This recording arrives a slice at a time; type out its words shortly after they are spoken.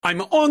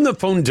I'm on the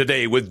phone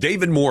today with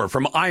David Moore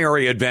from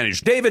IRA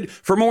Advantage. David,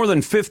 for more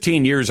than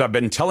 15 years, I've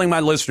been telling my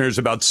listeners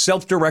about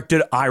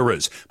self-directed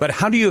IRAs, but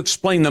how do you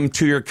explain them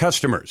to your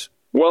customers?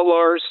 Well,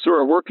 Lars, through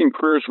our working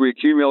careers, we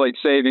accumulate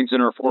savings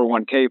in our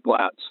 401k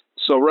plans.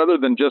 So rather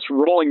than just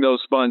rolling those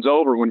funds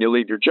over when you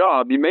leave your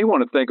job, you may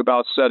want to think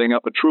about setting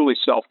up a truly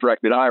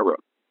self-directed IRA.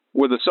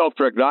 With a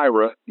self-directed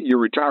IRA, your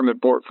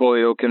retirement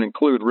portfolio can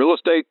include real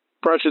estate,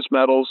 precious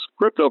metals,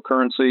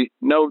 cryptocurrency,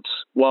 notes,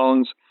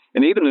 loans,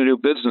 and even a new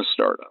business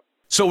startup.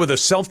 So with a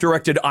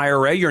self-directed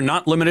IRA, you're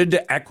not limited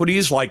to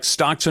equities like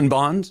stocks and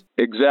bonds?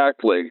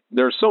 Exactly.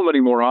 There are so many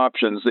more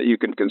options that you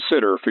can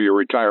consider for your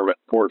retirement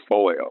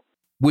portfolio.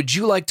 Would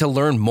you like to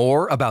learn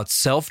more about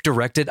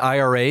self-directed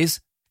IRAs?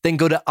 Then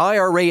go to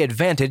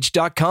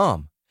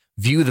IRAadvantage.com,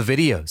 view the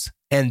videos,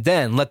 and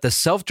then let the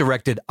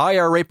self-directed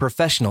IRA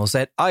professionals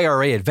at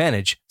IRA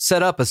Advantage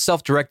set up a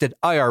self-directed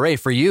IRA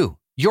for you.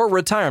 Your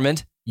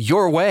retirement,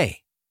 your way.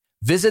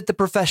 Visit the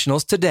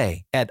professionals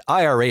today at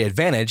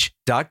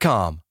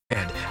IRAadvantage.com.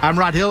 I'm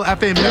Rod Hill,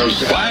 FM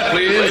News. Quiet,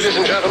 please. Ladies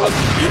and gentlemen,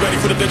 you ready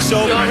for the big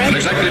show? In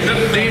exactly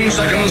 15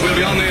 seconds, we'll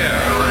be on the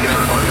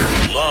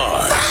air.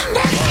 Lars.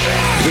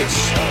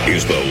 This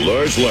is the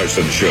Lars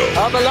Larson Show.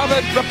 Our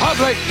beloved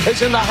republic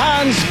is in the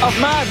hands of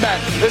madmen.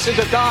 This is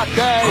a dark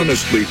day.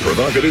 Honestly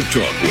provocative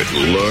talk with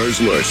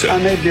Lars Larson. I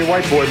may be a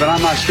white boy, but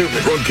I'm not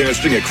stupid.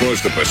 Broadcasting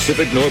across the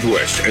Pacific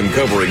Northwest and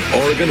covering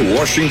Oregon,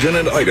 Washington,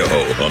 and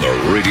Idaho on the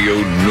Radio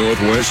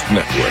Northwest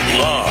Network.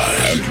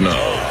 Lars. And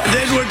now.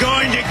 Then we're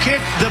going to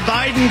kick the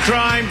Biden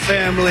crime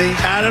family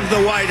out of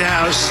the White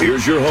House.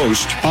 Here's your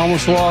host. I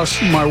almost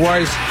lost my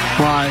wife,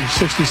 my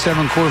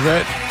 67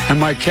 Corvette, and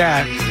my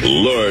cat.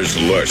 Lars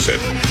Larson.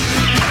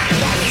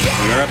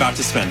 We are about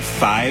to spend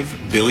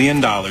 $5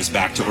 billion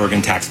back to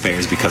Oregon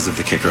taxpayers because of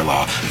the kicker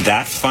law.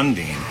 That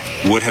funding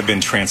would have been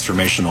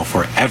transformational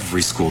for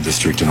every school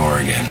district in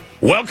Oregon.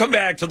 Welcome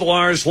back to the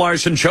Lars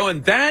Larson Show,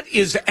 and that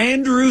is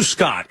Andrew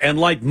Scott. And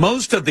like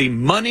most of the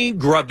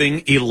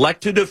money-grubbing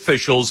elected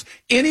officials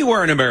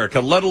anywhere in America,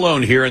 let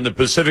alone here in the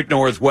Pacific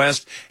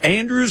Northwest,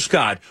 Andrew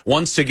Scott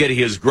wants to get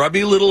his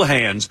grubby little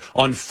hands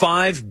on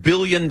 $5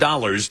 billion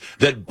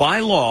that by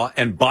law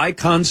and by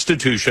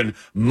Constitution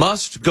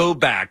must go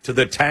back to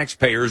the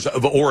taxpayers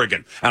of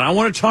Oregon. And I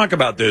want to talk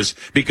about this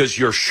because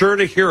you're sure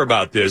to hear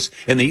about this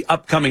in the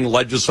upcoming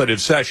legislative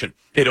session.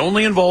 It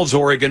only involves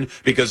Oregon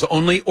because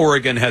only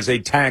Oregon has a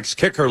tax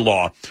kicker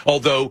law.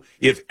 Although,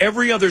 if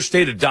every other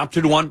state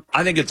adopted one,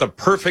 I think it's a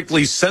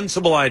perfectly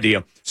sensible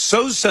idea.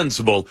 So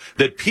sensible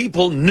that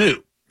people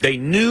knew. They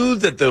knew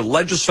that the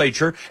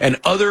legislature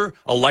and other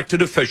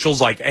elected officials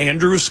like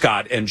Andrew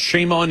Scott, and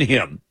shame on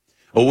him,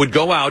 would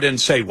go out and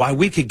say, why,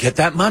 we could get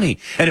that money.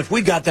 And if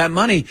we got that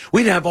money,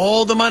 we'd have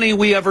all the money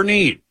we ever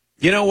need.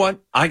 You know what?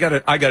 I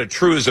got a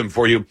truism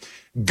for you.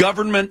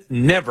 Government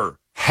never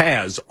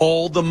has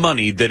all the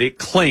money that it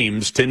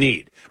claims to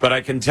need. But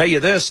I can tell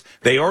you this,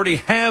 they already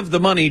have the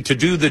money to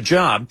do the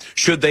job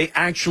should they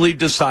actually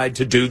decide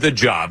to do the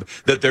job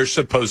that they're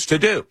supposed to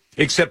do.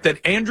 Except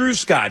that Andrew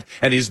Scott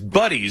and his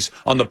buddies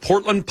on the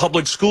Portland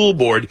Public School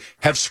Board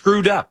have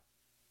screwed up.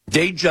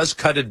 They just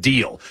cut a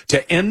deal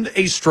to end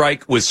a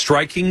strike with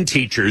striking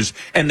teachers,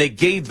 and they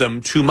gave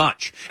them too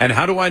much. And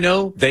how do I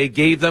know they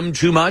gave them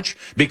too much?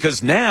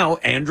 Because now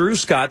Andrew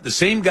Scott, the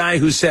same guy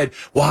who said,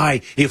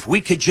 why, if we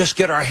could just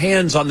get our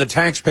hands on the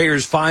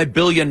taxpayers' $5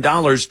 billion,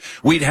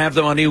 we'd have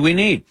the money we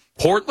need.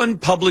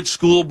 Portland Public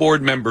School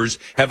Board members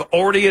have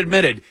already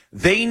admitted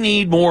they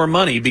need more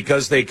money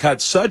because they cut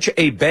such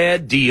a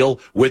bad deal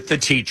with the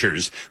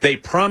teachers. They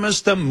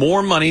promised them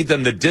more money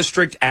than the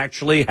district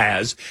actually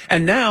has,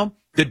 and now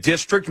the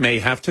district may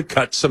have to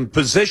cut some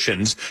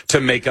positions to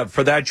make up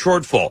for that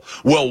shortfall.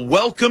 Well,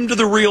 welcome to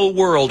the real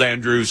world,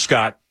 Andrew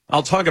Scott.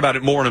 I'll talk about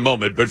it more in a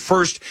moment, but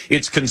first,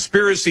 it's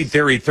Conspiracy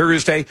Theory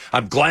Thursday.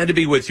 I'm glad to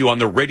be with you on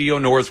the Radio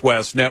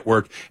Northwest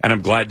Network, and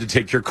I'm glad to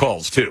take your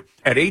calls, too,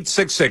 at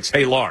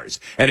 866-HEY-LARS.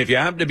 And if you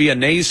happen to be a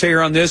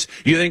naysayer on this,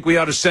 you think we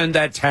ought to send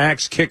that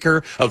tax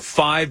kicker of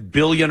 $5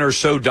 billion or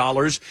so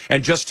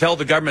and just tell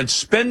the government,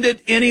 spend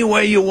it any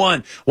way you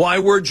want. Why,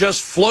 we're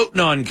just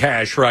floating on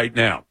cash right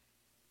now.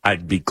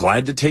 I'd be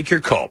glad to take your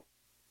call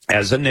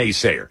as a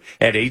naysayer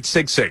at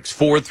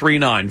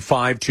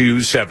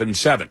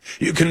 866-439-5277.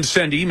 You can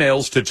send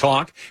emails to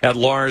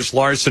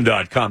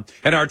talk@LarsLarson.com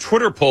and our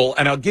Twitter poll,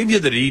 and I'll give you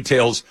the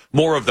details,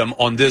 more of them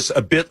on this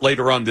a bit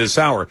later on this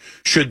hour.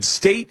 Should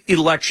state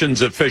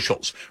elections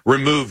officials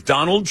remove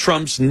Donald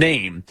Trump's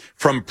name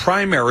from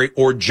primary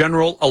or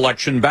general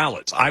election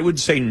ballots? I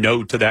would say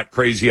no to that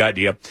crazy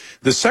idea.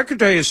 The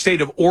Secretary of State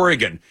of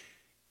Oregon,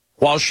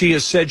 while she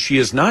has said she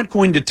is not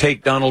going to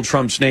take Donald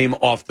Trump's name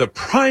off the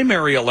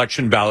primary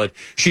election ballot,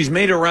 she's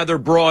made a rather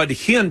broad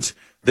hint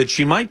that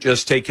she might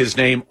just take his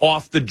name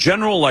off the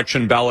general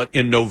election ballot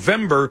in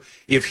November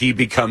if he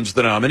becomes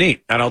the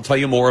nominee. And I'll tell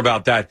you more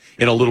about that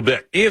in a little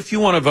bit. If you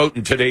want to vote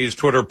in today's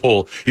Twitter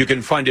poll, you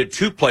can find it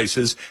two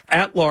places,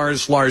 at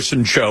Lars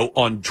Larson Show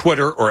on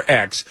Twitter or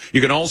X.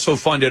 You can also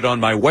find it on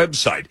my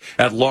website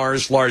at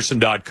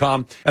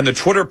larslarson.com. And the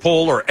Twitter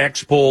poll or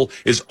X poll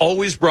is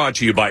always brought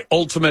to you by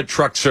Ultimate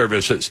Truck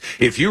Services.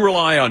 If you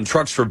rely on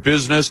trucks for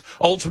business,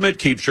 Ultimate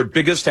keeps your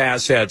biggest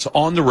assets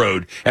on the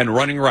road and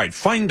running right.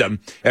 Find them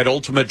at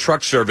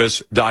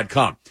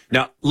ultimatetruckservice.com.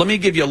 Now, let me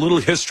give you a little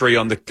history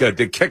on the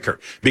kicker,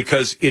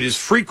 because it is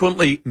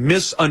frequently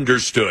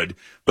misunderstood,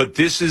 but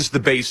this is the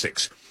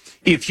basics.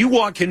 If you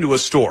walk into a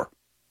store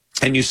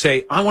and you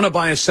say, I want to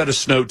buy a set of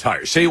snow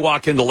tires. Say you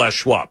walk into Les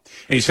Schwab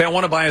and you say, I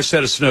want to buy a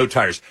set of snow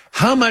tires.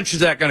 How much is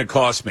that going to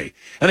cost me?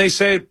 And they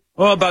say,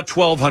 well, about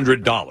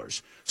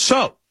 $1,200.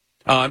 So,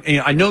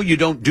 I know you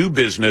don't do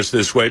business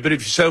this way, but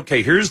if you say,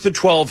 okay, here's the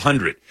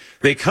 $1,200,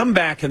 they come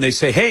back and they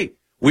say, hey,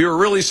 we were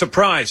really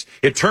surprised.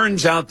 It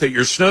turns out that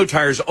your snow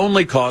tires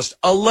only cost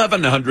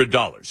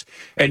 $1,100.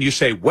 And you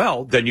say,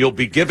 well, then you'll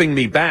be giving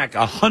me back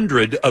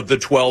 $100 of the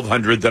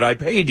 $1,200 that I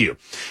paid you.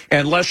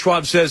 And Les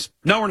Schwab says,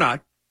 no, we're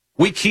not.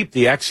 We keep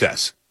the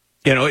excess.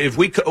 You know, if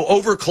we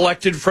over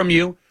collected from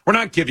you, we're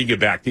not giving you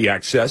back the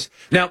excess.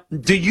 Now,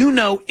 do you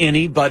know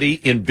anybody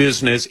in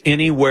business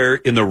anywhere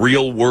in the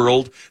real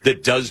world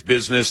that does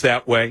business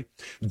that way?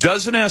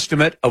 Does an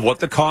estimate of what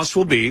the cost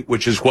will be,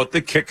 which is what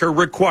the kicker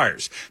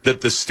requires,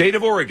 that the state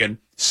of Oregon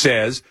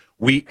says,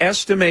 we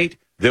estimate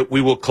that we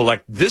will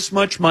collect this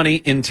much money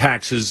in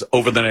taxes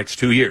over the next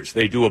 2 years.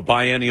 They do a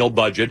biennial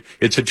budget.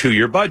 It's a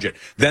 2-year budget.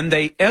 Then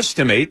they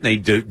estimate, and they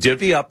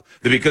divvy up,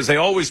 because they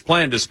always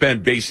plan to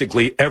spend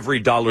basically every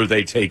dollar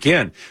they take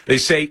in. They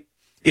say,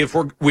 if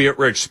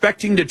we're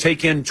expecting to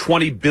take in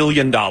 $20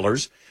 billion,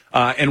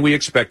 and we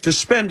expect to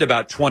spend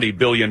about $20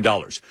 billion.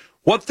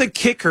 What the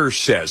kicker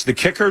says, the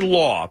kicker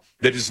law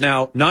that is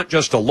now not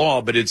just a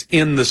law, but it's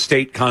in the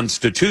state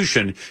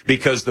constitution,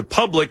 because the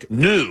public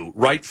knew,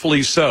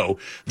 rightfully so,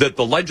 that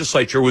the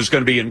legislature was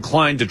going to be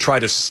inclined to try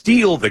to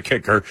steal the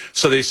kicker.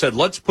 So they said,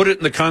 let's put it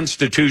in the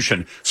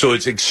Constitution so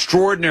it's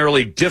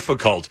extraordinarily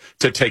difficult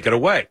to take it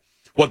away.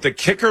 What the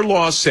kicker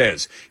law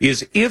says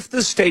is if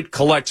the state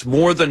collects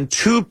more than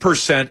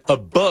 2%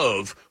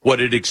 above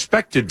what it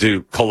expected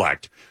to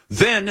collect,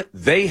 then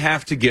they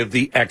have to give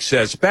the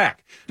excess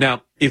back.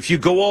 Now, if you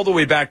go all the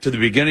way back to the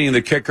beginning of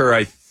the kicker,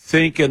 I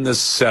think in the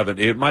 70s,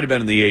 it might have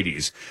been in the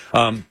 80s,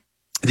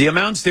 the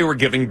amounts they were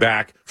giving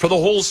back for the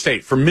whole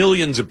state, for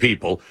millions of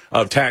people,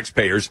 of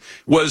taxpayers,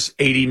 was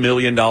 $80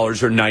 million or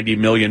 $90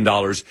 million.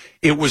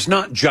 It was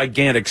not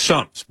gigantic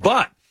sums,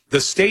 but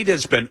the state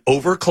has been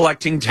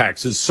over-collecting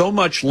taxes so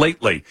much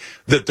lately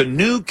that the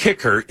new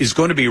kicker is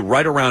going to be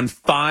right around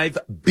 $5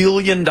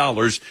 billion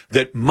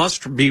that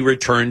must be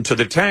returned to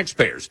the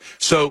taxpayers.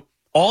 So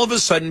all of a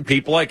sudden,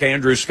 people like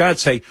Andrew Scott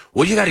say,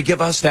 well, you got to give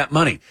us that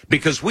money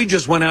because we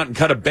just went out and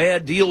cut a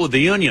bad deal with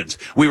the unions.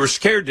 We were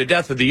scared to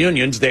death of the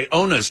unions. They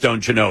own us,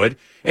 don't you know it?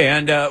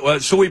 And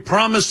so we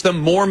promised them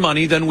more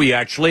money than we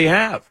actually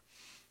have.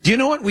 Do you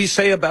know what we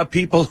say about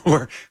people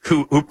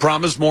who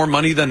promise more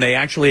money than they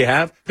actually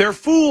have? They're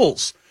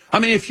fools. I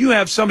mean, if you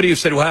have somebody who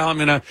said, well, I'm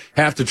going to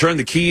have to turn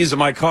the keys of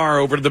my car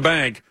over to the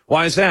bank.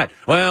 Why is that?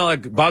 Well, I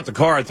bought the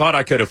car. I thought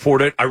I could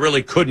afford it. I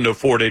really couldn't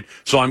afford it,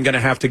 so I'm going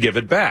to have to give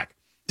it back.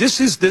 This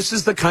is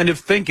the kind of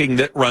thinking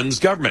that runs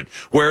government,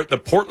 where the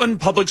Portland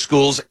Public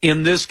Schools,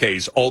 in this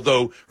case,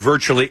 although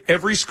virtually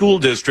every school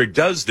district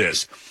does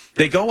this,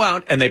 they go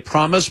out and they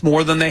promise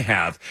more than they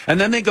have, and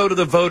then they go to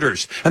the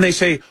voters and they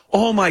say,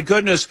 oh my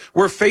goodness,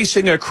 we're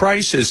facing a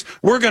crisis.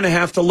 We're going to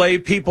have to lay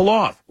people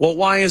off. Well,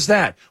 why is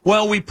that?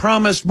 Well, we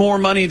promised more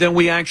money than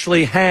we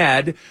actually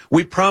had.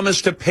 We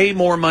promised to pay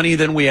more money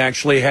than we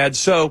actually had.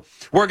 So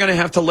we're going to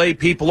have to lay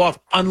people off,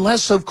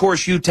 unless, of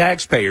course, you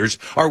taxpayers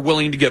are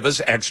willing to give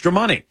us extra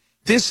money.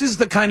 This is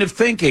the kind of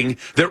thinking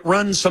that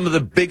runs some of the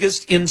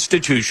biggest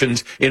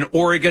institutions in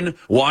Oregon,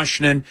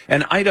 Washington,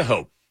 and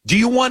Idaho. Do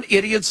you want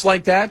idiots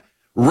like that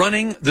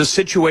running the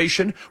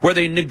situation where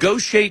they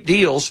negotiate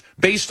deals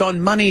based on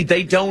money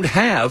they don't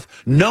have,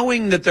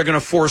 knowing that they're going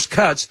to force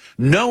cuts,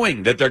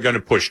 knowing that they're going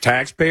to push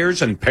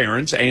taxpayers and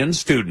parents and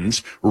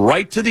students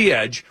right to the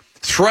edge,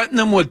 threaten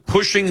them with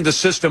pushing the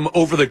system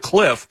over the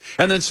cliff,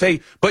 and then say,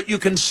 but you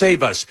can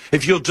save us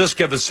if you'll just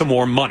give us some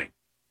more money?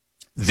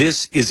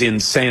 This is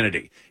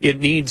insanity.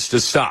 It needs to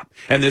stop.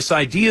 And this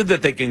idea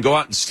that they can go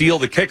out and steal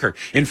the kicker.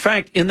 In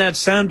fact, in that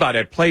soundbite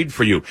I played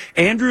for you,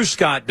 Andrew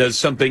Scott does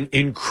something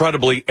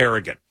incredibly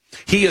arrogant.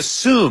 He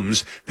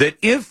assumes that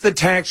if the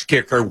tax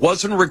kicker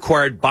wasn't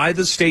required by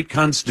the state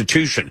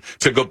constitution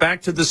to go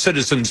back to the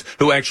citizens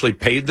who actually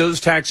paid those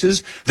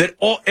taxes, that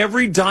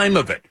every dime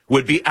of it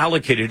would be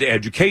allocated to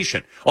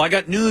education. Well, I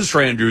got news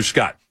for Andrew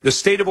Scott. The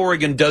state of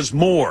Oregon does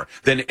more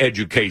than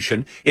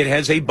education. It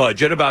has a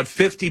budget. About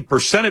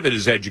 50% of it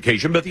is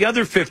education, but the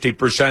other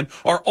 50%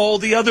 are all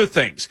the other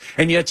things.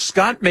 And yet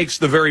Scott makes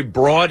the very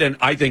broad and,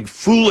 I think,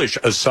 foolish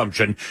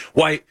assumption,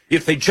 why,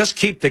 if they just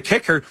keep the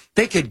kicker,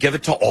 they could give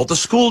it to all the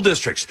school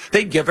districts.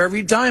 They'd give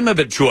every dime of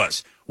it to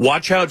us.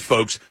 Watch out,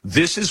 folks.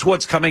 This is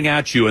what's coming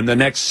at you in the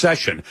next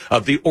session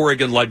of the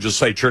Oregon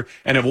legislature.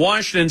 And if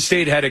Washington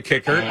State had a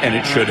kicker, and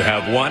it should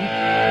have one,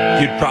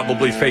 you'd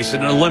probably face it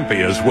in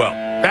Olympia as well.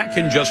 Back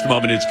in just a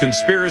moment. It's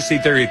Conspiracy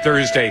Theory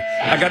Thursday.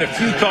 I got a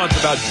few thoughts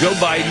about Joe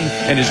Biden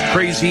and his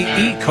crazy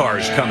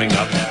e-cars coming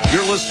up.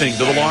 You're listening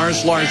to the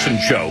Lars Larson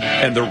Show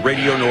and the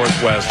Radio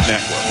Northwest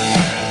Network.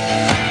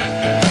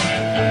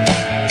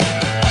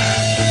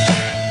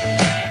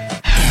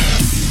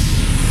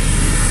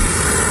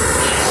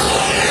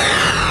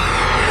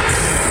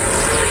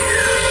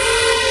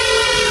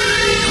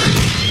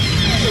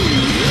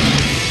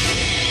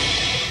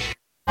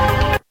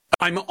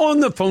 I'm on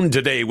the phone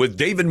today with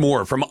David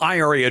Moore from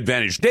IRA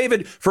Advantage.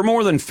 David, for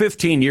more than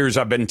 15 years,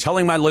 I've been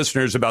telling my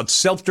listeners about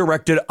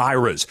self-directed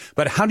IRAs,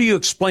 but how do you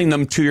explain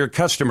them to your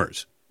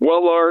customers?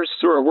 Well, Lars,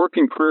 through our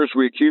working careers,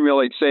 we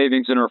accumulate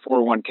savings in our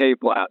 401k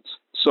plans.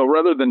 So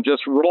rather than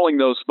just rolling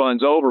those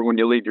funds over when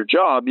you leave your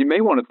job, you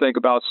may want to think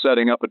about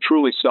setting up a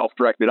truly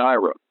self-directed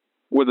IRA.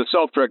 With a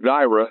self-directed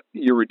IRA,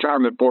 your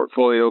retirement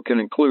portfolio can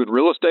include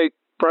real estate,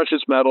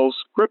 precious metals,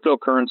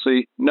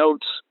 cryptocurrency,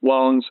 notes,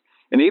 loans,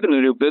 and even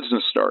a new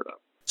business startup.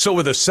 So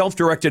with a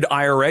self-directed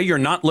IRA, you're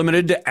not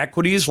limited to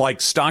equities like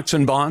stocks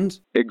and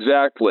bonds?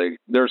 Exactly.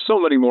 There are so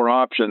many more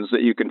options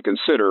that you can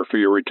consider for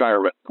your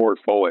retirement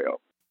portfolio.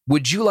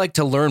 Would you like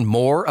to learn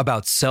more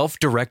about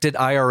self-directed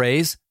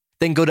IRAs?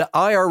 Then go to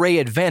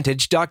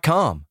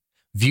IRAadvantage.com,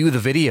 view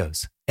the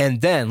videos, and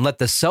then let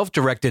the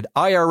self-directed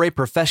IRA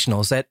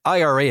professionals at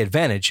IRA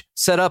Advantage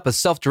set up a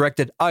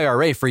self-directed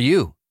IRA for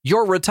you.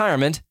 Your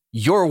retirement,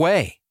 your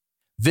way.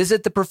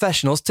 Visit the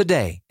professionals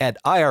today at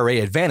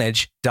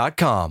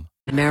IRAadvantage.com.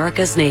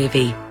 America's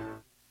Navy.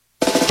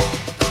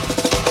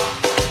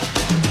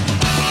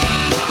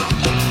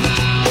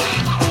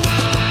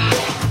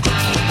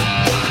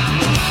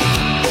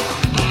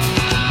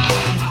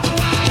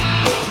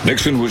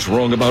 Nixon was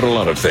wrong about a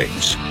lot of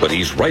things, but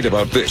he's right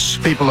about this.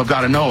 People have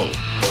got to know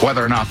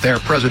whether or not their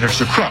presidents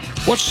are corrupt.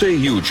 What say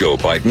you, Joe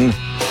Biden?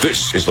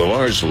 This is the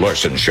Lars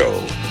Larson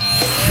Show.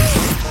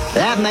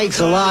 That makes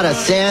a lot of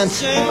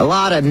sense, a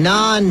lot of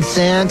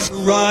nonsense.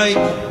 Right,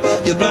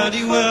 you're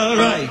bloody well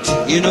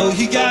right. You know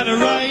you got a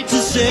right to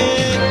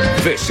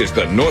say. This is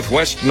the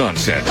Northwest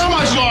Nonsense. How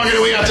much longer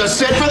do we have to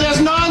sit for this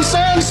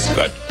nonsense?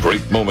 That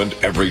great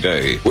moment every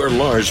day where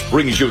Lars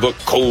brings you the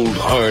cold,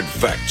 hard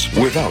facts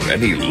without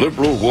any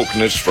liberal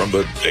wokeness from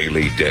the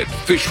Daily Dead,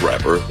 fish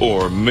wrapper,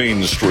 or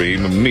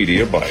mainstream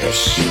media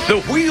bias.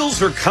 The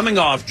wheels are coming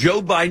off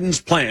Joe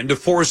Biden's plan to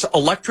force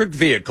electric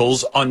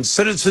vehicles on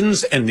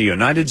citizens in the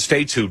United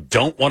States who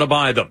don't want to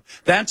buy them.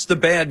 That's the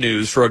bad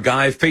news for a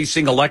guy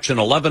facing election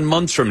 11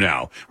 months from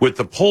now, with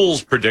the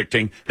polls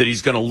predicting that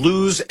he's going to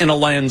lose in a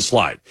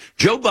landslide.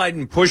 Joe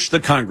Biden pushed the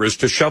Congress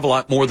to shovel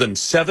out more than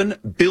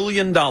 $7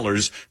 billion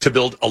to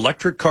build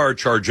electric car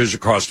chargers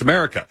across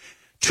America.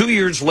 2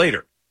 years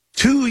later,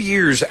 2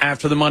 years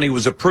after the money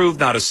was approved,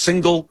 not a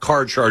single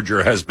car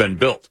charger has been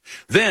built.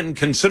 Then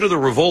consider the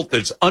revolt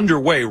that's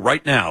underway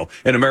right now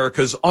in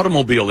America's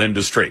automobile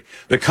industry.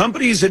 The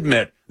companies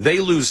admit they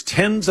lose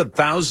tens of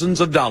thousands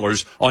of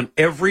dollars on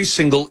every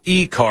single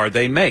e-car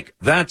they make.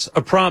 That's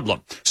a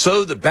problem.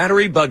 So the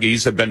battery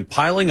buggies have been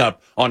piling up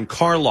on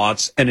car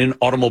lots and in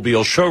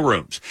automobile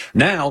showrooms.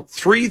 Now,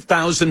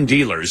 3,000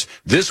 dealers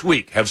this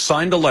week have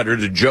signed a letter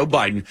to Joe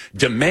Biden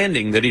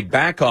demanding that he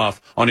back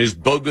off on his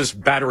bogus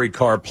battery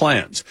car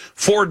plans.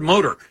 Ford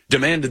Motor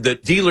demanded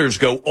that dealers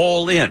go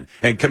all in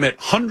and commit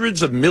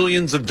hundreds of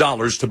millions of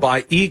dollars to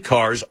buy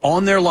e-cars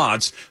on their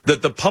lots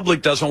that the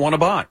public doesn't want to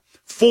buy.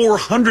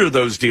 400 of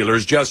those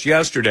dealers just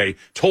yesterday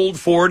told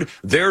Ford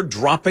they're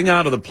dropping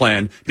out of the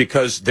plan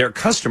because their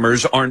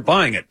customers aren't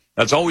buying it.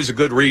 That's always a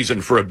good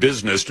reason for a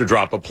business to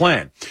drop a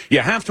plan.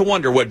 You have to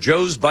wonder what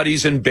Joe's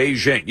buddies in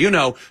Beijing, you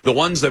know, the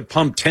ones that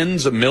pumped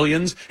tens of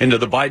millions into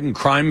the Biden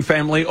crime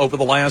family over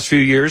the last few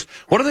years,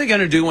 what are they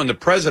going to do when the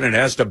president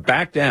has to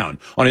back down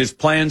on his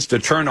plans to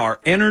turn our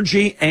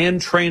energy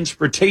and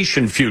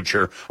transportation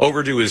future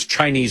over to his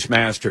Chinese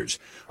masters?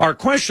 Our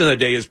question of the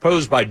day is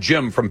posed by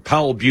Jim from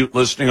Powell Butte,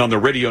 listening on the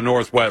Radio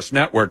Northwest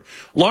Network.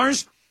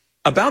 Lars,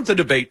 about the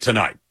debate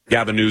tonight,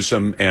 Gavin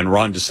Newsom and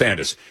Ron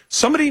DeSantis,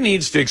 somebody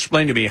needs to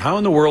explain to me how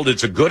in the world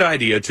it's a good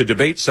idea to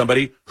debate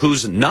somebody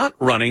who's not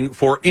running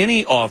for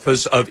any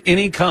office of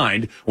any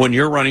kind when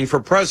you're running for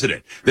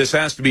president. This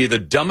has to be the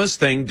dumbest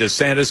thing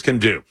DeSantis can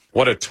do.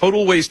 What a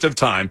total waste of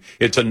time.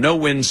 It's a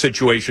no-win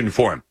situation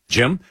for him.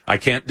 Jim, I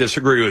can't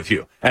disagree with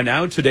you. And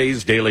now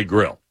today's Daily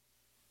Grill.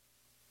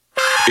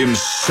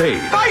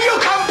 Insane. Are you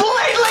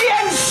completely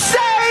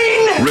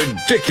insane?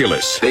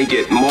 Ridiculous. They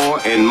get more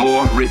and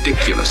more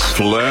ridiculous.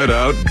 Flat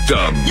out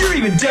dumb. You're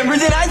even dumber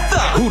than I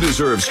thought. Who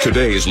deserves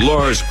today's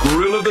Lars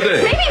Grill of the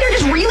Day? Maybe they're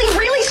just really,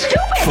 really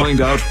stupid. Find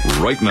out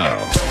right now.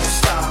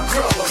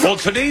 Well,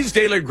 today's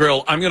Daily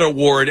Grill, I'm going to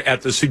award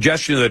at the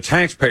suggestion of the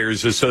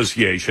Taxpayers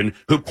Association,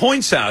 who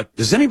points out,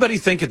 does anybody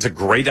think it's a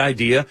great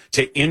idea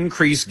to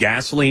increase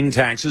gasoline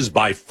taxes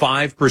by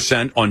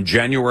 5% on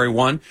January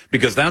 1?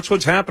 Because that's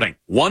what's happening.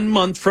 1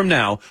 month from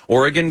now,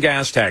 Oregon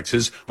gas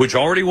taxes, which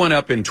already went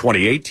up in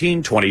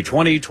 2018,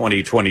 2020,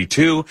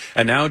 2022,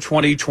 and now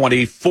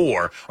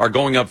 2024, are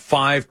going up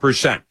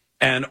 5%.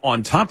 And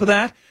on top of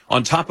that,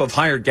 on top of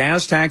higher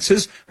gas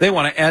taxes, they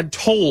want to add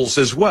tolls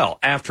as well.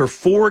 After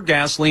 4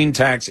 gasoline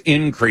tax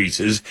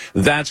increases,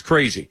 that's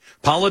crazy.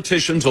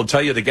 Politicians will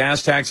tell you the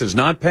gas tax is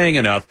not paying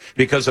enough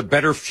because of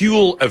better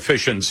fuel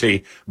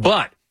efficiency.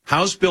 But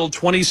House Bill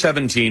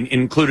 2017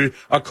 included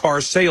a car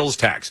sales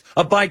tax,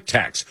 a bike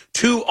tax,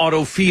 2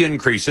 auto fee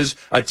increases,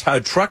 a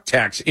truck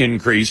tax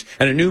increase,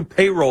 and a new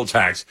payroll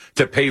tax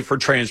to pay for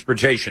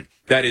transportation.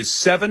 That is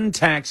 7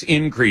 tax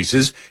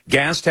increases: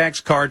 gas tax,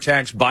 car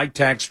tax, bike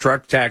tax,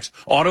 truck tax,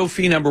 auto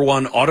fee number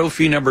 1, auto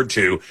fee number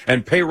 2,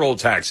 and payroll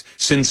tax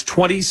since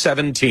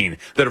 2017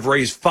 that have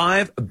raised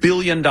 $5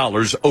 billion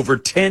over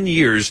 10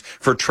 years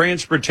for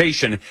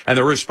transportation. And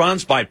the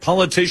response by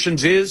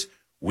politicians is,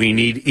 we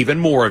need even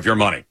more of your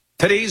money.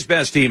 Today's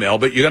best email,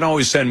 but you can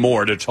always send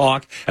more to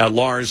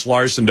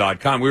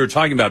talk@LarsLarson.com. We were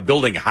talking about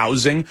building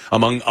housing,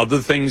 among other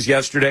things,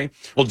 yesterday.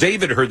 Well,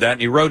 David heard that,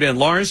 and he wrote in,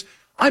 Lars,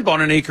 I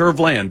bought an acre of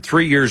land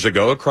 3 years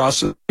ago across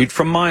the street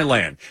from my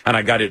land, and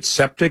I got it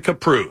septic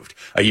approved.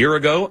 A year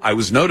ago, I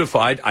was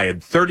notified I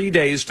had 30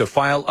 days to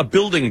file a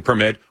building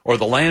permit, or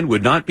the land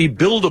would not be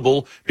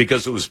buildable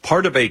because it was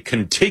part of a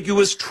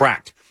contiguous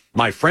tract.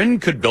 My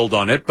friend could build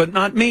on it, but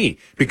not me,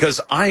 because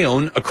I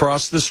own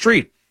across the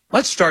street.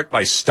 Let's start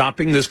by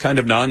stopping this kind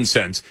of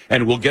nonsense,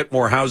 and we'll get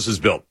more houses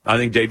built. I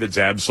think David's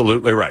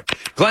absolutely right.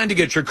 Glad to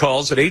get your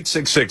calls at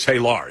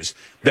 866-HEY-LARS.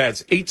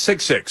 That's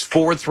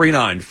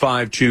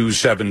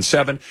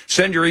 866-439-5277.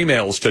 Send your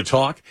emails to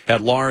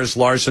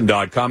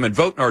talk@LarsLarson.com and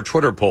vote in our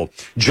Twitter poll.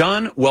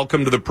 John,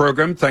 welcome to the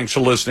program. Thanks for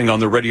listening on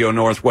the Radio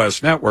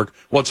Northwest Network.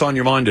 What's on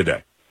your mind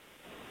today?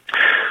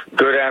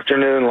 Good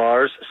afternoon,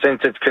 Lars.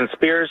 Since it's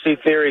Conspiracy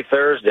Theory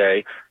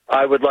Thursday,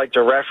 I would like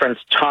to reference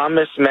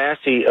Thomas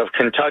Massey of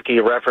Kentucky,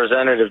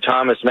 Representative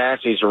Thomas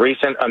Massey's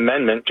recent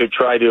amendment to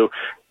try to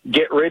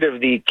get rid of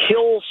the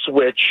kill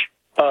switch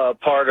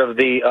part of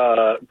the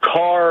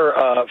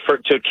car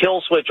to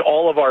kill switch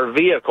all of our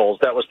vehicles.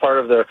 That was part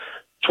of the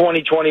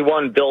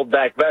 2021 Build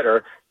Back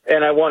Better.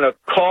 And I want to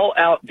call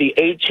out the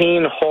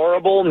 18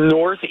 horrible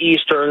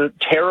northeastern,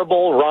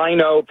 terrible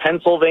Rhino,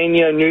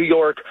 Pennsylvania, New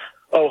York,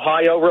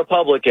 Ohio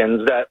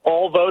Republicans that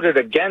all voted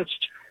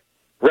against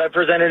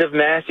Representative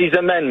Massey's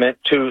amendment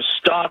to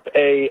stop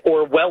a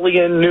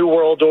Orwellian New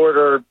World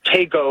Order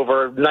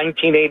takeover,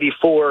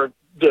 1984,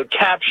 the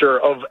capture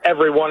of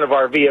every one of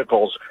our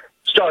vehicles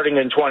starting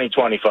in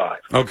 2025.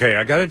 Okay,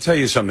 I got to tell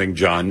you something,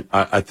 John.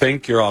 I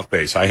think you're off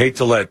base. I hate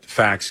to let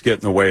facts get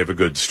in the way of a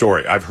good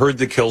story. I've heard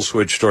the kill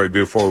switch story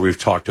before. We've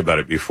talked about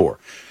it before.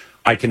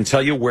 I can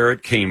tell you where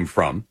it came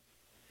from,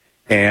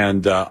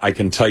 and I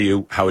can tell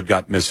you how it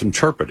got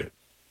misinterpreted.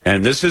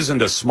 And this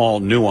isn't a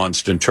small,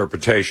 nuanced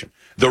interpretation.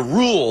 The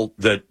rule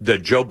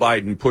that Joe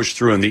Biden pushed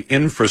through in the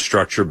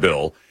infrastructure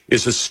bill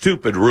is a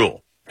stupid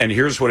rule. And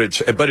here's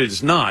what but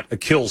it's not a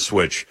kill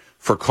switch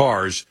for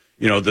cars,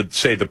 that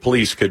say the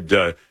police could,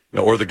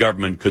 or the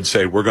government could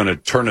say, we're going to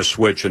turn a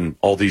switch and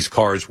all these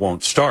cars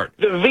won't start.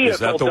 The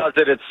vehicle does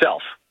it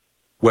itself.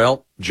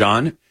 Well,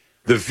 John,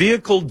 the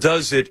vehicle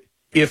does it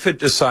if it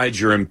decides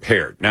you're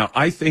impaired. Now,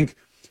 I think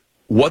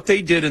what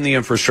they did in the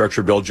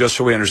infrastructure bill, just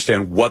so we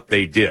understand what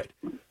they did,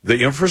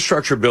 the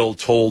infrastructure bill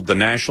told the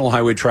National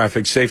Highway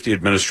Traffic Safety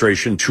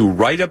Administration to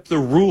write up the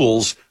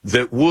rules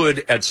that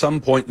would, at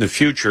some point in the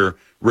future,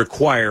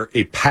 require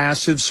a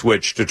passive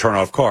switch to turn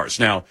off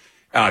cars. Now,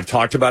 I've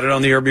talked about it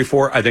on the air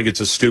before. I think it's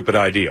a stupid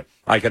idea.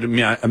 I could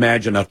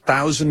imagine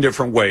 1,000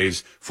 different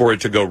ways for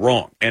it to go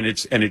wrong, and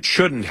it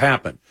shouldn't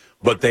happen.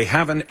 But they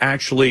haven't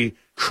actually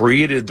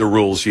created the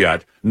rules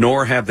yet,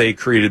 nor have they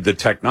created the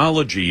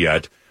technology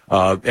yet.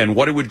 And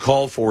what it would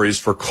call for is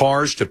for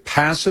cars to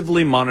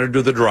passively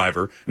monitor the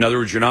driver. In other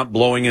words, you're not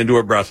blowing into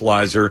a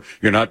breathalyzer,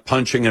 you're not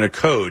punching in a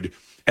code,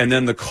 and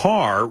then the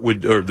car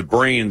would, or the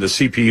brain, the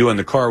CPU in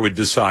the car would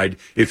decide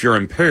if you're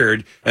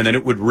impaired, and then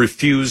it would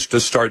refuse to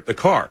start the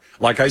car.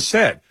 Like I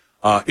said,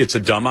 it's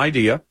a dumb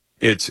idea.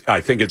 I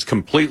think it's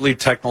completely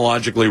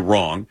technologically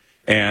wrong.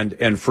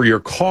 And for your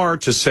car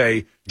to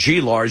say,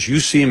 gee, Lars, you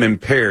seem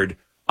impaired,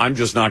 I'm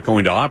just not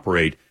going to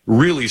operate,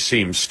 really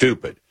seems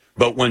stupid.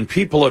 But when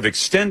people have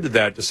extended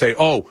that to say,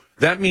 oh,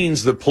 that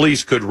means the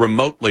police could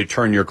remotely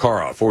turn your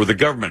car off, or a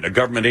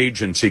government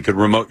agency could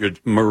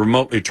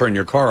remotely turn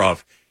your car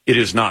off, it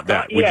is not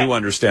that. We do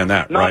understand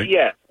that, right? Not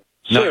yet.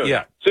 Not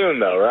yet. Soon,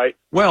 though, right?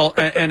 Well,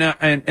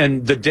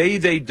 and the day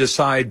they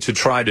decide to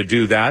try to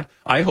do that,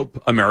 I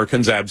hope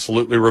Americans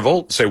absolutely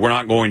revolt and say, we're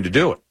not going to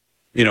do it,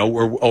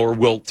 or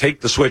we'll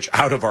take the switch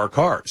out of our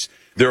cars.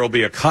 There will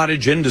be a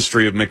cottage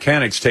industry of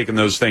mechanics taking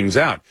those things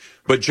out.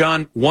 But,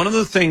 John, one of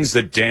the things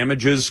that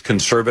damages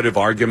conservative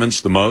arguments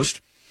the most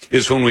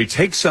is when we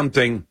take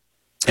something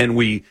and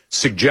we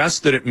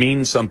suggest that it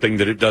means something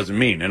that it doesn't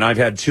mean. And I've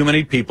had too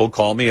many people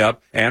call me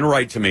up and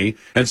write to me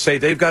and say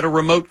they've got a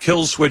remote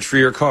kill switch for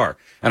your car.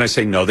 And I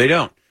say, no, they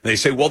don't. They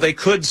say, well, they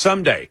could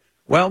someday.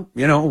 Well,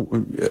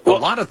 a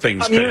lot of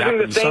things could happen. I'm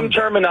using the same someday.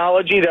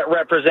 terminology that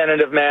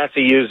Representative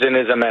Massey used in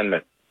his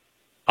amendment.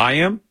 I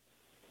am?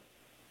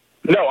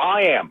 No,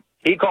 I am.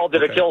 He called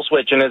it a kill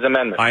switch in his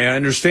amendment. I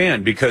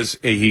understand, because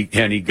he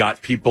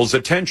got people's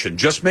attention.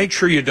 Just make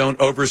sure you don't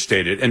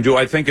overstate it. And do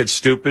I think it's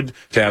stupid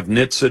to have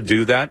NHTSA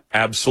do that?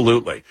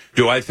 Absolutely.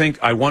 Do I think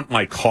I want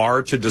my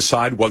car to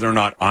decide whether or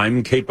not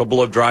I'm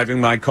capable of driving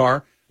my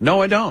car?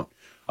 No, I don't.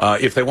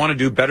 If they want to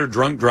do better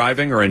drunk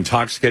driving or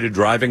intoxicated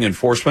driving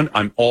enforcement,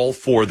 I'm all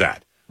for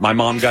that. My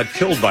mom got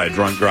killed by a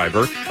drunk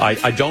driver.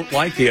 I don't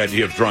like the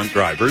idea of drunk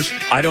drivers.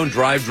 I don't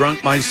drive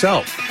drunk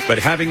myself. But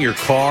having your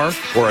car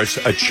or a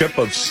chip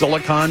of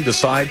silicon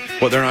decide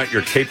whether or not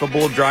you're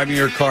capable of driving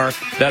your car,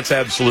 that's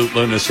absolute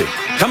lunacy.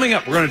 Coming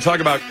up, we're going to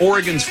talk about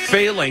Oregon's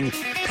failing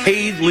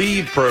paid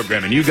leave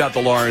program. And you got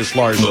the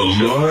Larson Show.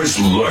 The Lars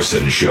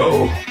Larson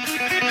Show.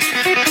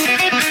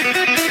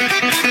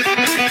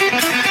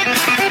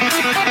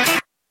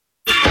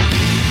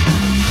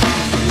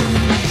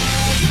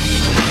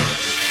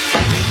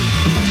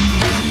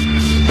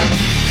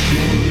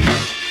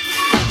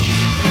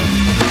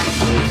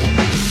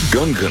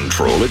 Gun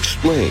Control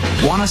Explained.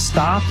 Want to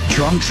stop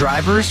drunk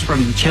drivers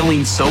from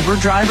killing sober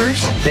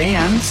drivers?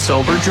 Ban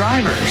sober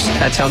drivers.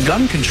 That's how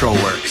gun control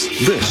works.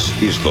 This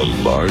is the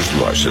Lars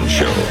Larson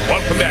Show.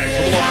 Welcome back to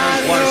the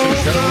Lars Larson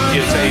Show.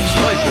 It's a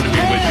pleasure to be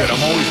with you. And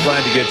I'm always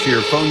glad to get to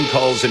your phone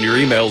calls and your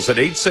emails at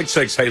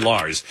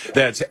 866-HEY-LARS.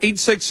 That's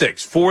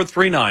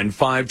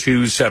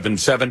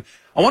 866-439-5277.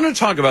 I want to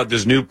talk about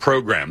this new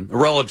program, a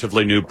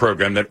relatively new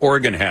program that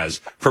Oregon has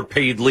for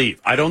paid leave.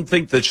 I don't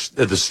think that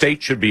the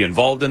state should be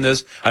involved in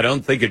this. I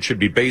don't think it should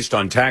be based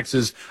on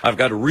taxes. I've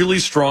got a really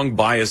strong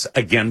bias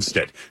against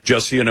it,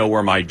 just so you know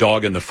where my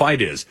dog in the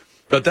fight is.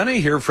 But then I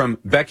hear from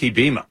Becky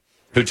Bima,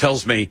 who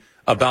tells me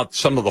about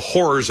some of the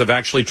horrors of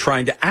actually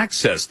trying to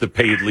access the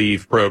paid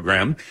leave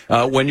program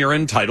when you're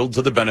entitled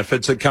to the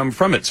benefits that come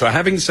from it. So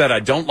having said I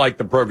don't like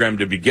the program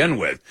to begin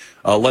with,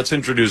 let's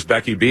introduce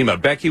Becky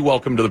Bima. Becky,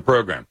 welcome to the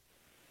program.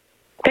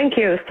 Thank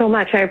you so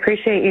much. I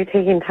appreciate you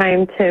taking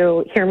time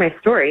to hear my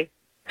story.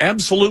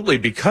 Absolutely,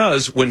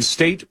 because when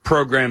state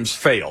programs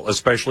fail,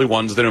 especially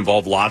ones that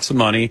involve lots of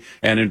money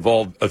and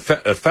involve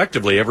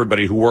effectively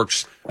everybody who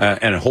works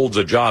and holds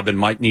a job and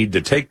might need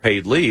to take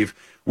paid leave,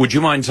 would you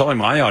mind telling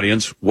my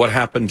audience what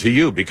happened to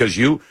you? Because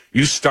you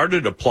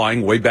started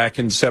applying way back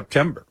in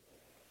September.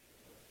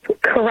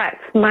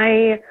 Correct.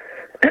 My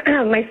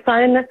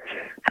son,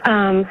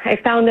 I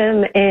found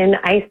him in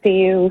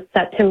ICU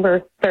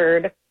September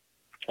 3rd.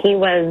 He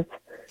was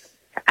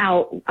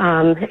out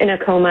in a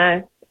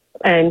coma,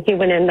 and he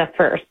went in the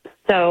 1st.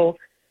 So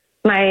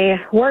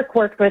my work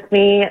worked with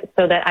me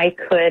so that I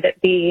could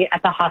be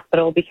at the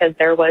hospital because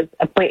there was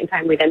a point in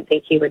time we didn't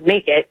think he would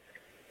make it.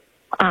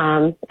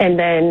 And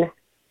then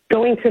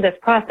going through this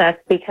process,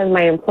 because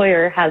my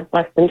employer has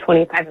less than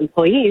 25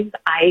 employees,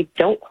 I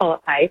don't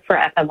qualify for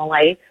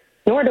FMLA,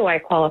 nor do I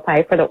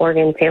qualify for the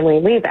Oregon Family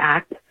Leave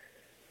Act.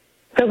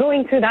 So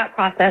going through that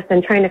process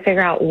and trying to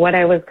figure out what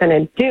I was going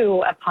to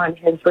do upon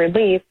his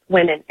release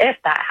when and if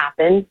that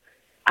happened,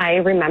 I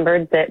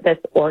remembered that this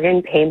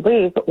Oregon paid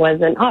leave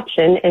was an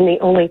option, and the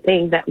only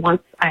thing that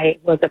once I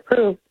was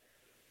approved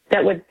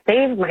that would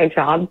save my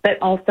job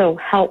but also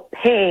help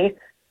pay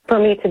for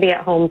me to be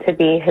at home to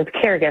be his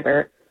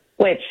caregiver,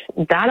 which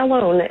that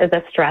alone is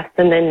a stress.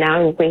 And then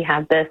now we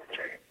have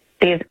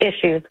these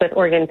issues with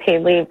Oregon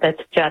paid leave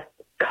that's just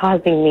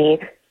causing me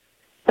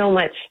so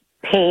much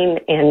pain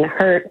and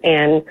hurt,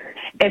 and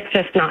it's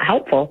just not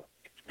helpful.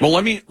 Well,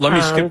 let me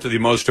skip to the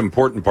most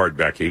important part,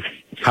 Becky.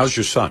 How's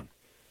your son?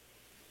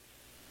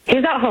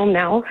 He's at home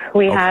now.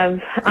 We have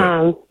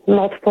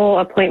multiple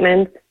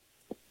appointments,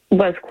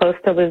 was close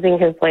to losing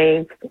his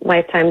legs,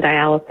 lifetime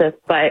dialysis,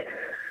 but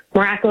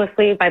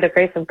miraculously, by the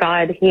grace of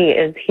God, he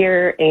is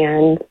here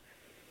and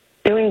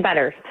doing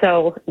better.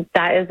 So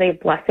that is a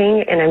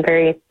blessing, and I'm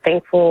very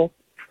thankful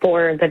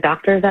for the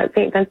doctors at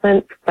St.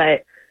 Vincent's,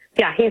 but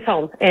yeah, he's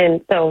home.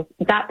 And so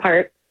that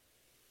part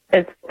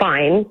is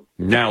fine.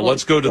 Now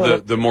let's go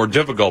to the more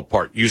difficult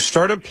part. You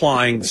start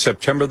applying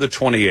September the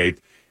 28th,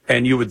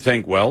 and you would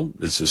think, well,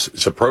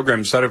 it's a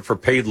program set up for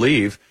paid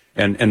leave.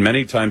 And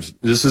many times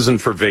this isn't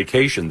for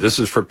vacation. This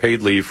is for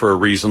paid leave for a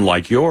reason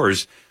like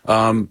yours.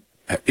 Are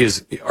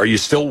you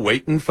still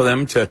waiting for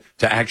them to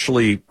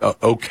actually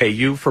okay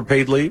you for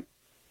paid leave?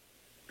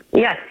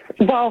 Yes.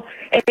 Well,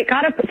 it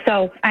got up.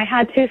 So I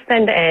had to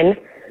send in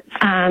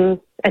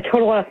a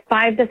total of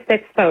 5 to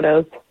 6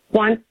 photos.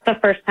 Once the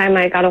first time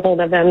I got a hold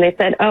of them, they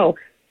said, oh,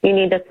 you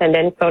need to send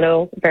in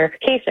photo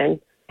verification.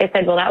 They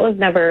said, well, that was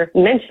never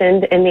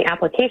mentioned in the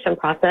application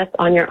process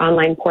on your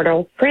online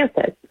portal,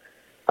 Francis.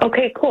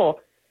 Okay, cool.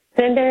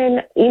 Send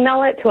in,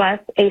 email it to us,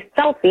 a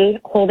selfie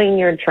holding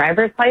your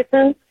driver's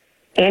license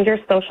and your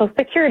social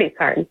security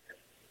card.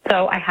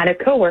 So I had a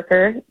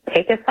coworker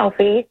take a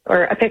selfie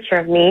or a picture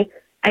of me.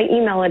 I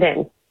email it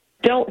in.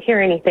 Don't hear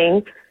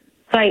anything.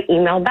 So I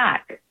emailed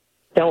back.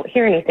 Don't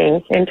hear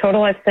anything. In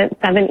total, I've sent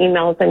 7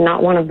 emails and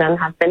not one of them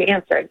has been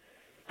answered.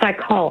 So I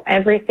call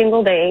every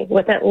single day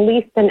with at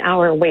least an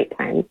hour wait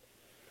time.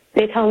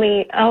 They tell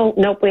me, oh,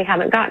 nope, we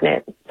haven't gotten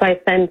it. So I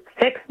send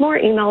 6 more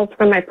emails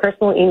from my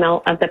personal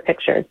email of the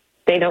pictures.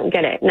 They don't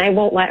get it. And I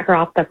won't let her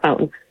off the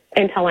phone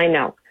until I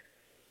know.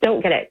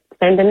 Don't get it.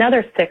 Send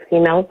another 6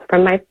 emails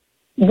from my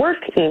work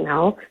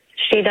email.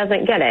 She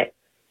doesn't get it.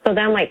 So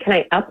then, like, can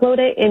I upload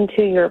it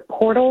into your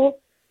portal?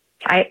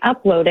 I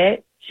upload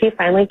it. She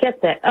finally gets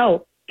it.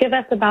 Oh, give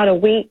us about a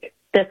week.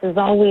 This is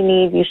all we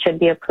need. You should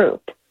be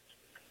approved.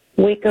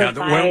 Week goes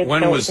by.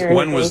 When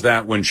was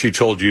that when she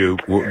told you,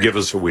 give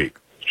us a week?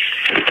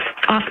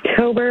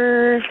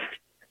 October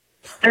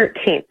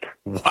 13th.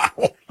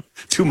 Wow.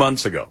 2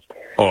 months ago.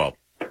 Oh, well,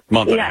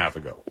 month and a half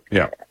ago.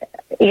 Yeah.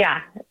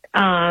 Yeah.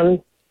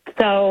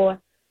 So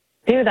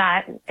do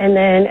that. And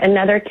then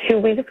another 2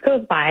 weeks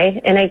goes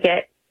by and I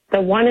get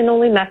the one and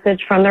only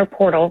message from their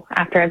portal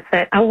after I've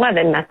sent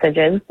 11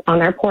 messages on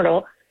their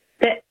portal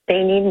that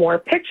they need more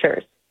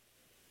pictures.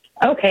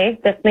 Okay,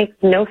 this makes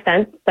no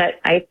sense, but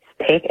I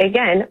take,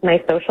 again,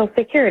 my social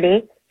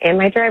security and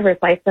my driver's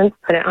license,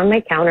 put it on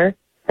my counter,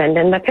 send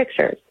in the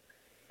pictures.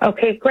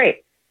 Okay,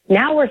 great.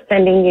 Now we're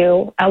sending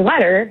you a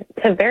letter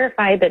to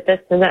verify that this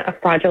isn't a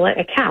fraudulent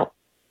account.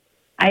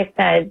 I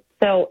said,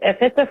 so if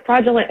it's a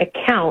fraudulent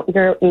account,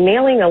 you're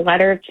mailing a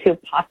letter to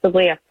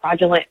possibly a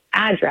fraudulent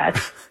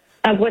address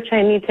of which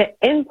I need to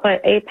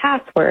input a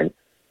password.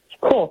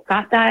 Cool.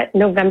 Got that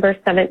November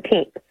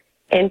 17th.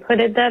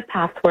 Inputted the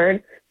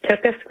password,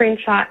 took a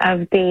screenshot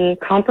of the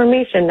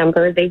confirmation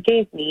number they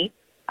gave me.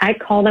 I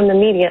called them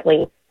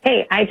immediately.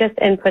 Hey, I just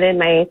inputted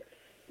my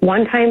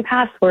one-time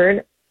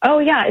password. Oh,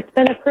 yeah, it's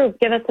been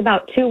approved. Give us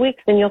about 2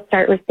 weeks and you'll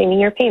start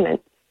receiving your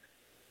payments.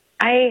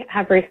 I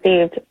have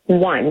received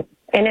one,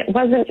 and it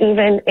wasn't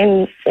even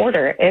in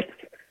order. It's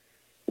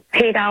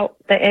paid out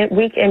the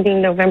week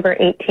ending November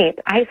 18th.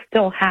 I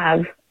still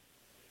have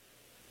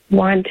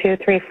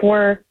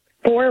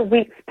 4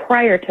 weeks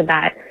prior to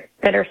that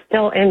are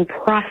still in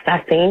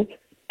processing.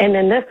 And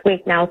then this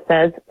week now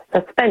says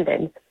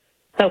suspended.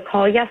 So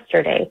call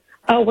yesterday.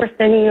 Oh, we're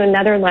sending you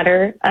another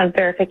letter of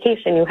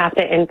verification. You have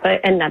to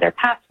input another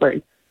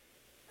password.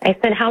 I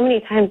said, how many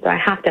times do I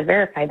have to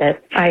verify this?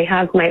 I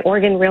have my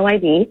Oregon Real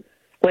ID,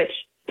 which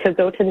to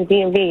go to the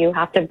DMV, you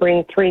have to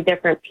bring 3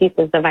 different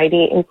pieces of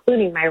ID,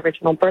 including my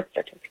original birth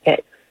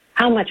certificate.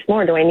 How much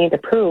more do I need to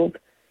prove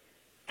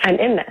I'm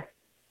in this?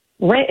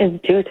 Rent is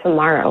due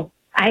tomorrow.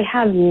 I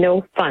have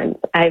no funds.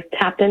 I've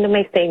tapped into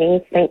my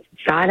savings. Thank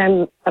God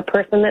I'm a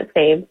person that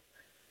saves.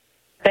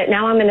 But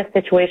now I'm in a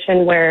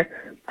situation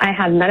where I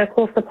have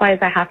medical supplies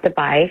I have to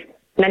buy,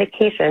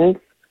 medications,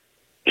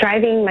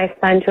 driving my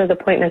son to his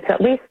appointments,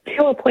 at least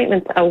 2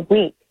 appointments a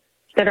week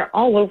that are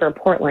all over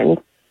Portland.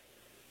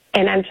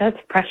 And I'm just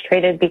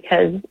frustrated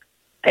because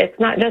it's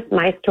not just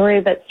my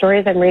story, but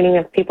stories I'm reading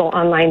of people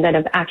online that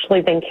have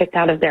actually been kicked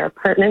out of their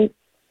apartments.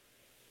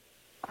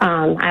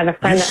 I have a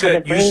friend that has a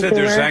brain You said tumor.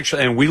 there's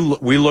actually, and we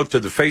looked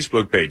at the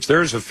Facebook page.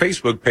 There's a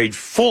Facebook page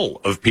full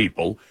of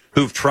people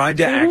who've tried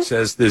to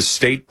access this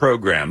state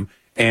program,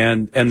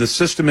 and the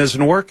system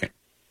isn't working.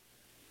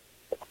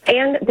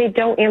 And they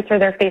don't answer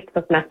their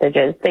Facebook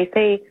messages. They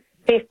say,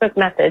 Facebook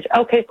message,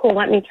 okay, cool,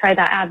 let me try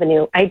that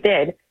avenue. I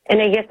did.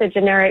 And I get the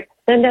generic,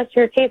 send us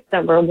your case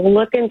number, we'll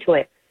look into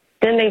it.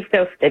 Then they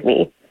ghosted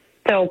me.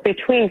 So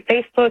between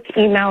Facebook,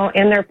 email,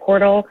 and their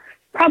portal,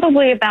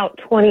 probably about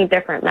 20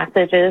 different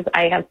messages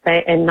I have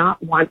sent, and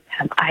not once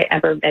have I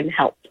ever been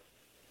helped.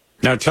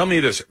 Now tell me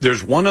this,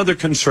 there's one other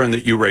concern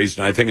that you raised,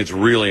 and I think it's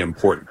really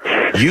important.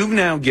 You've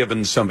now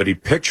given somebody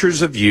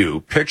pictures of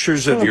you,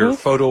 pictures of your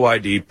photo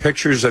ID,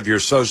 pictures of your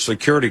social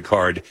security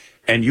card,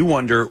 and you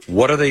wonder,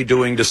 what are they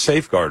doing to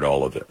safeguard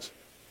all of this?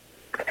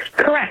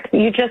 Correct.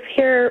 You just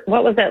hear,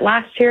 what was it,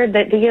 last year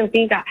that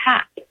DMV got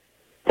hacked.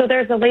 So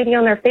there's a lady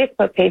on their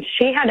Facebook page.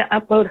 She had to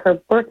upload her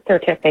birth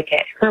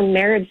certificate, her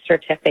marriage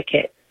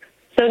certificate.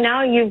 So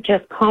now you've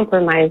just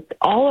compromised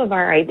all of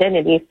our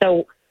identity.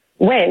 So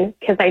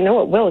because I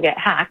know it will get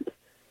hacked,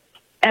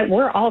 and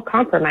we're all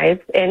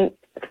compromised and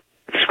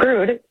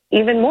screwed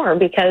even more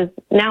because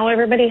now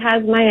everybody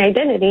has my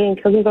identity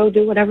and can go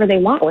do whatever they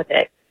want with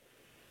it.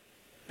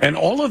 And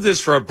all of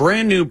this for a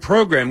brand new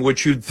program,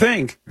 which you'd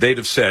think they'd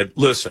have said,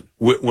 listen,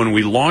 when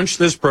we launch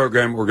this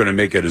program, we're going to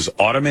make it as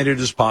automated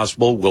as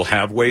possible. We'll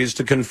have ways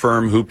to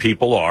confirm who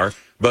people are,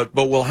 but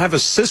we'll have a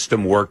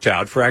system worked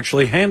out for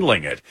actually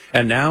handling it.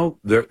 And now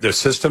the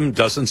system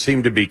doesn't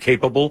seem to be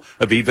capable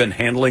of even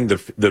handling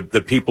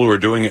the people who are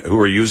doing it, who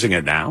are using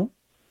it now.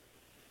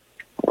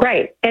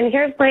 Right. And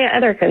here's my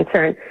other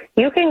concern.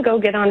 You can go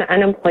get on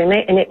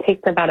unemployment and it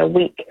takes about a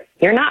week.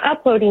 You're not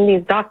uploading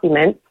these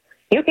documents.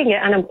 You can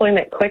get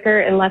unemployment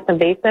quicker and less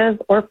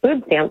invasive, or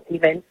food stamps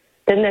even,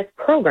 than this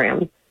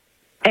program.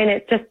 And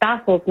it just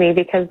baffles me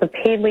because the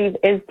paid leave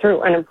is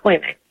through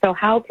unemployment. So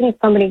how can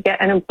somebody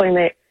get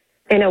unemployment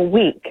in a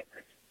week?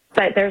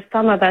 But there's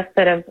some of us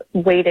that have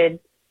waited.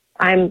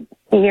 I'm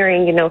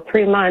nearing,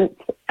 3 months.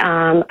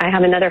 I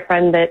have another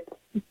friend that's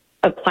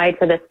applied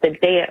for this the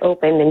day it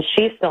opened, and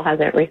she still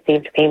hasn't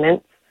received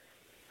payments.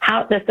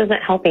 How this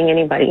isn't helping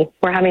anybody.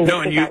 We're having to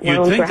take out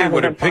loans. You'd think they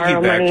would have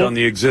piggybacked money on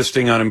the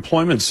existing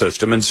unemployment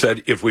system and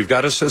said, if we've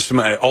got a system,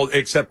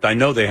 except I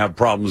know they have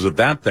problems with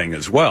that thing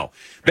as well.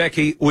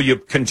 Becky, will you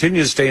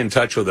continue to stay in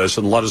touch with us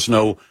and let us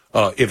know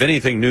if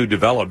anything new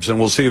develops, and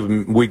we'll see if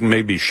we can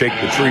maybe shake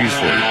the trees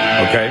for you,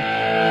 okay?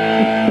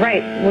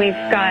 Right.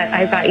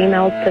 I've got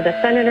emails to the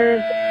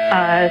senators,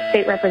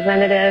 state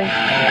representatives,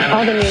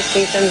 all the news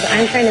stations.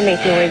 I'm trying to make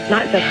noise,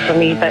 not just for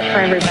me, but for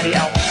everybody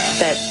else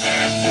that's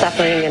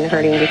suffering and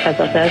hurting because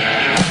of this.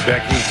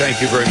 Becky,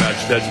 thank you very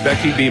much. That's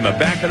Becky Bema.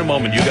 Back in a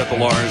moment. You got the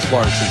Lars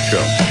Larson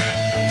Show.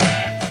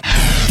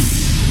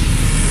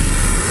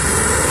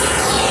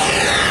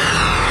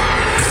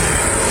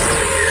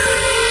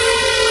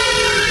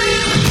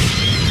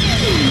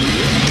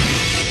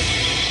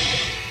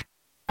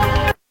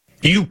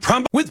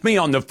 With me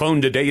on the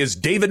phone today is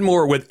David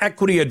Moore with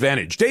Equity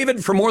Advantage.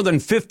 David, for more than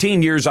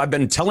 15 years, I've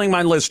been telling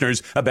my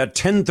listeners about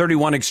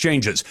 1031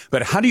 exchanges,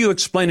 but how do you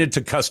explain it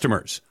to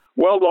customers?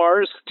 Well,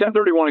 Lars,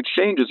 1031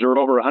 exchanges are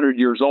over 100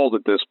 years old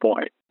at this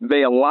point.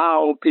 They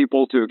allow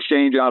people to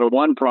exchange out of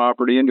one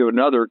property into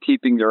another,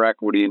 keeping their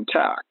equity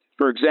intact.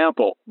 For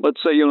example,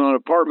 let's say you own an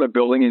apartment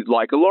building and you'd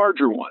like a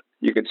larger one.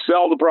 You can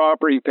sell the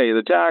property, pay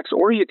the tax,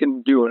 or you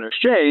can do an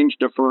exchange,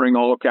 deferring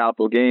all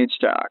capital gains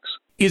tax.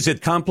 Is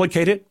it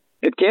complicated?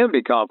 It can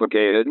be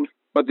complicated,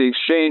 but the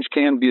exchange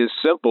can be as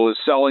simple as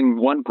selling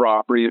one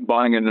property and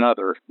buying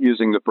another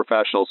using the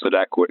professionals at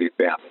Equity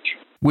Advantage.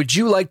 Would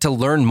you like to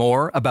learn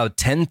more about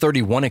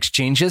 1031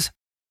 exchanges?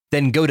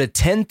 Then go to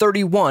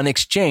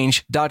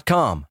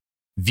 1031exchange.com.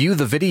 View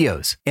the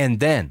videos, and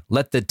then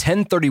let the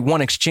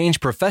 1031 exchange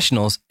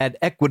professionals at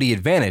Equity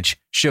Advantage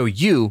show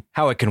you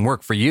how it can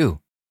work for you.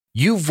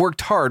 You've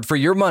worked hard for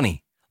your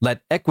money.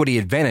 Let Equity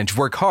Advantage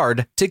work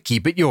hard to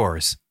keep it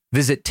yours.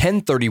 Visit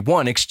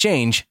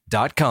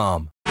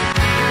 1031exchange.com. I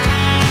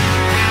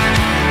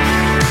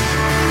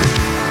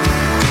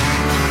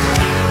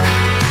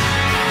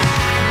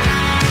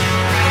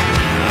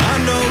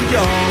know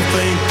y'all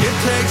think it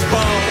takes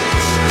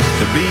balls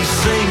to be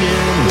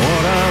singing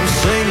what I'm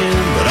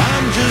singing, but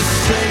I'm just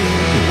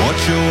saying what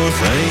you're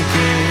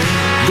thinking.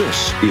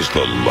 This is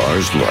the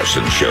Lars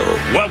Larson Show.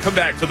 Welcome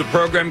back to the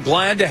program.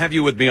 Glad to have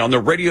you with me on the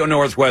Radio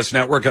Northwest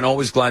Network, and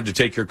always glad to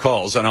take your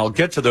calls. And I'll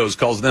get to those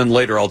calls. And then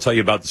later I'll tell you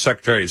about the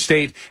Secretary of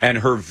State and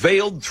her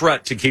veiled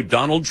threat to keep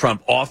Donald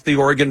Trump off the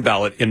Oregon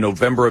ballot in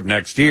November of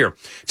next year.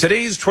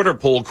 Today's Twitter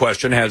poll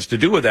question has to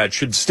do with that.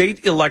 Should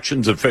state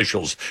elections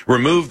officials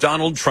remove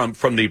Donald Trump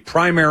from the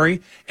primary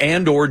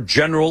and or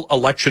general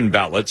election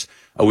ballots?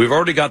 We've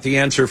already got the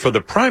answer for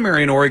the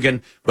primary in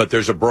Oregon, but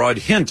there's a broad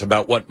hint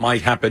about what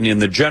might happen in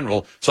the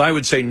general. So I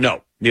would say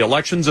no. The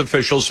elections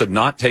officials should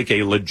not take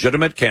a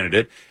legitimate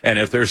candidate. And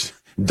if there's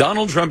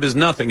Donald Trump is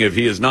nothing if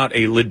he is not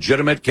a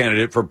legitimate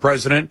candidate for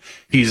president.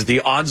 He's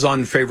the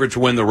odds-on favorite to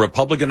win the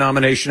Republican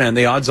nomination and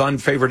the odds-on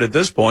favorite at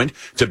this point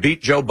to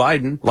beat Joe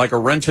Biden like a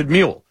rented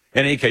mule.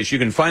 In any case, you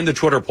can find the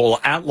Twitter poll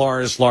at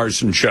Lars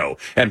Larson Show,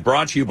 and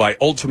brought to you by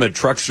Ultimate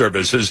Truck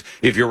Services.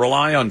 If you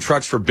rely on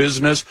trucks for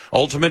business,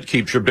 Ultimate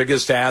keeps your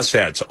biggest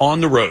assets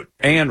on the road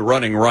and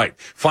running right.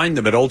 Find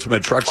them at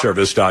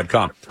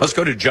ultimatetruckservice.com. Let's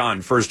go to John,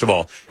 first of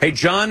all. Hey,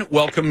 John,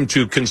 welcome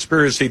to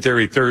Conspiracy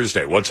Theory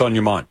Thursday. What's on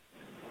your mind?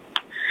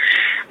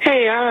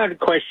 Hey, I had a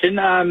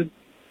question.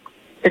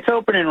 It's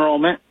open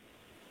enrollment,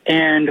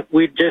 and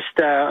we just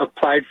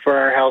applied for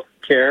our health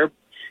care.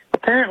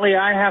 Apparently,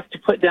 I have to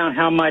put down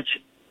how much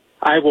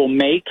I will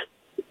make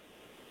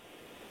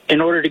in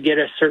order to get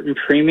a certain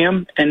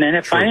premium. And then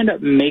if I end up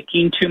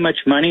making too much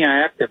money,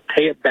 I have to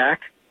pay it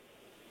back.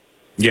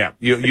 Yeah,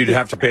 you'd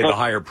have to pay the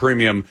higher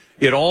premium.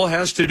 It all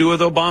has to do with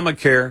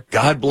Obamacare.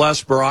 God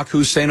bless Barack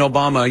Hussein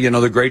Obama, you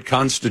know, the great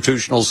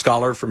constitutional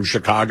scholar from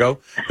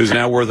Chicago, who's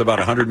now worth about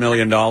 $100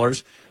 million.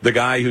 The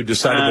guy who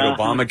decided that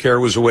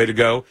Obamacare was the way to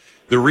go.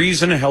 The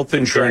reason health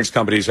insurance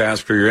companies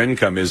ask for your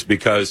income is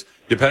because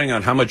depending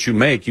on how much you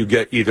make, you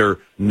get either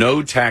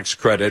no tax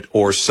credit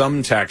or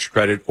some tax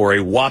credit or a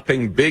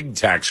whopping big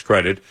tax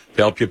credit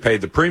to help you pay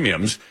the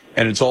premiums.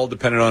 And it's all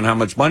dependent on how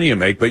much money you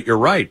make. But you're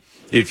right.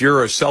 If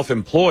you're a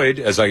self-employed,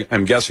 as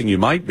I'm guessing you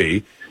might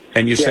be,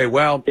 and you say,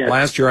 well,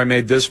 last year I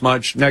made this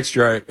much, next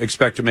year I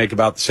expect to make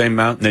about the same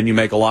amount, and then you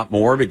make a lot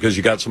more because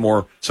you got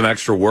some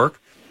extra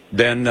work,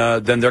 then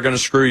they're going to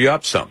screw you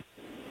up some.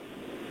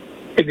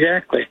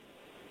 Exactly.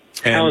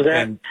 How is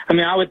that? I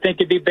mean, I would think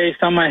it'd be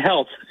based on my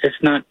health. It's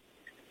not.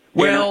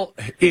 Well,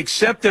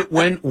 except that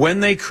when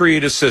they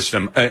create a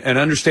system, and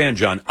understand,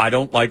 John, I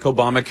don't like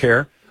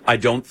Obamacare. I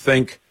don't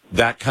think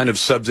that kind of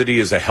subsidy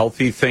is a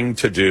healthy thing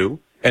to do.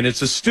 And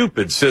it's a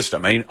stupid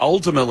system. I mean,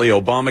 ultimately,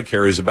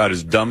 Obamacare is about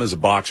as dumb as a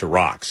box of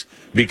rocks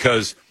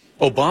because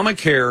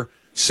Obamacare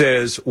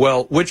says,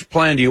 well, which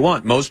plan do you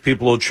want? Most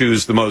people will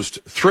choose the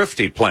most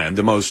thrifty plan,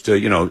 the most,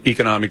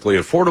 economically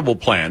affordable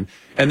plan.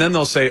 And then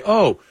they'll say,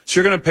 oh, so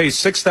you're going to pay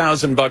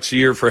 $6,000 a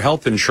year for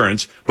health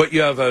insurance, but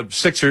you have a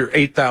 $6,000 or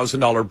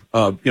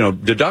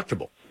 $8,000,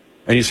 deductible.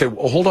 And you say,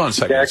 well, hold on a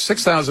second,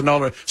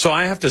 $6,000. So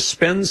I have to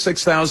spend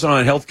 $6,000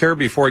 on health care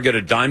before I get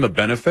a dime of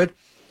benefit?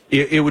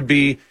 It would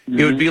be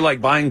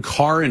like buying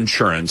car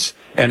insurance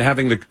and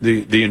having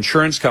the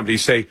insurance company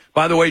say,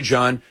 by the way,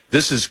 John,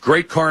 this is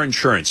great car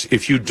insurance.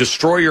 If you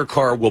destroy your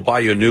car, we'll buy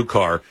you a new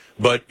car.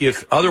 But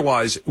if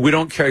otherwise, we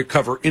don't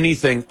cover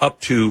anything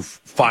up to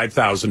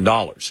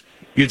 $5,000.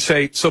 You'd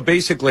say, so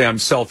basically I'm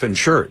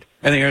self-insured.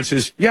 And the answer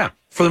is, yeah,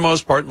 for the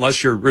most part,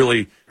 unless you're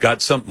really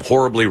got something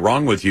horribly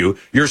wrong with you,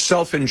 you're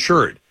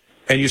self-insured.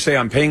 And you say,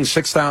 I'm paying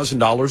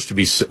 $6,000 to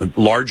be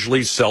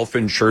largely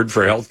self-insured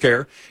for health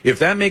care. If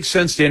that makes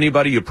sense to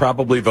anybody, you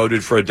probably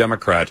voted for a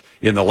Democrat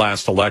in the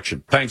last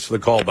election. Thanks for the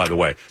call, by the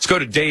way. Let's go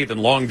to Dave in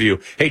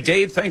Longview. Hey,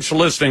 Dave, thanks for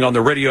listening on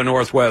the Radio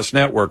Northwest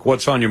Network.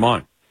 What's on your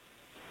mind?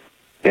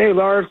 Hey,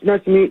 Lars.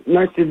 Nice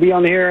to be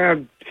on the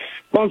air.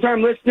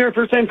 Long-time listener,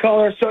 first-time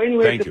caller. So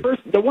anyway,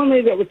 the one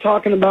lady that was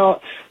talking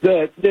about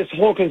this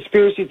whole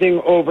conspiracy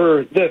thing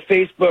over the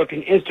Facebook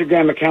and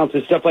Instagram accounts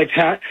and stuff like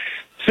that.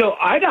 So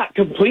I got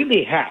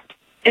completely hacked,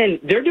 and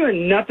they're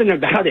doing nothing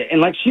about it.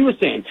 And like she was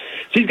saying,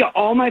 they have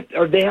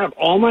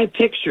all my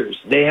pictures.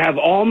 They have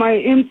all my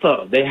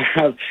info. They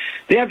have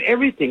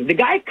everything. The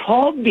guy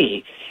called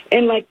me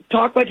and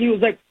talked like he was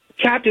like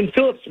Captain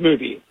Phillips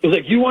movie. He was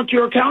like, you want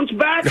your accounts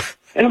back?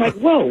 And I'm like,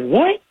 whoa,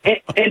 what?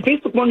 And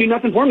Facebook won't do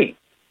nothing for me.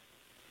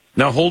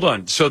 Now, hold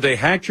on. So they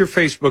hacked your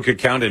Facebook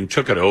account and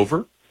took it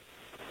over?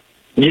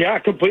 Yeah,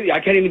 completely. I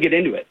can't even get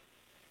into it.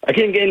 I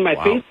can't get into my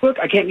Facebook,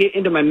 I can't get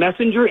into my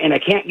Messenger, and I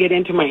can't get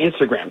into my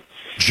Instagram.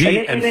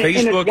 Gee, and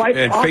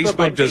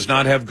Facebook does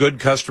not have good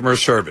customer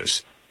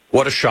service.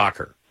 What a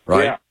shocker,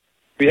 right?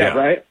 Yeah.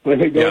 Right? Let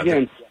me go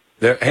again.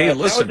 Hey,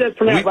 listen. That was it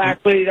from that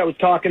last lady that was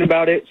talking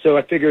about it, so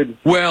I figured...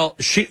 Well,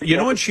 you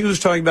know what she was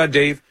talking about,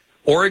 Dave?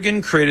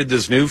 Oregon created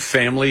this new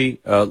family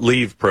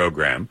leave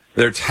program.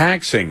 They're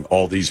taxing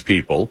all these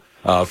people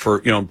for,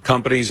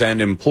 companies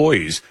and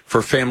employees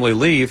for family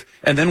leave.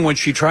 And then when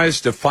she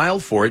tries to file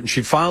for it, and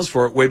she files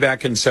for it way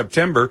back in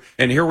September,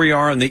 and here we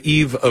are on the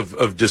eve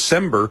of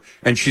December,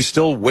 and she's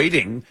still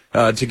waiting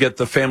to get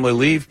the family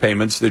leave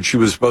payments that she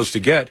was supposed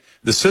to get.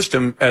 The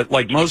system,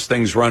 like most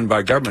things run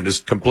by government, is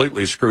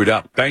completely screwed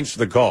up. Thanks for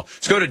the call.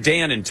 Let's go to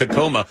Dan in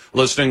Tacoma,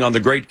 listening on the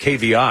great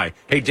KVI.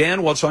 Hey,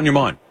 Dan, what's on your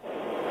mind?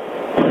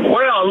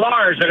 Well,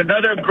 Lars,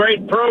 another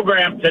great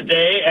program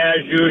today,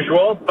 as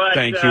usual. But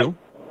thank you.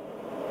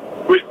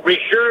 Be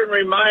sure and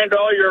remind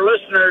all your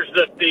listeners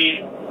that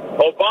the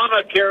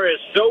Obamacare is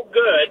so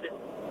good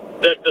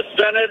that the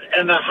Senate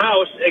and the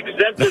House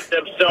exempted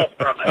themselves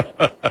from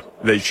it.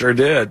 They sure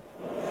did.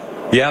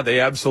 Yeah, they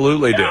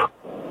absolutely did.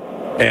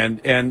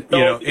 And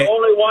so the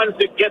only ones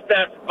that get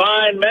that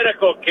fine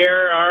medical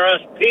care are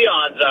us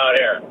peons out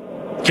here.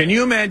 Can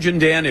you imagine,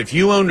 Dan, if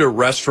you owned a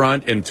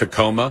restaurant in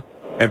Tacoma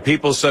and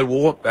people said,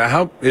 well,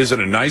 how is it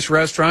a nice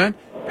restaurant?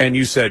 And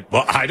you said,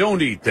 well, I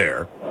don't eat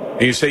there.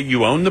 And you say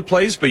you own the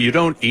place, but you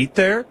don't eat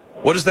there?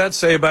 What does that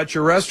say about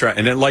your restaurant?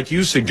 And then, like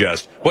you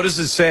suggest, what does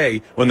it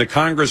say when the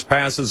Congress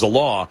passes a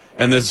law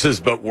and then says,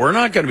 but we're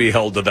not going to be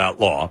held to that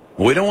law.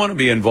 We don't want to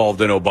be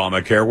involved in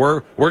Obamacare.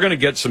 We're going to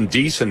get some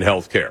decent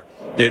health care.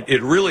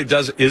 It really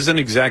isn't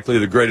exactly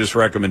the greatest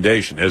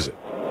recommendation, is it?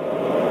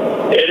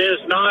 It is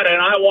not,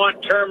 and I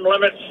want term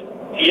limits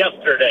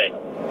yesterday.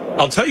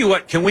 I'll tell you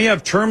what, can we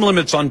have term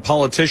limits on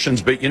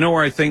politicians? But you know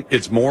where I think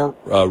it's more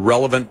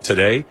relevant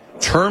today?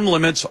 Term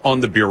limits on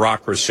the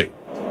bureaucracy.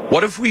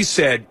 What if we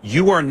said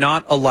you are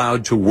not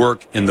allowed to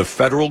work in the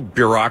federal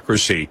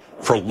bureaucracy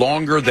for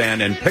longer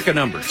than, and pick a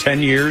number,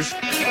 10 years,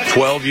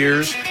 12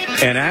 years,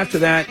 and after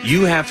that,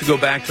 you have to go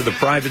back to the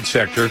private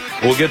sector.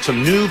 We'll get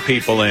some new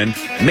people in,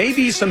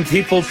 maybe some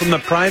people from the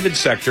private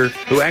sector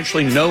who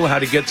actually know how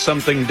to get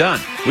something done.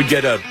 We'd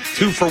get a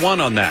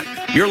 2-for-1 on that.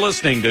 You're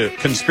listening to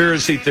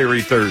Conspiracy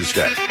Theory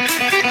Thursday.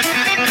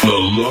 The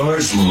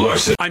Lars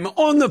Larson. I'm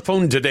on the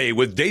phone today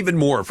with David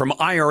Moore from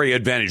IRA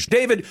Advantage.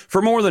 David,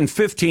 for more than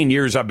 15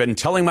 years, I've been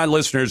telling my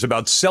listeners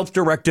about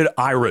self-directed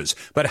IRAs.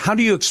 But how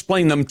do you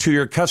explain them to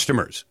your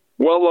customers?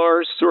 Well,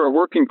 Lars, through our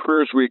working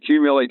careers, we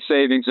accumulate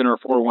savings in our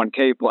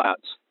 401k plans.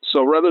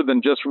 So rather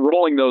than just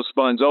rolling those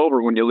funds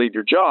over when you leave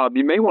your job,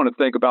 you may want to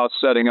think about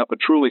setting up a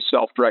truly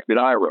self-directed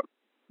IRA.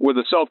 With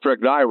a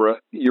self-directed IRA,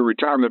 your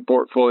retirement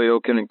portfolio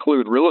can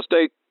include real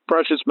estate,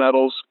 precious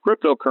metals,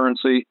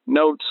 cryptocurrency,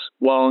 notes,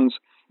 loans,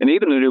 and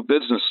even a new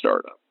business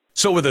startup.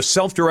 So with a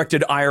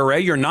self-directed IRA,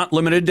 you're not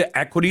limited to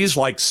equities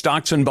like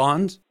stocks and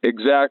bonds?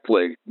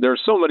 Exactly. There are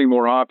so many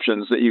more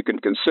options that you can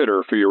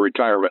consider for your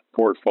retirement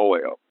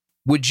portfolio.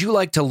 Would you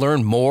like to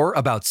learn more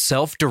about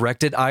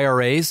self-directed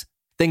IRAs?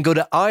 Then go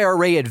to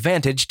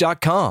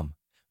IRAadvantage.com,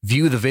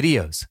 view the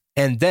videos,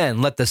 and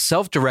then let the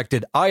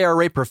self-directed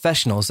IRA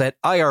professionals at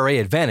IRA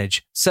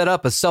Advantage set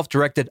up a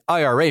self-directed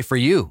IRA for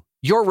you.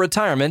 Your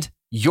retirement,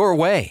 your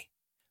way.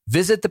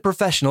 Visit the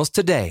professionals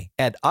today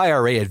at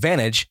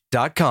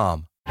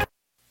IRAadvantage.com.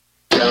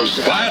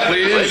 Quiet,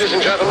 please. Ladies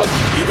and gentlemen.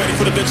 You ready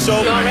for the big show?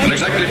 In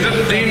exactly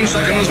 15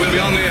 seconds, we'll be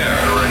on the air.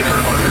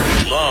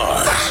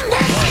 Lars.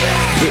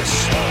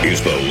 This is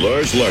the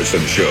Lars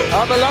Larson Show.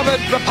 Our beloved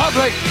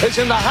republic is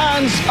in the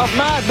hands of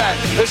madmen.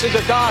 This is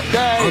a dark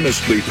day.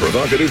 Honestly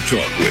provocative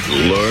talk with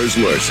Lars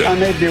Larson. I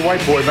may be a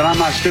white boy, but I'm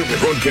not stupid.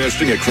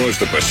 Broadcasting across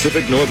the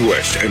Pacific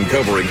Northwest and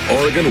covering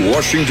Oregon,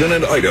 Washington,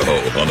 and Idaho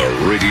on the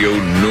Radio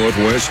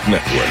Northwest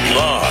Network.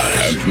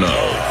 Live. And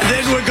now.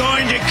 Then we're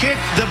going to kick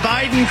the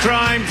Biden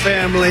crime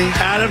family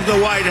out of the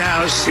White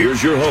House.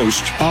 Here's your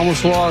host. I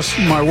almost lost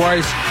my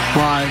wife,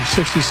 my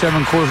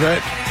 67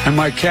 Corvette, and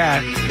my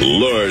cat.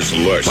 Lars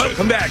Larson.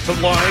 Welcome back to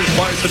Lars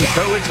Larson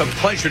Show. It's a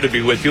pleasure to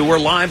be with you. We're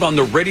live on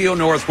the Radio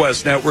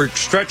Northwest Network,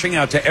 stretching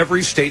out to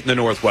every state in the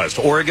Northwest,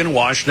 Oregon,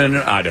 Washington,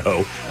 and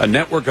Idaho, a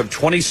network of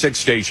 26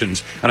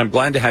 stations, and I'm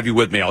glad to have you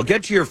with me. I'll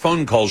get to your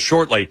phone calls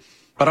shortly,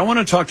 but I want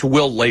to talk to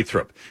Will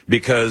Lathrop,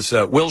 because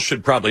Will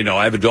should probably know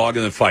I have a dog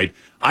in the fight.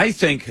 I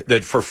think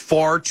that for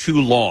far too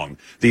long,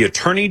 the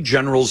Attorney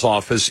General's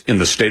office in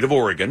the state of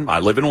Oregon, I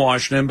live in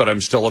Washington, but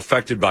I'm still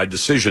affected by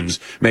decisions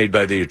made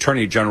by the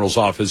Attorney General's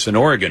office in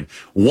Oregon,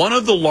 one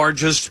of the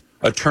largest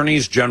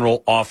attorneys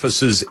general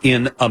offices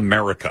in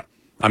America.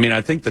 I mean, I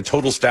think the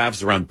total staff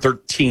is around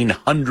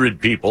 1,300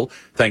 people.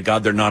 Thank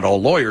God they're not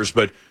all lawyers.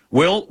 But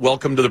Will,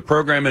 welcome to the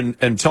program,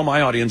 and tell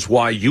my audience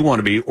why you want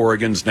to be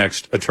Oregon's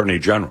next Attorney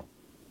General.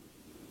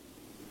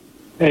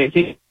 Hey,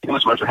 thank you so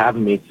much for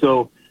having me.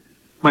 So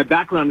my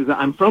background is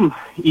I'm from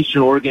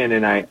Eastern Oregon,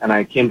 and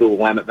I came to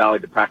Willamette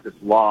Valley to practice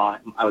law.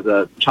 I was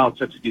a child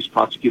sex abuse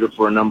prosecutor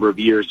for a number of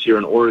years here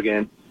in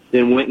Oregon,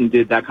 then went and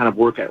did that kind of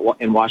work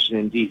in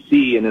Washington,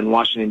 D.C., and in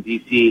Washington,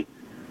 D.C.,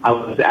 I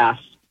was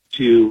asked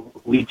to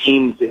lead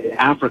teams in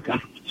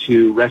Africa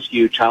to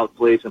rescue child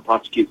slaves and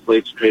prosecute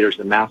slave traders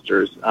and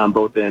masters,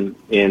 both in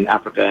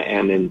Africa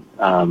and in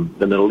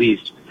the Middle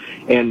East.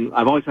 And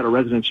I've always had a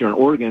residence here in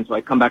Oregon, so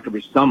I come back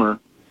every summer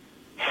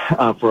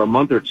for a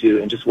month or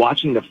two, and just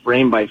watching the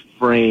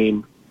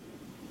frame-by-frame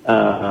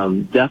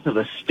death of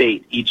a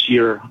state each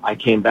year I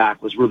came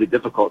back was really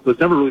difficult. So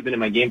it's never really been in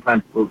my game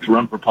plan to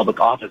run for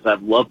public office.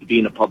 I've loved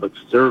being a public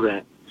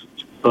servant,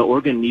 but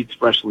Oregon needs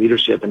fresh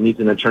leadership and needs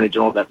an attorney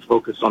general that's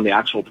focused on the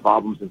actual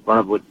problems in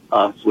front of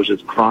us, which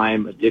is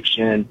crime,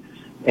 addiction,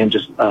 and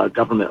just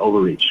government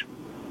overreach.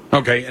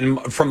 Okay, and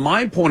from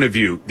my point of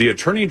view, the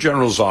Attorney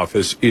General's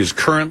office is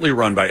currently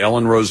run by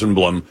Ellen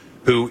Rosenblum,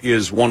 who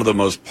is one of the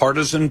most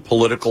partisan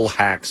political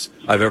hacks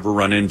I've ever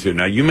run into.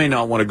 Now, you may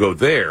not want to go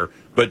there,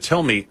 but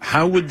tell me,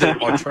 how would the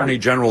Attorney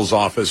General's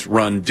office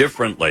run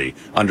differently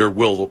under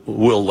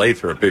Will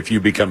Lathrop if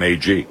you become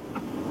AG?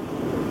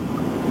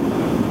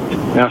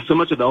 Now, so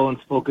much of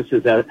Ellen's focus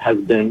has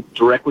been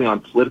directly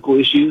on political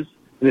issues,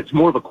 and it's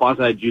more of a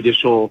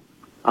quasi-judicial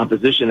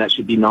position that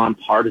should be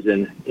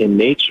nonpartisan in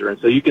nature.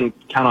 And so you can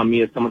count on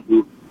me as someone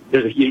who,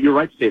 you're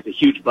right to say it's a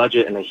huge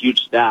budget and a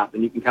huge staff,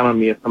 and you can count on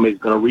me as somebody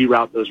who's going to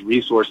reroute those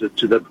resources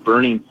to the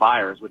burning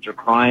fires, which are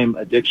crime,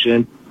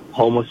 addiction,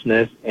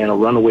 homelessness, and a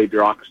runaway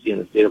bureaucracy in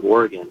the state of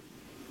Oregon.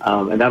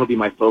 And that'll be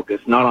my focus,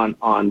 not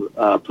on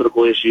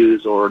political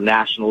issues or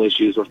national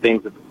issues or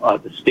things that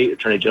the state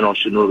attorney general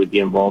shouldn't really be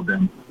involved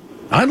in.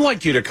 I'd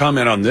like you to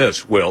comment on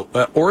this, Will.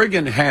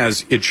 Oregon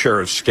has its share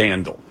of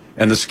scandal.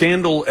 And the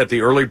scandal at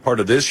the early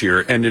part of this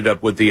year ended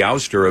up with the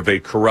ouster of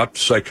a corrupt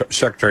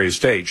Secretary of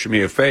State,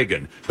 Shemia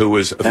Fagan, who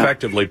was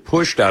effectively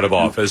pushed out of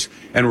office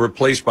and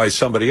replaced by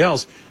somebody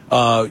else,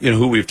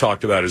 who we've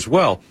talked about as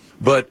well.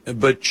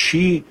 But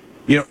she,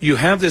 you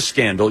have this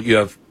scandal. You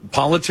have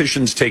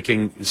politicians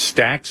taking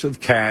stacks of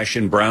cash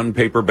in brown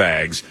paper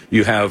bags.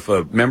 You have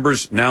a member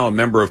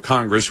of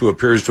Congress who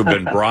appears to have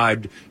been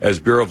bribed as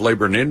Bureau of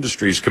Labor and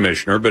Industries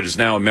commissioner, but is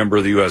now a member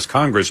of the U.S.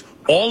 Congress.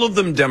 All of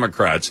them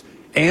Democrats.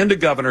 And a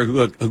governor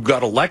who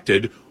got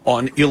elected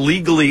on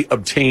illegally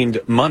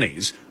obtained money,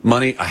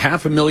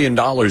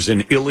 $500,000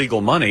 in illegal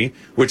money,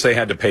 which they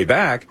had to pay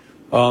back.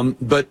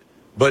 But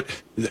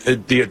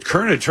the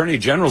current attorney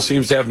general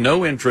seems to have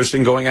no interest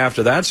in going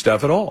after that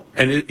stuff at all.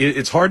 And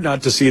it's hard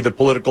not to see the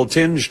political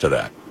tinge to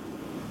that.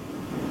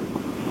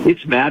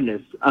 It's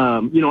madness.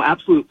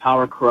 Absolute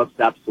power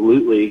corrupts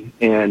absolutely.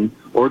 And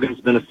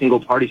Oregon's been a single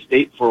party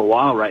state for a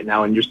while right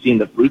now, and you're seeing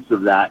the fruits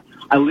of that.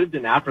 I lived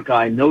in Africa.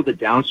 I know the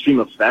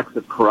downstream effects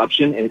of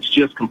corruption, and it's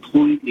just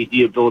completely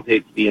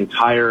debilitates the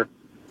entire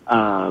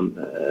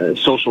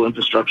social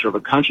infrastructure of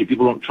a country.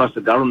 People don't trust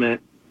the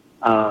government.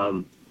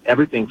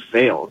 Everything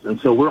fails. And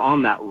so we're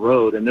on that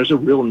road, and there's a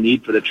real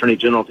need for the Attorney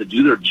General to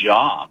do their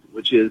job,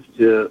 which is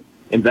to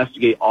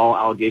investigate all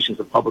allegations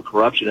of public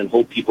corruption and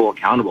hold people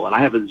accountable. And I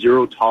have a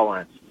zero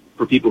tolerance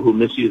for people who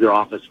misuse their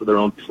office for their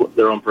own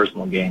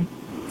personal gain.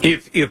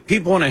 If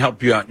people want to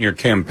help you out in your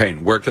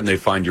campaign, where can they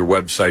find your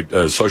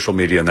website, social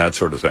media, and that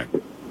sort of thing?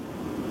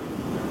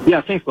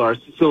 Yeah, thanks, Lars.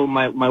 So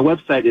my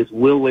website is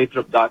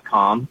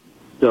willlathrop.com.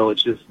 So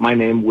it's just my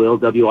name, Will,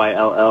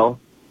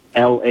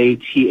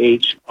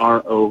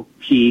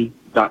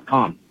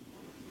 WILLLATHROP.com.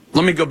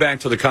 Let me go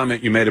back to the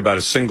comment you made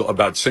about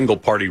single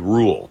party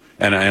rule,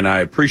 and I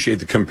appreciate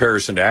the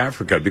comparison to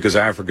Africa because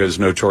Africa is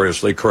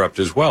notoriously corrupt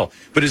as well.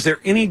 But is there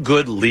any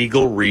good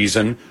legal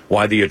reason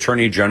why the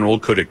Attorney General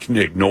could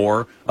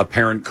ignore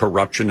apparent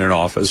corruption in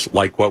office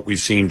like what we've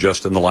seen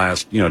just in the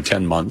last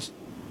 10 months?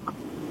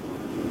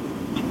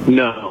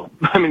 No.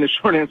 I mean, the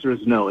short answer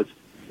is no.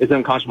 It's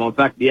unconscionable. In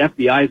fact, the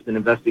FBI has been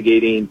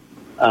investigating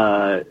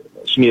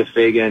Shemia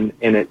Fagan,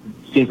 and it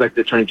seems like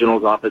the Attorney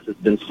General's office has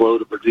been slow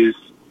to produce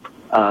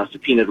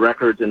subpoenaed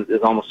records, and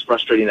is almost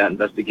frustrating that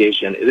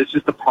investigation. It is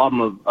just a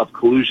problem of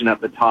collusion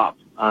at the top,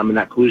 and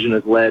that collusion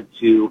has led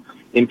to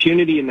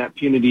impunity, and that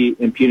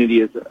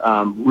impunity is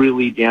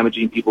really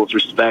damaging people's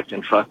respect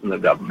and trust in the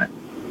government.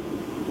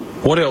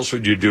 What else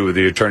would you do with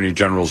the Attorney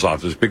General's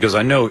office? Because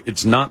I know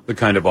it's not the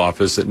kind of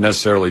office that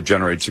necessarily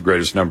generates the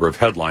greatest number of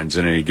headlines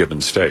in any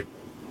given state.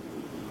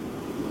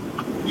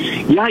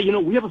 Yeah,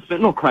 we have a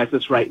fentanyl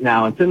crisis right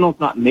now, and fentanyl's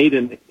not made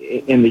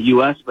in the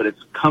U.S., but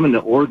it's coming to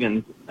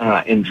Oregon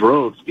in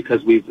droves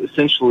because we've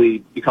essentially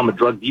become a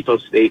drug depot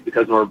state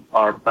because of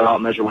our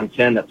ballot measure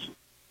 110.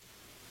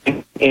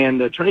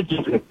 And the Attorney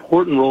General has an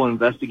important role in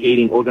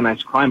investigating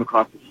organized crime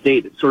across the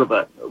state. It sort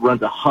of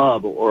runs a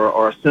hub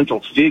or a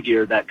central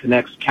figure that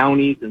connects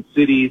counties and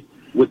cities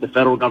with the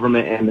federal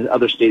government and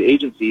other state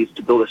agencies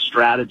to build a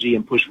strategy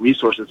and push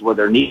resources where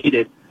they're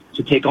needed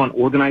to take on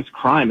organized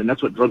crime. And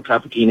that's what drug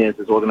trafficking is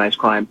organized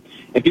crime.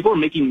 And people are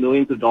making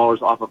millions of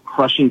dollars off of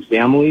crushing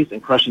families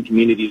and crushing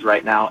communities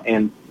right now.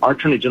 And our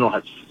Attorney General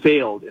has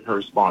failed in her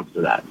response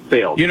to that.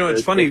 Failed.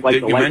 It's funny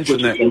like that you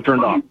mentioned that.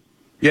 Turned off.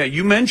 Yeah,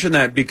 you mentioned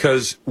that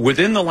because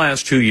within the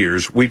last 2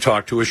 years, we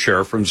talked to a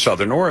sheriff from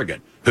Southern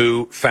Oregon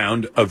who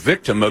found a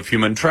victim of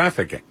human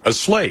trafficking, a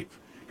slave.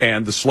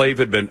 And the slave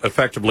had been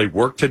effectively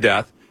worked to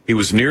death. He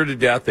was near to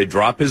death. They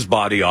drop his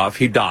body off.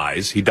 He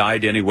dies. He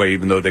died anyway,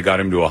 even though they got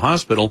him to a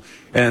hospital.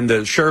 And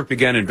the sheriff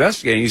began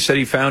investigating. He said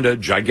he found a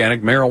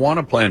gigantic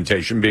marijuana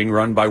plantation being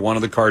run by one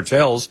of the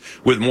cartels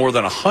with more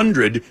than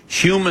 100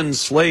 human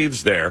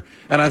slaves there.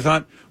 And I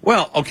thought,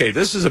 well, okay,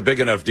 this is a big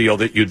enough deal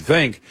that you'd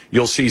think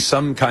you'll see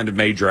some kind of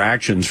major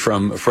actions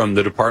from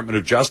the Department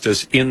of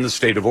Justice in the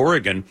state of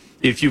Oregon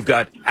if you've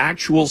got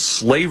actual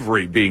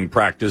slavery being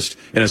practiced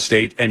in a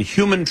state and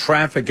human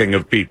trafficking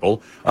of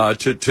people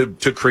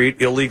to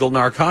create illegal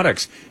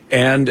narcotics.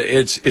 And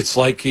it's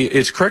like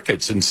it's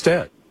crickets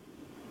instead.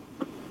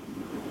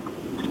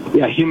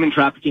 Yeah, human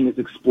trafficking has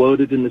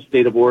exploded in the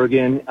state of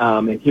Oregon,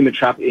 and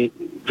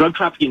drug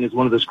trafficking is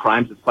one of those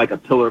crimes. It's like a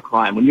pillar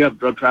crime. When you have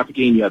drug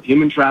trafficking, you have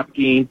human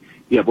trafficking,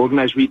 you have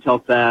organized retail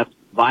theft,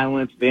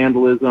 violence,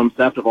 vandalism,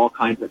 theft of all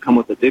kinds that come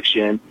with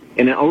addiction.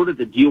 And in order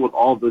to deal with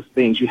all of those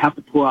things, you have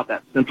to pull out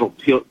that central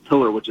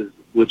pillar, which is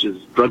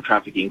drug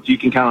trafficking. So you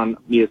can count on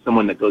me as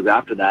someone that goes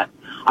after that.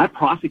 I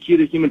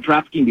prosecuted human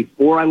trafficking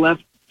before I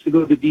left to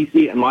go to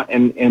D.C.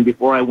 and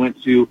before I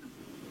went to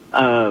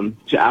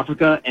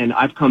Africa, and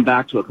I've come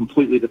back to a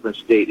completely different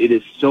state. It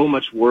is so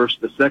much worse.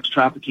 The sex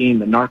trafficking,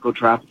 the narco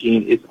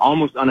trafficking, it's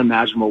almost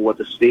unimaginable what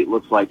the state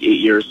looks like 8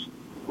 years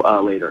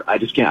later. I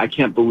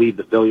can't believe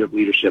the failure of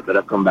leadership that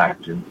I've come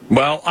back to.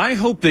 Well, I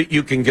hope that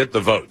you can get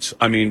the votes.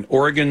 I mean,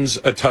 Oregon's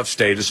a tough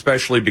state,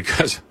 especially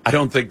because I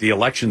don't think the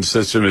election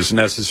system is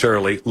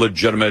necessarily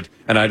legitimate,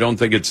 and I don't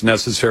think it's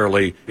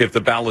necessarily if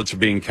the ballots are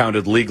being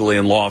counted legally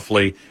and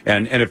lawfully,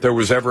 and if there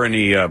was ever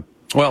any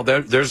well,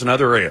 there's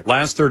another area.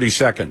 Last 30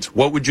 seconds.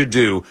 What would you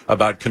do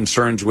about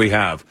concerns we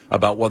have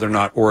about whether or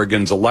not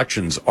Oregon's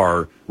elections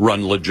are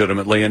run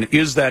legitimately? And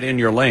is that in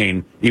your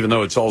lane, even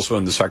though it's also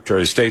in the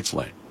Secretary of State's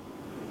lane?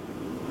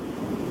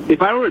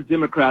 If I were a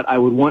Democrat, I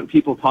would want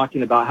people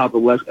talking about how the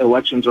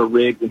elections are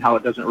rigged and how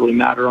it doesn't really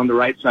matter on the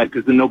right side,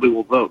 because then nobody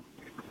will vote.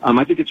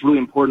 I think it's really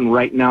important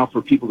right now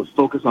for people to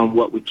focus on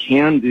what we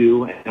can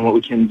do, and what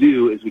we can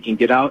do is we can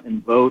get out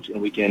and vote,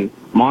 and we can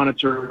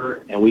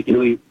monitor, and we can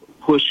really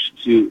push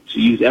to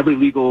use every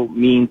legal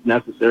means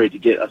necessary to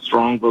get a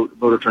strong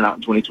voter turnout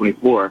in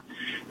 2024.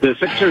 The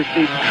Secretary of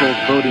State controls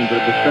voting, but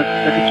if the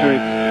Secretary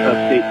of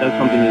State does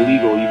something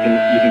illegal, you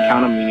can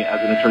count on me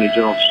as an Attorney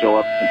General to show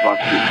up and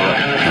prosecute for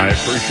us. I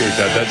appreciate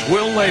that. That's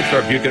Will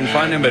Lathrop. You can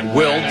find him at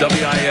Will,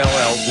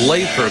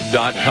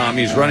 Lathrop.com.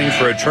 He's running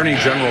for Attorney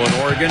General in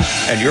Oregon,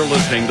 and you're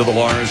listening to The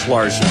Lars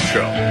Larson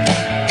Show.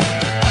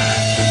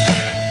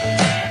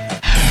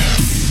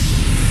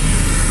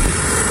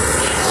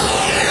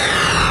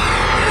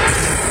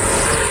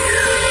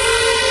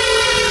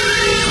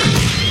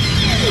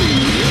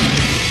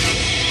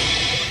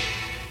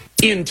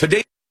 In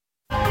today,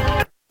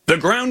 the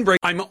groundbreaking.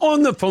 I'm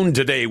on the phone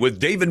today with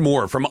David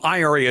Moore from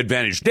IRA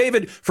Advantage.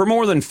 David, for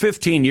more than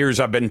 15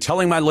 years, I've been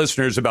telling my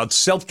listeners about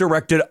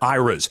self-directed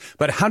IRAs,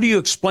 but how do you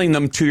explain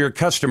them to your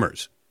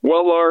customers?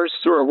 Well, Lars,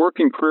 through our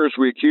working careers,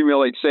 we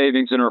accumulate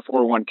savings in our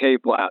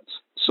 401k plans.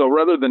 So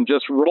rather than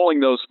just rolling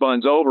those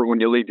funds over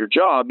when you leave your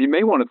job, you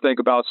may want to think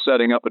about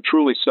setting up a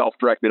truly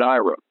self-directed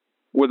IRA.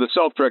 With a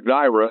self-directed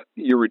IRA,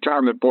 your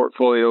retirement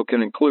portfolio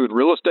can include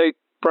real estate,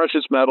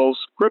 precious metals,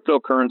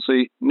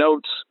 cryptocurrency,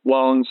 notes,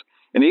 loans,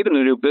 and even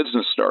a new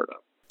business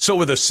startup. So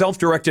with a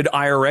self-directed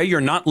IRA,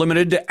 you're not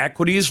limited to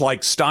equities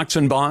like stocks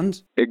and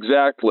bonds?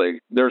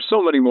 Exactly. There are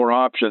so many more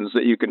options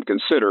that you can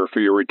consider for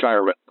your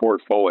retirement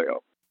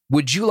portfolio.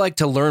 Would you like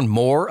to learn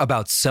more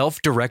about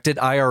self-directed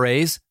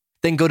IRAs?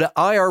 Then go to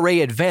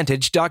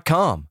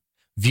IRAadvantage.com,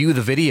 view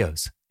the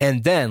videos,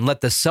 and then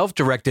let the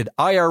self-directed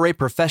IRA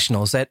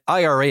professionals at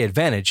IRA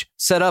Advantage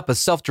set up a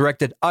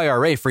self-directed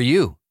IRA for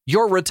you.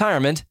 Your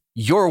retirement,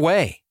 your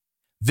way.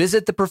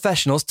 Visit the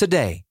professionals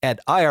today at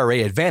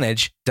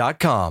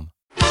IRAadvantage.com.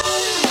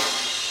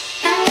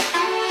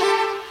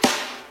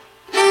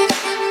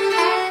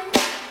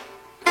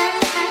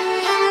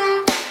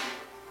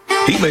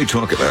 He may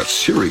talk about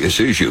serious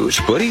issues,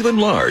 but even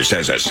Lars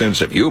has a sense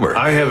of humor.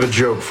 I have a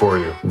joke for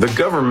you. The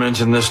government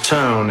in this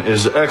town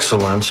is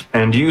excellent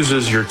and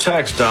uses your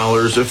tax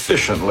dollars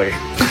efficiently.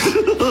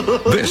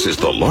 This is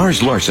the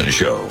Lars Larson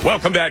Show.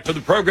 Welcome back to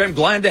the program.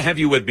 Glad to have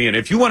you with me. And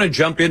if you want to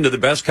jump into the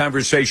best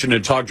conversation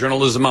in talk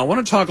journalism, I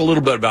want to talk a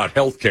little bit about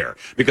healthcare,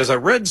 because I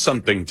read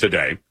something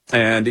today,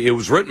 and it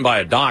was written by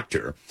a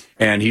doctor,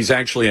 and he's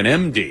actually an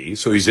MD,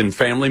 so he's in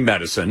family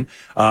medicine,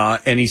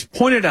 and he's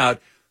pointed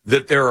out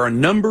that there are a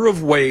number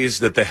of ways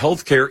that the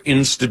healthcare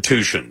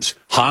institutions,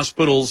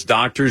 hospitals,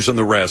 doctors, and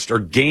the rest are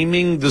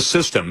gaming the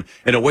system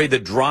in a way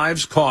that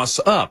drives costs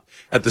up.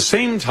 At the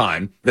same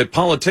time that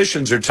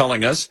politicians are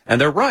telling us, and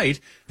they're right,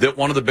 that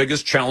one of the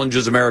biggest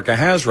challenges America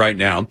has right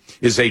now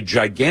is a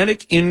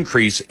gigantic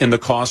increase in the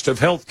cost of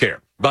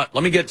healthcare. But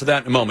let me get to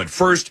that in a moment.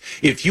 First,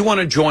 if you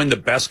want to join the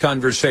best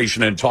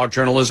conversation in talk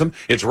journalism,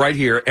 it's right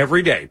here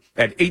every day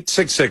at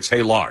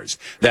 866-HEY-LARS.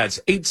 That's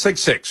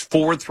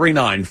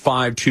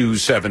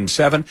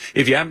 866-439-5277.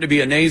 If you happen to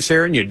be a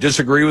naysayer and you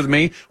disagree with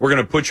me, we're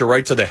going to put you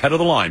right to the head of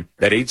the line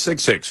at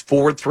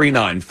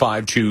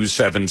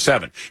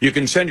 866-439-5277. You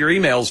can send your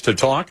emails to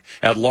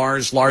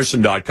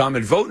talk@LarsLarson.com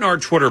and vote in our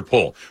Twitter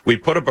poll. We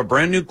put up a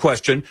brand new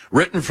question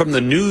written from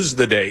the news of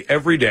the day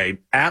every day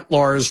at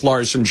Lars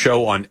Larson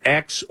Show on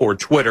X or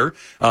Twitter,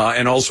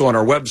 and also on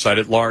our website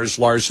at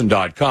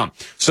LarsLarson.com.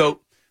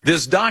 So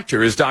this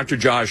doctor is Dr.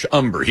 Josh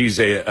Umber. He's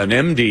an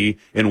MD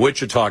in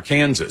Wichita,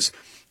 Kansas.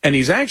 And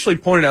he's actually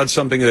pointed out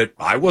something that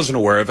I wasn't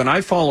aware of, and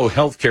I follow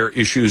healthcare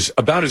issues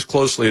about as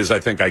closely as I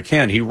think I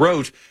can. He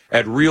wrote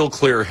at Real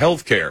Clear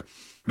Healthcare,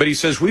 but he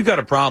says, we've got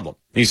a problem.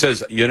 He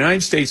says, the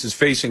United States is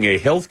facing a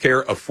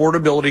healthcare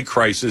affordability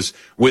crisis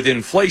with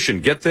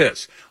inflation, get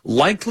this,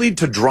 likely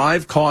to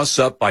drive costs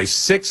up by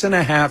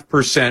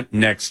 6.5%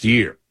 next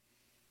year.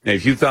 Now,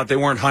 if you thought they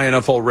weren't high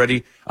enough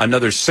already,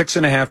 another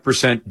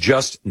 6.5%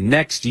 just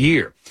next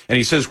year. And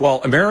he says, while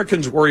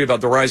Americans worry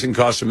about the rising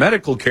cost of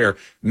medical care,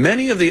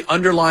 many of the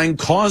underlying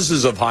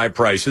causes of high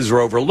prices are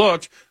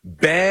overlooked.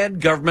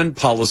 Bad government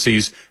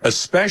policies,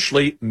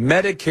 especially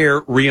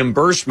Medicare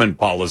reimbursement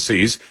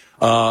policies,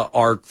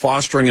 are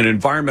fostering an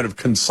environment of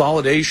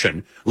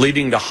consolidation,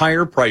 leading to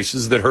higher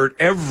prices that hurt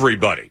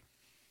everybody.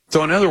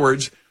 So in other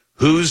words,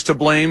 who's to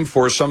blame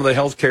for some of the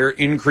healthcare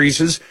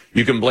increases?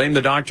 You can blame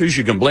the doctors,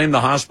 you can blame the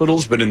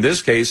hospitals, but in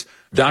this case,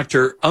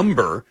 Dr.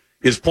 Umber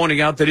is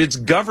pointing out that it's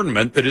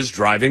government that is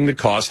driving the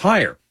cost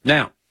higher.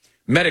 Now,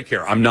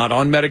 Medicare, I'm not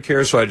on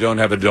Medicare, so I don't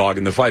have a dog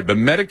in the fight, but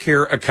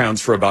Medicare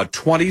accounts for about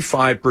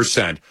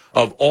 25%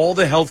 of all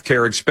the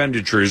healthcare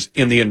expenditures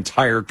in the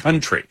entire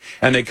country.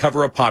 And they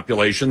cover a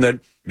population that,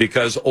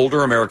 because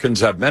older Americans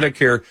have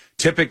Medicare,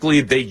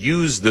 typically they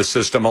use the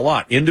system a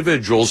lot.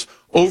 Individuals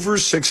over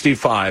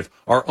 65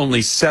 are only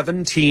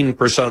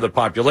 17% of the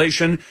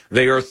population.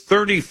 They are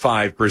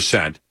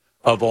 35%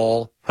 of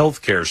all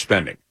healthcare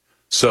spending.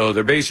 So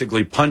they're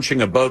basically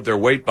punching above their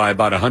weight by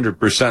about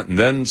 100% and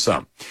then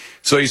some.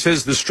 So he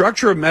says the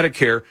structure of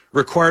Medicare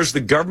requires the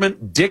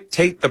government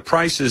dictate the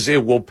prices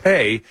it will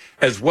pay,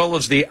 as well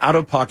as the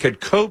out-of-pocket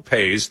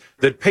co-pays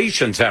that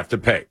patients have to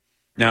pay.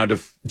 Now,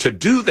 to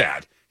do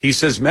that, he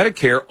says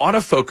Medicare ought to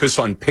focus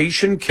on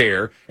patient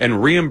care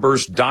and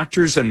reimburse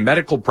doctors and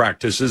medical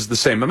practices the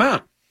same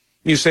amount.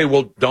 You say,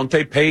 well, don't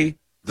they pay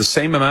the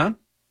same amount?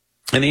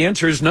 And the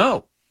answer is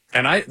no.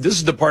 And this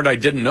is the part I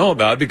didn't know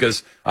about,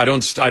 because I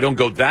don't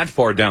go that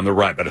far down the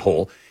rabbit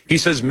hole. He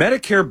says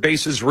Medicare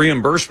bases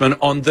reimbursement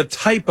on the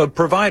type of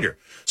provider.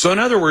 So in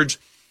other words,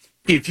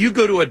 if you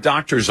go to a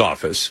doctor's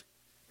office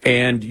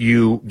and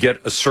you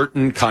get a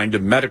certain kind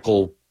of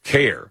medical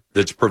care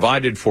that's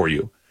provided for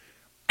you,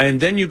 and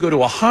then you go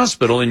to a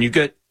hospital and you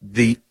get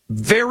the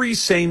very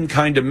same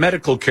kind of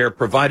medical care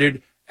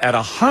provided at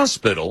a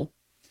hospital,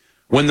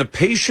 when the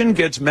patient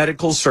gets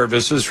medical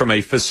services from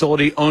a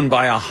facility owned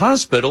by a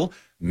hospital,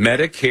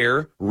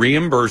 Medicare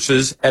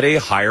reimburses at a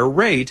higher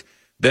rate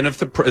than if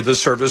the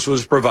service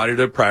was provided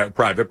at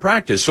private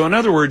practice. So in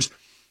other words,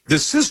 the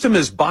system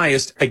is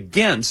biased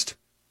against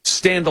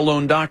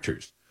standalone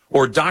doctors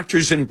or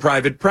doctors in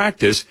private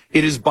practice.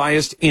 It is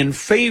biased in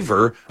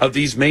favor of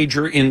these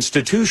major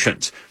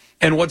institutions.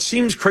 And what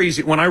seems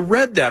crazy, when I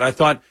read that, I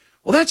thought,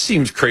 well, that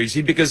seems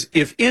crazy, because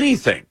if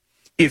anything,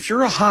 if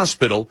you're a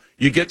hospital,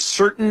 you get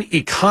certain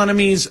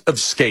economies of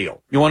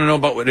scale. You want to know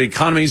about what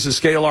economies of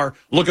scale are?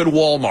 Look at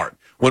Walmart.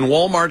 When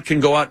Walmart can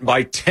go out and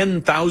buy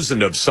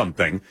 10,000 of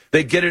something,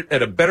 they get it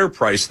at a better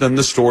price than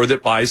the store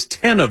that buys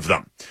 10 of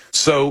them.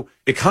 So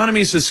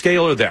economies of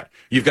scale are that.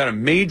 You've got a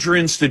major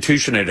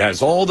institution. It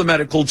has all the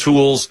medical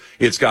tools.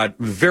 It's got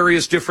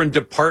various different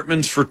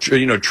departments for,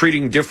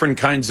 treating different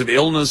kinds of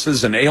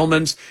illnesses and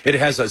ailments. It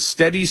has a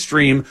steady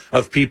stream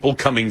of people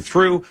coming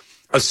through.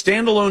 A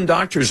standalone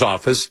doctor's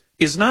office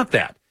is not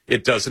that.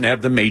 It doesn't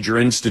have the major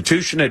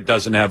institution. It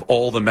doesn't have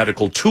all the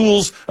medical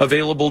tools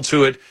available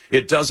to it.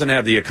 It doesn't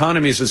have the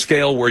economies of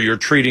scale where you're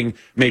treating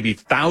maybe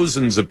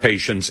thousands of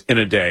patients in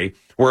a day,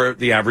 where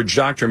the average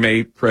doctor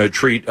may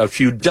treat a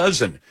few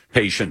dozen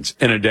patients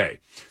in a day.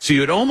 So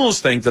you'd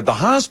almost think that the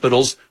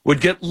hospitals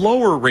would get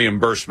lower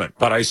reimbursement,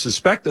 but I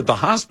suspect that the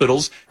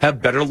hospitals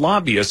have better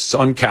lobbyists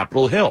on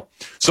Capitol Hill.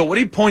 So what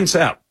he points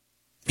out,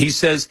 he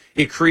says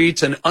it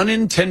creates an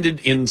unintended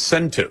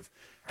incentive.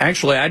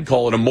 Actually, I'd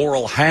call it a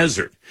moral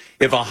hazard.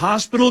 If a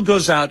hospital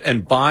goes out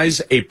and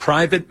buys a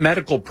private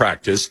medical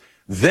practice,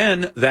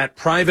 then that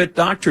private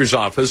doctor's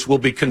office will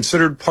be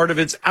considered part of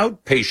its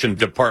outpatient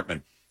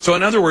department. So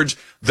in other words,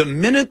 the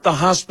minute the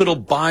hospital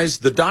buys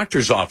the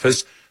doctor's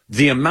office,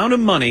 the amount of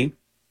money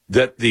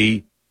that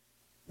the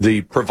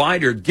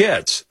provider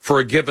gets for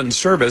a given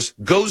service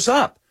goes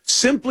up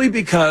simply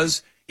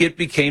because it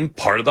became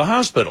part of the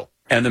hospital.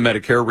 And the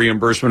Medicare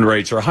reimbursement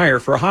rates are higher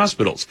for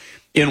hospitals.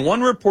 In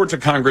one report to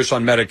Congress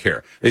on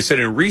Medicare, they said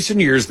in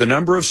recent years, the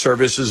number of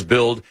services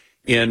billed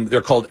in,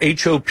 they're called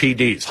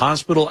HOPDs,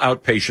 hospital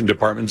outpatient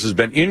departments, has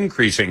been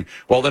increasing,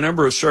 while the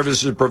number of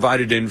services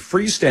provided in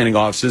freestanding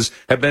offices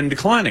have been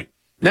declining.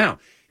 Now,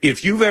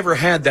 if you've ever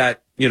had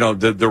that,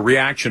 the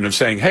reaction of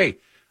saying, hey,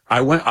 I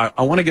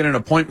want to get an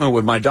appointment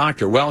with my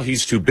doctor. Well,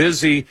 he's too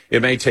busy.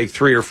 It may take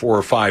 3 or 4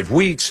 or 5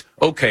 weeks.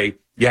 Okay,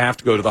 you have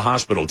to go to the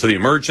hospital, to the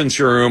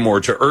emergency room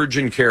or to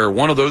urgent care,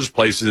 one of those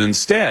places.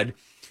 Instead,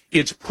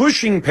 it's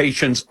pushing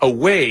patients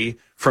away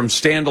from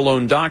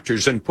standalone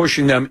doctors and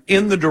pushing them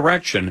in the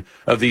direction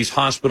of these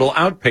hospital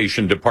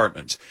outpatient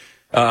departments.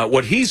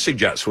 What he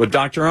suggests, what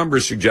Dr. Umber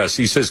suggests,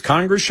 he says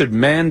Congress should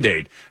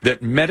mandate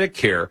that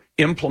Medicare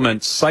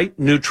implement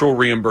site-neutral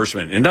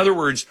reimbursement. In other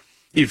words,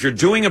 if you're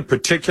doing a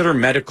particular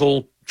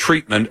medical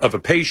treatment of a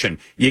patient,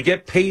 you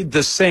get paid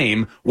the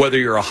same whether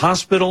you're a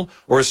hospital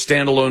or a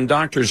standalone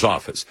doctor's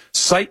office.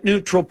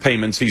 Site-neutral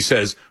payments, he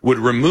says, would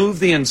remove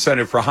the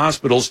incentive for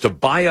hospitals to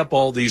buy up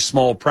all these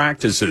small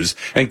practices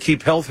and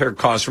keep healthcare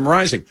costs from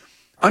rising.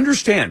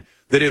 Understand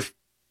that if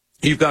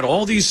you've got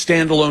all these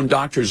standalone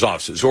doctor's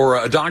offices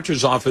or a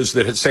doctor's office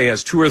that, say,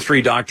 has 2 or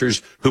 3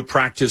 doctors who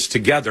practice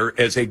together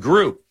as a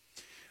group,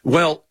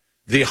 well,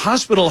 the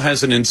hospital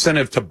has an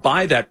incentive to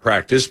buy that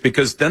practice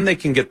because then they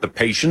can get the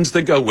patients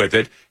that go with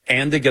it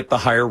and they get the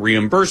higher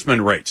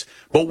reimbursement rates.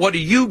 But what do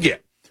you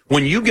get?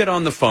 When you get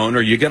on the phone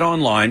or you get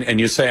online and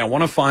you say, I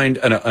want to find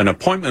an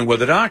appointment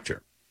with a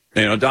doctor,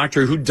 a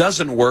doctor who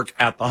doesn't work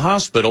at the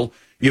hospital,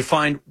 you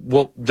find,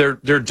 well, they're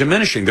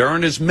diminishing. There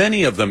aren't as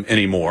many of them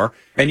anymore,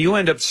 and you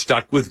end up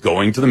stuck with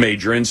going to the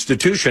major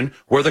institution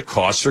where the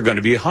costs are going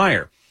to be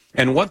higher.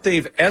 And what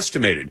they've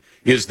estimated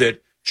is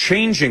that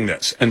changing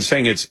this and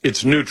saying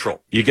it's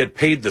neutral. You get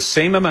paid the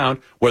same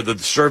amount whether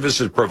the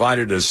service is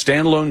provided at a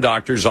standalone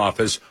doctor's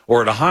office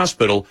or at a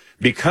hospital,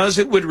 because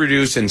it would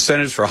reduce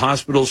incentives for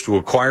hospitals to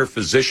acquire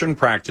physician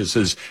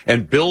practices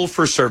and bill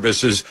for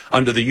services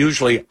under the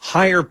usually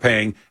higher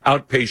paying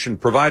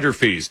outpatient provider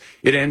fees.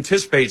 It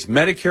anticipates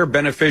Medicare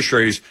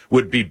beneficiaries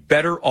would be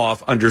better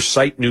off under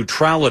site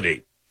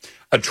neutrality.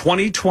 A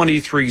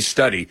 2023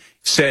 study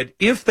said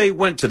if they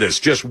went to this,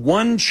 just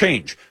one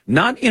change,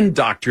 not in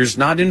doctors,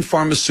 not in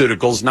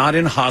pharmaceuticals, not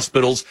in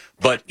hospitals,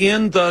 but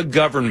in the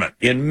government,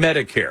 in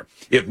Medicare.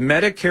 If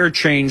Medicare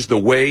changed the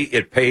way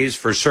it pays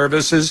for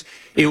services,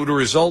 it would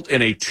result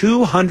in a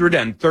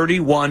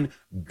 $231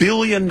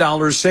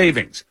 billion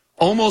savings,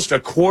 almost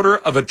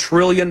 $250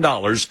 billion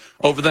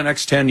over the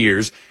next 10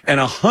 years, and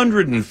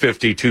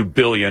 $152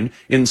 billion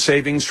in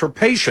savings for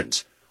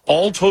patients.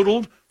 All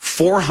totaled,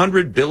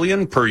 $400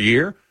 billion per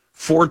year,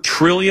 $4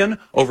 trillion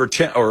over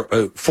 10, or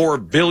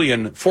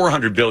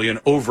 $400 billion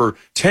over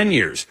 10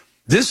 years.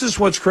 This is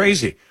what's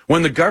crazy.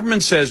 When the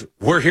government says,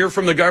 we're here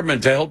from the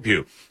government to help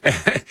you,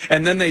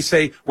 and then they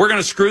say, we're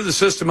going to screw the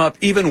system up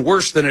even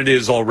worse than it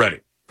is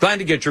already. Glad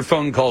to get your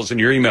phone calls and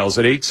your emails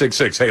at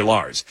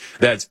 866-HEY-LARS.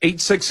 That's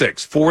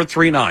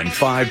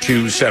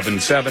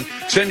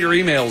 866-439-5277. Send your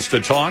emails to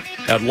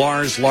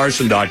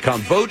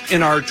talk@LarsLarson.com. Vote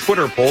in our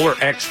Twitter poll or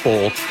X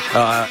poll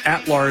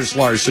at Lars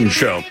Larson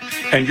Show.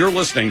 And you're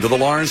listening to The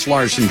Lars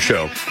Larson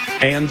Show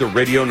and the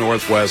Radio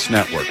Northwest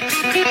Network.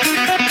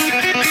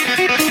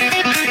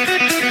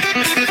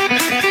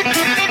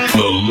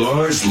 The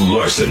Lars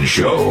Larson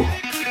Show.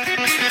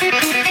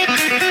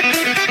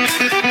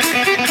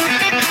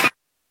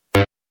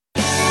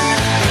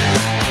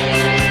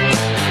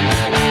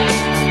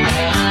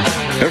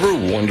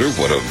 Wonder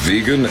what a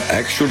vegan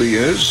actually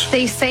is?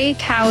 They say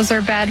cows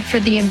are bad for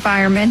the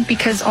environment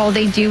because all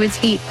they do is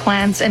eat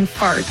plants and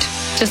fart,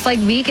 just like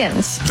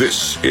vegans.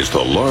 This is the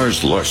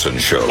Lars Larson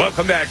Show.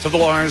 Welcome back to the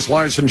Lars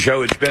Larson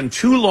Show. It's been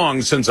too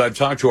long since I've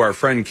talked to our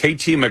friend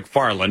KT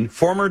McFarland,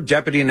 former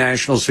Deputy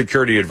National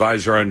Security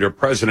Advisor under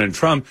President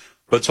Trump,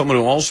 but someone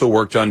who also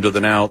worked under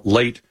the now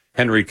late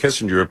Henry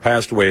Kissinger, who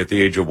passed away at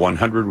the age of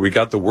 100. We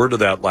got the word of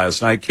that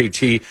last night.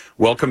 KT,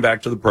 welcome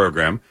back to the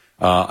program.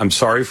 I'm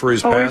sorry for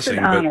his passing,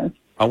 but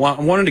I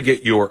wanted to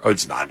get your,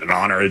 it's not an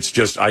honor, it's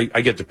just I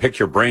get to pick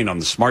your brain on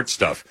the smart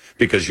stuff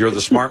because you're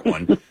the smart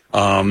one.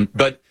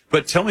 But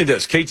But tell me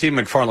this, KT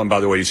McFarland, by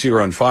the way, you see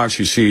her on Fox,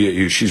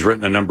 she's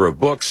written a number of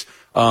books.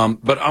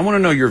 But I want to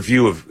know your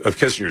view of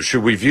Kissinger.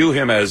 Should we view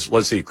him as,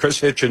 let's see, Chris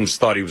Hitchens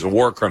thought he was a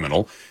war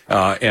criminal,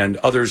 and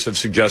others have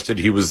suggested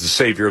he was the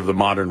savior of the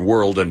modern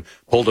world and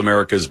pulled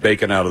America's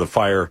bacon out of the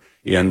fire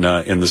in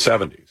the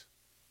 70s.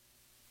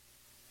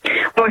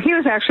 Well, he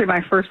was actually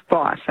my first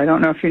boss. I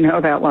don't know if you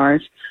know that,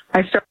 Lars.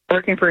 I started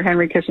working for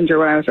Henry Kissinger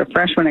when I was a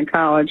freshman in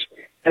college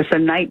as a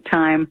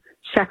nighttime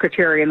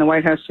secretary in the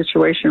White House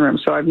Situation Room.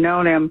 So I've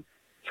known him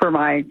for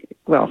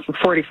for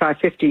 45,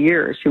 50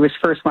 years. He was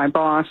first my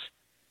boss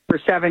for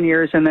 7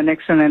 years in the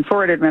Nixon and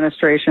Ford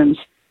administrations,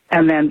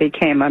 and then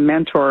became a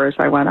mentor as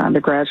I went on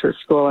to graduate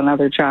school and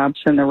other jobs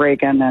in the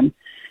Reagan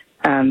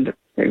and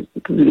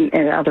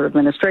other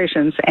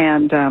administrations,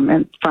 and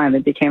finally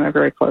became a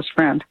very close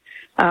friend.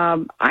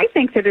 I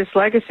think that his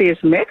legacy is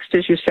mixed,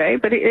 as you say,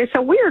 but it's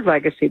a weird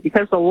legacy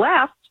because the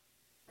left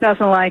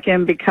doesn't like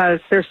him because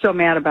they're so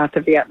mad about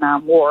the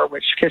Vietnam War,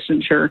 which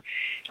Kissinger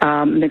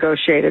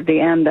negotiated the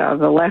end of.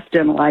 The left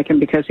didn't like him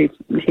because he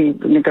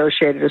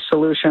negotiated a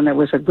solution that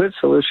was a good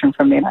solution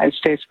from the United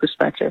States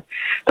perspective.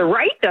 The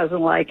right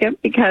doesn't like him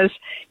because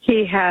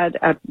he had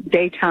a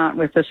détente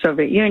with the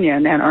Soviet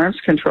Union and arms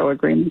control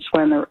agreements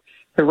when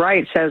the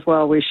right says,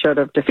 well, we should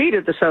have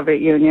defeated the Soviet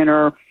Union,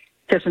 or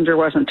Kissinger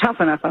wasn't tough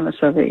enough on the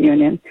Soviet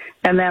Union.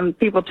 And then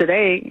people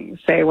today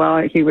say,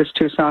 well, he was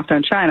too soft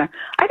on China.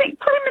 I think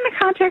put him in the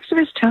context of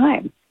his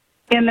time.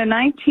 In the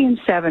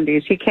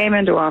 1970s, he came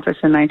into office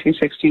in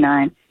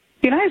 1969.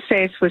 The United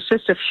States was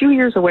just a few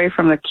years away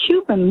from the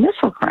Cuban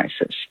Missile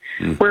Crisis,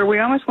 where we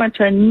almost went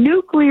to a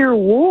nuclear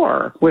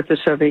war with the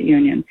Soviet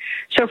Union.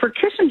 So for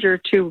Kissinger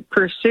to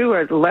pursue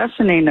a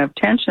lessening of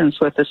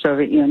tensions with the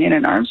Soviet Union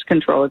and arms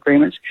control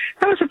agreements,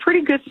 that was a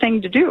pretty good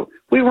thing to do.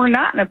 We were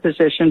not in a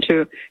position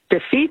to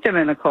defeat them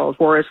in the Cold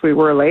War as we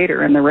were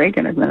later in the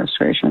Reagan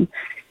administration.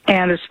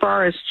 And as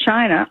far as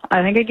China,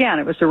 I think, again,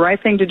 it was the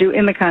right thing to do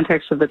in the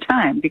context of the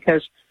time,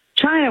 because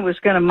China was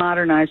going to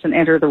modernize and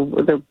enter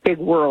the big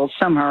world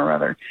somehow or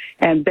other,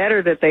 and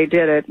better that they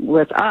did it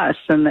with us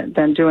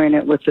than doing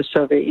it with the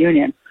Soviet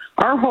Union.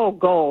 Our whole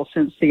goal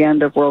since the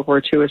end of World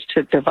War II is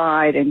to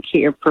divide and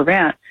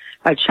prevent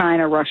a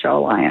China-Russia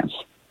alliance,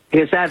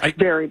 because that's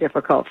very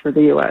difficult for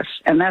the U.S.,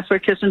 and that's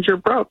what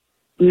Kissinger broke.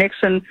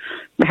 Nixon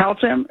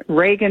helped him.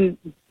 Reagan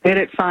did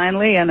it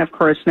finally, and of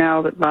course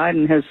now that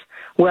Biden has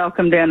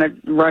welcomed in a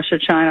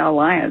Russia-China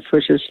alliance,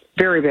 which is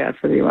very bad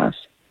for the U.S.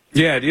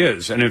 Yeah, it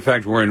is. And in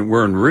fact, we're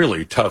in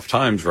really tough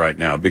times right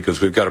now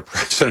because we've got a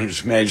president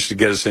who's managed to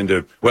get us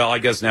into, well, I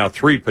guess now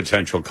 3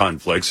 potential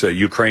conflicts,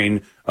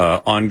 Ukraine,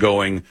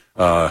 ongoing,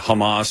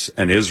 Hamas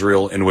and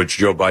Israel, in which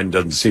Joe Biden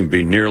doesn't seem to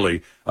be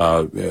nearly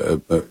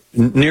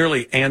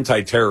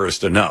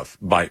anti-terrorist enough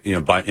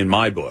in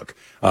my book.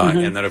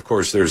 And then of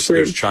course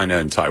there's China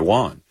and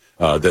Taiwan,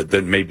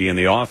 that may be in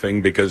the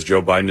offing because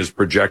Joe Biden has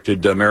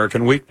projected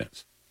American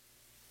weakness.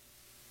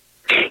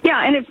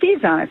 Yeah, and it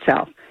feeds on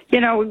itself. You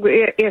know,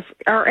 if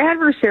our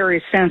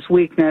adversaries sense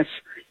weakness,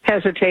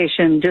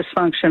 hesitation,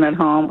 dysfunction at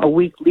home, a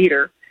weak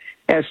leader,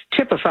 as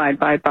typified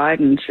by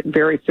Biden's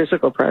very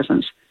physical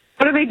presence,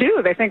 what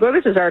do? They think, well,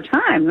 this is our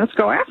time. Let's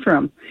go after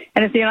him.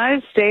 And if the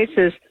United States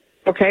is,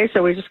 okay,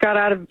 so we just got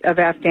out of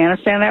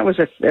Afghanistan, that was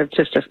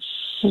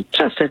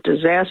just a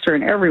disaster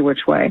in every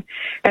which way.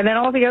 And then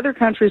all the other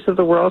countries of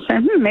the world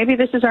saying, maybe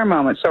this is our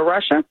moment. So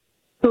Russia,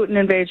 Putin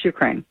invades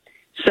Ukraine.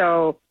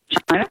 So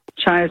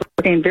China is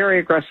looking very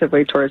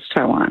aggressively towards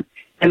Taiwan.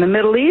 In the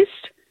Middle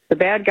East, the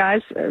bad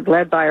guys,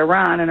 led by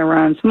Iran and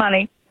Iran's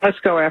money, let's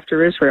go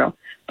after Israel.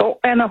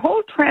 And the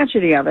whole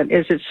tragedy of it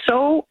is it's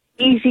so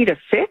easy to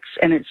fix,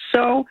 and it's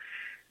so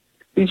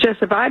just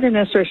the Biden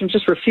administration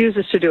just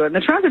refuses to do it. In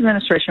the Trump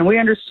administration, we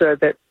understood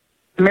that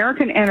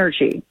American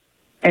energy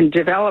and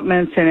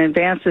developments and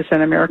advances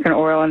in American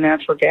oil and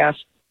natural gas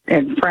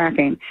and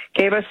fracking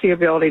gave us the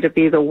ability to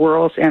be the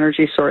world's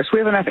energy source. We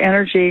have enough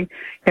energy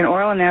in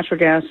oil and natural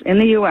gas in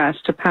the U.S.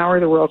 to power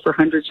the world for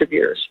hundreds of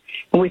years.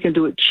 And we can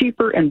do it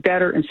cheaper and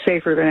better and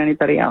safer than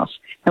anybody else.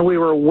 And we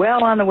were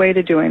well on the way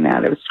to doing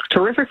that. It was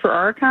terrific for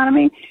our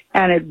economy,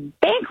 and it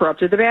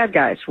bankrupted the bad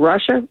guys.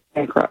 Russia,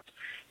 bankrupt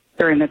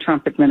during the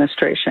Trump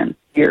administration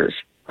years.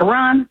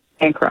 Iran,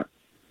 bankrupt.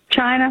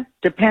 China,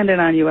 dependent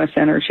on U.S.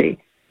 energy,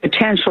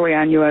 potentially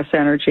on U.S.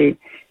 energy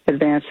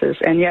advances.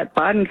 And yet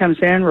Biden comes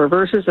in,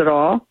 reverses it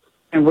all,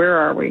 and where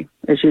are we?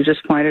 As you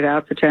just pointed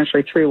out,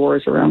 potentially 3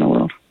 wars around the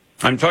world.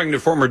 I'm talking to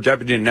former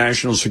Deputy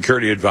National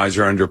Security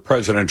Advisor under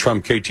President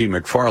Trump, KT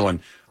McFarland.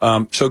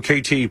 So,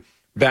 KT,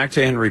 back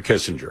to Henry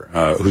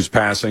Kissinger, who's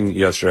passing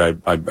yesterday.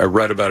 I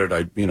read about it.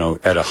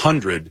 At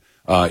 100,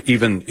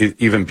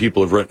 even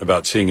people have written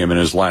about seeing him in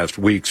his last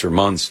weeks or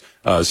months.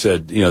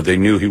 Said they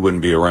knew he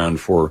wouldn't be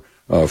around for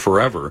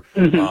forever.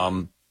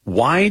 Mm-hmm.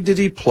 Why did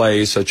he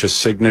play such a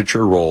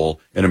signature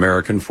role in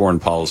American foreign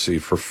policy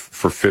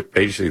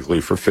basically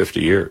for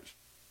 50 years?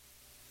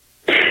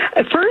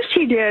 First,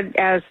 he did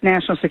as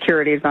National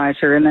Security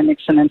Advisor in the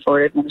Nixon and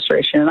Ford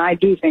administration, and I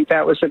do think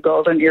that was a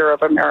golden era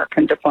of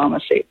American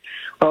diplomacy.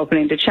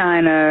 Opening to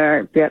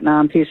China,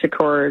 Vietnam peace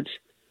accords,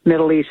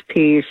 Middle East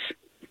peace,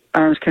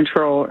 arms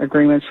control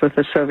agreements with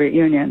the Soviet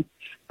Union.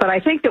 But I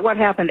think that what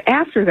happened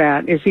after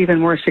that is even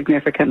more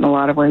significant in a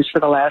lot of ways for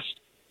the last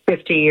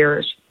 50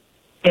 years,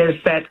 is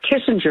that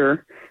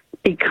Kissinger,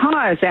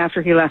 because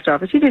after he left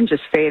office, he didn't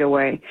just fade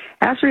away.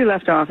 After he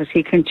left office,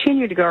 he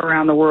continued to go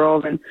around the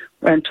world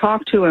and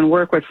talk to and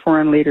work with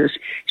foreign leaders.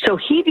 So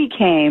he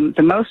became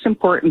the most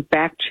important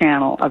back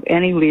channel of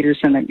any leaders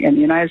in the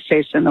United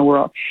States and the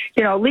world.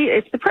 You know,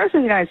 if the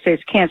President of the United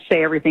States can't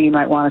say everything he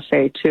might want to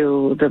say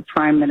to the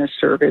Prime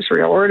Minister of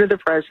Israel or to the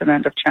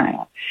President of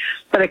China,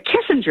 but a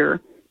Kissinger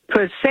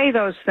could say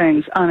those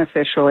things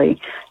unofficially,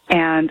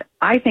 and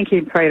I think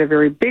he played a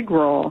very big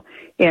role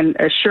in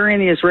assuring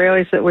the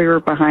Israelis that we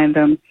were behind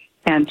them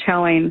and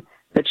telling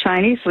the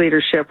Chinese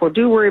leadership, well,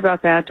 do worry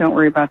about that, don't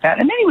worry about that.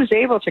 And then he was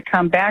able to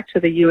come back to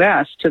the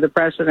U.S., to the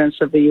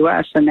presidents of the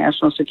U.S. and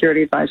national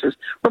security advisors,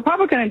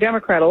 Republican and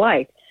Democrat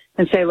alike,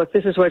 and say, look,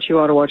 this is what you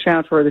ought to watch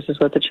out for, this is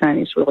what the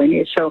Chinese really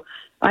need. So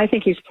I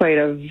think he's played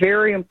a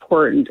very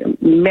important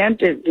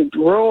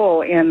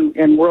role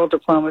in world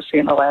diplomacy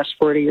in the last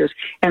 40 years,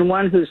 and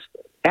one whose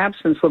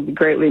absence will be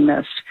greatly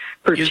missed,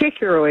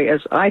 particularly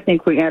as I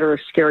think we enter a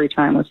scary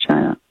time with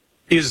China.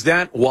 Is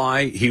that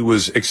why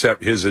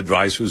his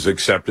advice was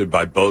accepted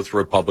by both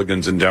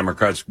Republicans and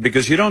Democrats?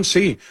 Because you don't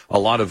see a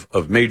lot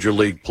of major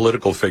league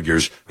political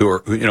figures who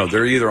are, you know,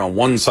 they're either on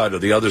one side or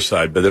the other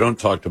side, but they don't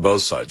talk to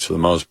both sides for the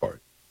most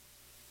part.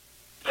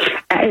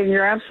 And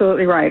you're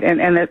absolutely right.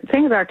 And the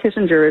thing about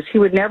Kissinger is he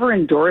would never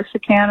endorse a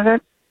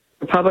candidate,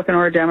 Republican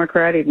or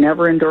Democrat. He'd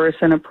never endorse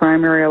in a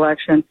primary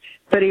election.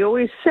 But he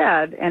always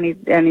said,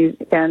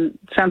 and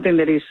something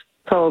that he's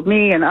told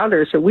me and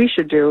others that we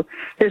should do,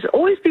 is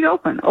always be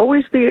open.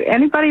 Always be,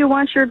 anybody who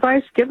wants your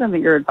advice, give them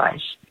your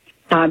advice.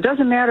 It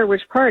doesn't matter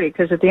which party,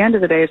 because at the end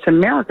of the day, it's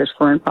America's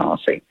foreign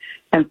policy.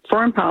 And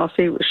foreign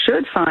policy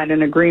should find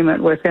an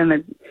agreement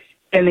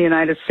in the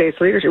United States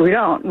leadership. We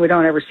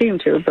don't ever seem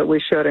to, but we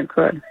should and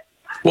could.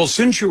 Well,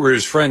 since you were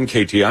his friend,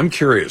 KT, I'm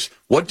curious,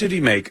 what did he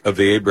make of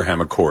the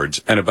Abraham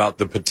Accords and about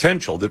the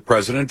potential that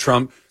President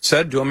Trump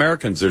said to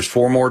Americans, there's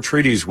 4 more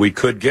treaties we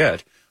could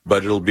get,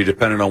 but it'll be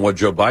dependent on what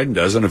Joe Biden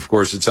does. And, of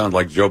course, it sounds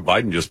like Joe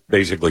Biden just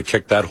basically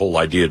kicked that whole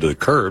idea to the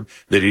curb,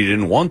 that he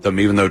didn't want them,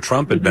 even though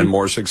Trump had been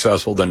more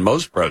successful than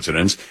most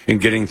presidents in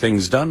getting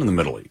things done in the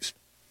Middle East.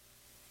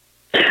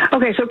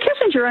 Okay, so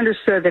Kissinger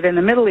understood that in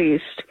the Middle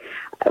East,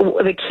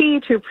 the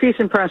key to peace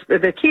and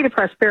the key to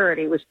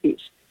prosperity was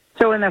peace.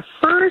 So in the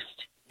first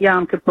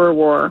Yom Kippur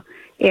War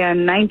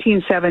in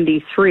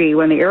 1973,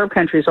 when the Arab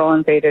countries all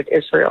invaded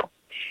Israel,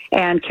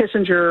 and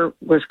Kissinger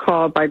was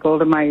called by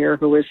Golda Meir,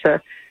 who was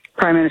the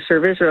Prime Minister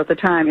of Israel at the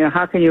time, you know,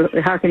 how can you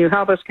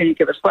help us? Can you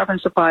give us weapon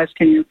supplies?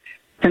 Can you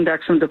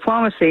conduct some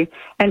diplomacy?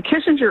 And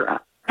Kissinger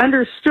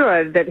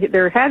understood that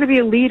there had to be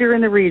a leader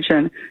in the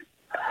region,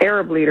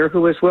 Arab leader,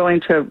 who was willing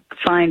to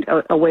find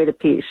a way to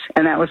peace,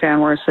 and that was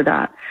Anwar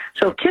Sadat.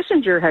 So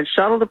Kissinger had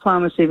shuttle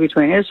diplomacy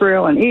between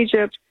Israel and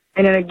Egypt,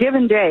 and in a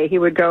given day he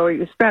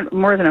spent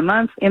more than a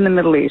month in the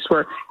Middle East,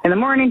 where in the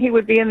morning he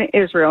would be in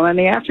Israel, and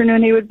in the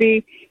afternoon he would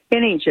be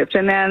in Egypt,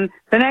 and then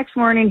the next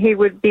morning he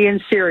would be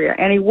in Syria.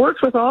 And he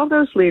worked with all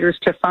those leaders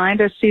to find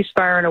a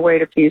ceasefire and a way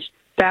to peace.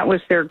 That was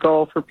their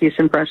goal for peace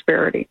and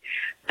prosperity.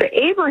 The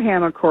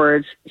Abraham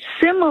Accords,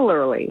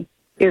 similarly,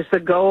 is the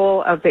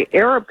goal of the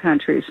Arab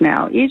countries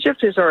now.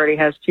 Egypt already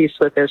has peace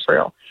with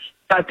Israel.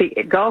 But the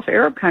Gulf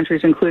Arab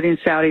countries, including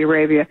Saudi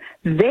Arabia,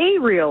 they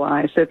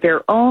realize that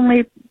their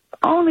only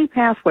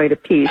pathway to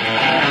peace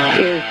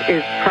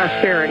is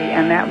prosperity,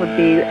 and that would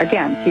be,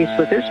 again, peace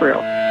with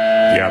Israel.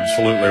 Yeah,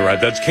 absolutely right.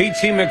 That's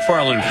KT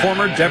McFarland,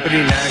 former Deputy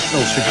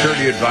National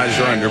Security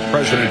Advisor under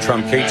President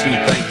Trump. KT,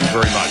 thank you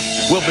very much.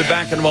 We'll be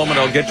back in a moment.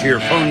 I'll get to your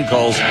phone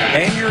calls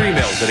and your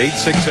emails at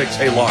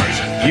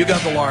 866-HEY-LARS. You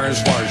got the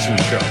Lars Larson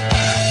Show.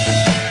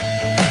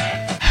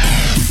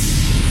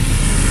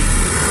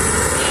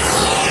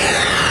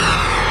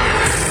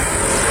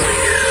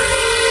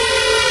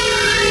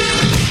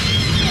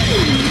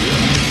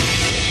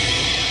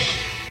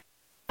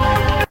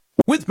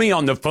 With me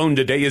on the phone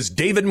today is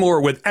David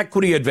Moore with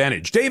Equity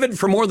Advantage. David,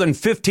 for more than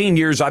 15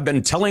 years, I've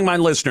been telling my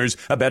listeners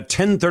about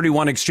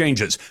 1031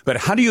 exchanges, but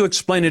how do you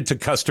explain it to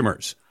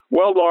customers?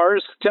 Well,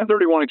 Lars,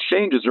 1031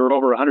 exchanges are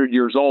over 100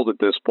 years old at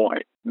this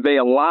point. They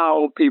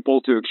allow people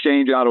to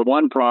exchange out of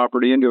one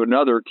property into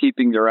another,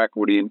 keeping their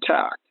equity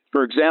intact.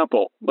 For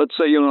example, let's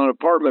say you own an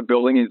apartment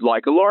building and you'd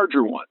like a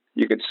larger one.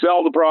 You can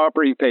sell the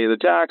property, pay the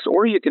tax,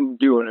 or you can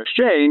do an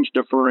exchange,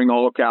 deferring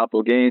all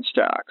capital gains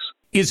tax.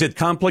 Is it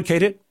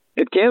complicated?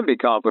 It can be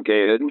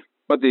complicated,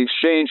 but the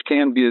exchange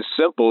can be as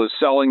simple as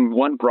selling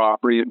one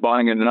property and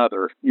buying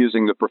another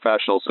using the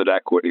professionals at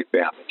Equity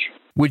Advantage.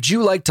 Would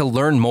you like to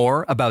learn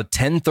more about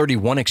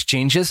 1031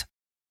 exchanges?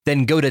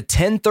 Then go to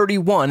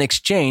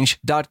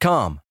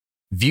 1031exchange.com.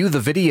 View the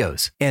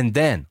videos, and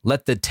then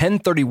let the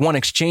 1031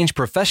 exchange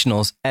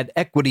professionals at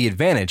Equity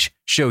Advantage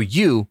show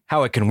you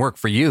how it can work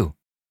for you.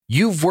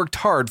 You've worked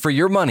hard for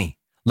your money.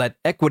 Let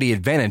Equity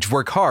Advantage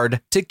work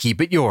hard to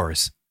keep it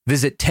yours.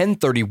 Visit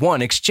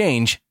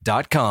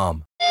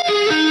 1031exchange.com.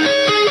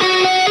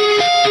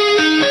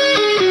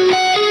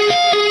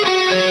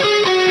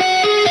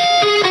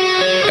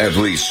 At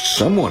least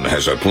someone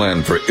has a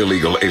plan for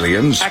illegal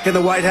aliens. Back in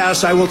the White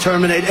House, I will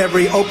terminate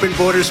every open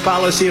borders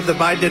policy of the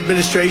Biden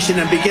administration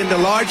and begin the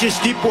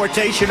largest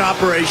deportation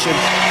operation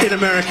in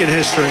American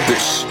history.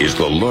 This is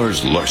the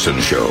Lars Larson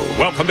Show.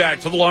 Welcome back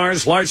to the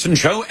Lars Larson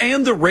Show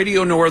and the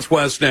Radio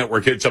Northwest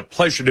Network. It's a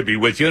pleasure to be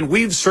with you, and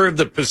we've served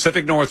the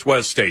Pacific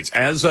Northwest states.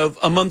 As of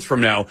a month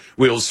from now,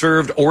 we'll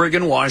serve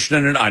Oregon,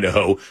 Washington, and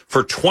Idaho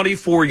for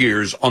 24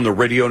 years on the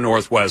Radio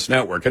Northwest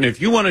Network. And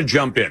if you want to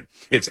jump in,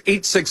 it's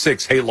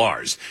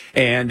 866-HEY-LARS.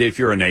 And if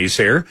you're a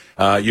naysayer,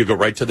 you go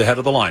right to the head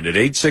of the line at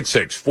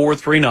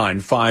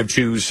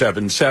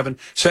 866-439-5277.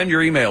 Send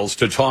your emails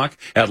to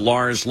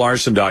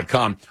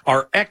talk@LarsLarson.com.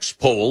 Our X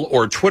poll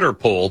or Twitter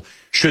poll: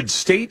 should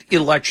state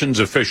elections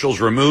officials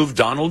remove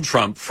Donald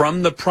Trump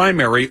from the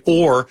primary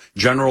or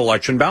general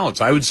election ballots?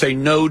 I would say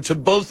no to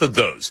both of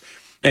those.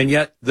 And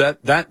yet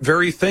that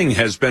very thing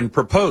has been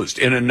proposed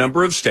in a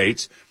number of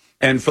states.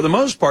 And for the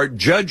most part,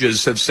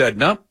 judges have said,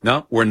 no,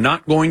 we're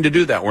not going to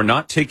do that. We're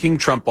not taking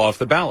Trump off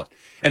the ballot.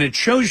 And it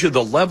shows you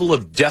the level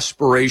of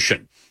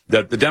desperation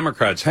that the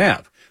Democrats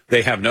have.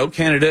 They have no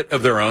candidate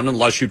of their own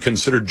unless you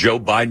consider Joe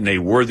Biden a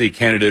worthy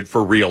candidate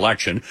for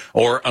re-election,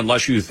 or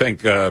unless you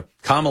think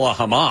Kamala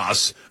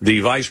Hamas, the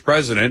vice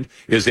president,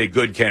 is a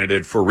good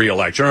candidate for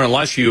re-election, or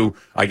unless you,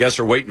 I guess,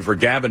 are waiting for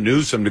Gavin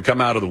Newsom to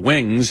come out of the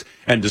wings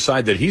and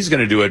decide that he's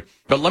going to do it.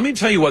 But let me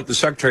tell you what the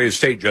Secretary of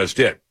State just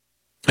did.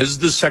 This is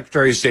the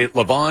Secretary of State,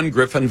 Lavon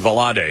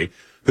Griffin-Valade,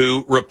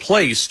 who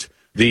replaced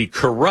the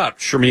corrupt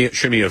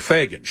Shemia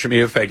Fagan.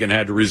 Shemia Fagan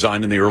had to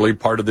resign in the early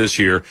part of this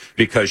year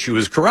because she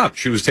was corrupt.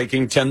 She was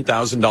taking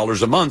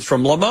 $10,000 a month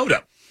from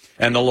LaModa.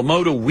 And the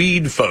LaModa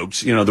weed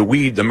folks, the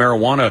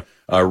marijuana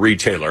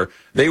retailer,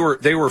 they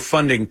were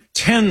funding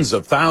tens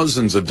of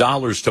thousands of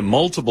dollars to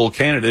multiple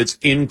candidates,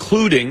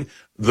 including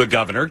the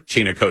governor,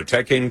 Tina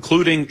Kotek,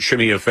 including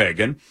Shemia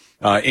Fagan,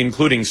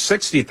 including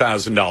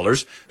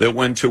 $60,000 that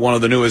went to one of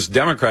the newest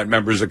Democrat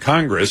members of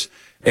Congress,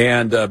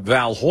 and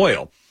Val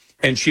Hoyle.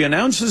 And she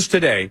announces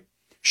today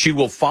she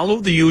will follow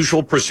the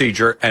usual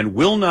procedure and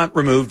will not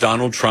remove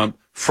Donald Trump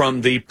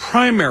from the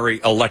primary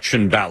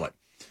election ballot.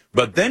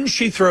 But then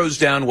she throws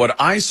down what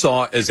I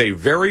saw as a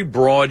very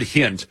broad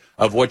hint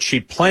of what she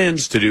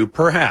plans to do,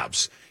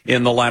 perhaps,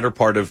 in the latter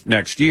part of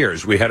next year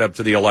as we head up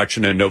to the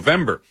election in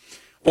November.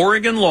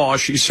 Oregon law,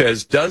 she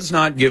says, does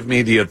not give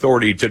me the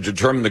authority to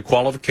determine the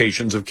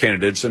qualifications of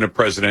candidates in a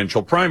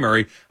presidential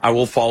primary. I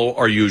will follow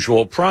our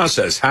usual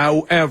process.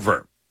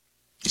 However,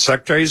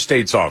 Secretary of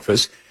State's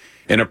office,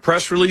 in a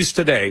press release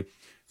today,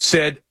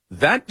 said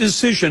that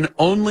decision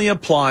only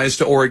applies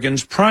to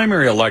Oregon's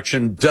primary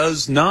election,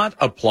 does not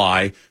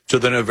apply to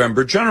the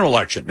November general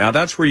election. Now,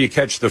 that's where you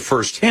catch the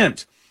first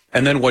hint.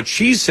 And then what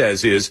she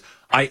says is,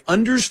 I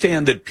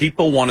understand that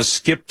people want to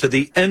skip to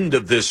the end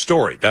of this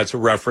story. That's a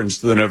reference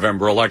to the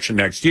November election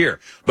next year.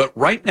 But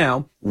right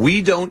now,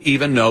 we don't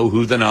even know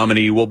who the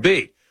nominee will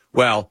be.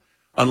 Well,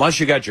 unless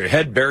you got your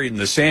head buried in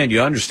the sand,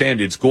 you understand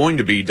it's going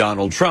to be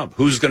Donald Trump.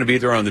 Who's going to be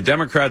there on the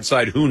Democrat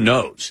side? Who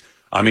knows?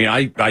 I mean,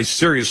 I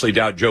seriously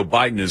doubt Joe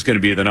Biden is going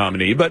to be the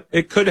nominee, but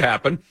it could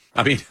happen.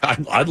 I mean,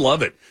 I'd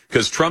love it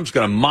because Trump's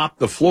going to mop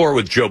the floor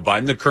with Joe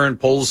Biden. The current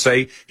polls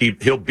say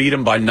he'll beat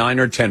him by 9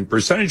 or 10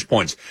 percentage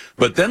points.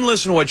 But then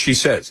listen to what she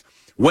says.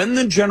 When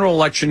the general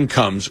election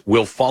comes,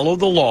 we'll follow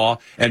the law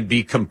and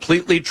be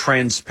completely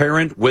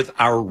transparent with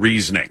our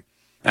reasoning.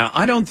 Now,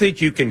 I don't think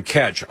you can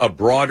catch a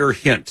broader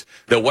hint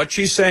that what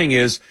she's saying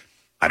is,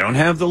 I don't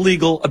have the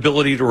legal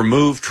ability to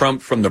remove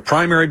Trump from the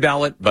primary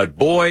ballot, but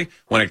boy,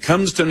 when it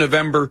comes to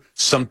November,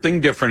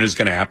 something different is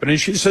going to happen. And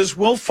she says,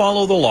 we'll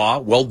follow the law,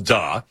 well,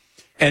 duh,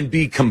 and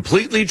be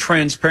completely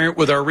transparent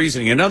with our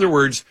reasoning. In other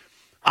words,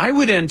 I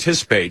would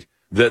anticipate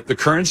that the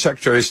current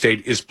Secretary of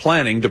State is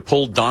planning to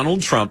pull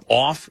Donald Trump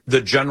off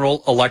the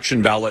general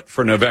election ballot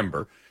for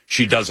November.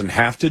 She doesn't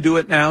have to do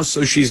it now,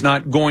 so she's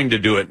not going to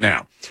do it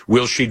now.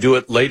 Will she do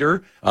it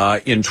later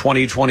in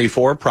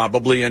 2024?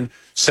 Probably in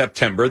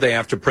September. They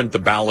have to print the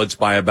ballots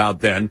by about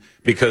then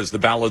because the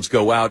ballots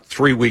go out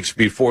 3 weeks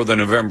before the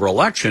November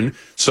election.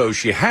 So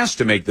she has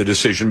to make the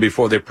decision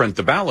before they print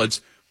the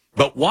ballots.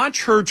 But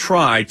watch her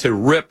try to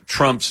rip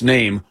Trump's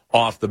name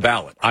off the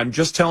ballot. I'm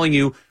just telling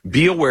you,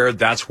 be aware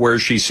that's where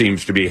she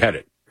seems to be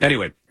headed.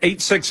 Anyway,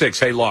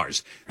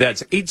 866-HEY-LARS.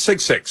 That's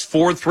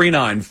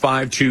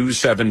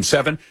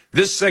 866-439-5277.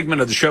 This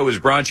segment of the show is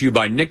brought to you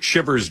by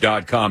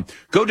NickShivers.com.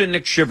 Go to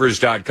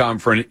NickShivers.com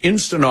for an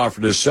instant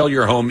offer to sell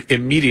your home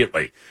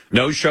immediately.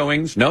 No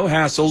showings, no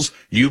hassles.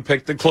 You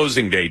pick the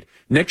closing date.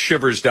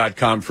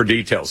 NickShivers.com for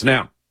details.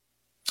 Now,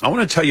 I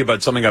want to tell you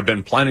about something I've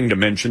been planning to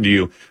mention to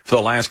you for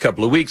the last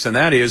couple of weeks, and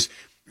that is,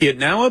 it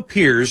now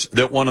appears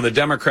that one of the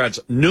Democrats'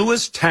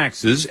 newest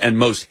taxes and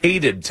most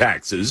hated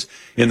taxes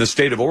in the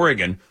state of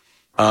Oregon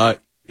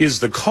is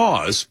the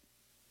cause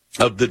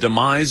of the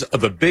demise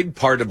of a big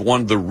part of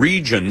one of the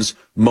region's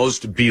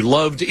most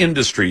beloved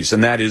industries,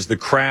 and that is the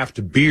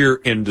craft beer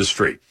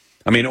industry.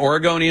 I mean,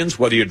 Oregonians,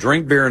 whether you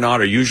drink beer or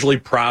not, are usually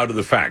proud of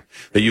the fact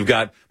that you've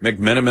got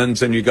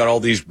McMenamins and you've got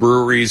all these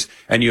breweries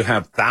and you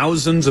have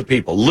thousands of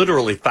people,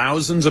 literally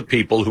thousands of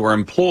people who are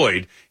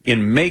employed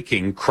in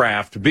making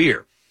craft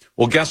beer.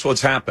 Well, guess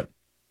what's happened?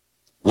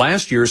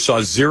 Last year saw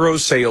zero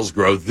sales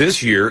growth.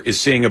 This year is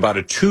seeing about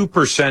a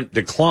 2%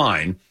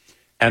 decline,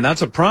 and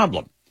that's a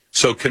problem.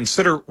 So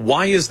consider,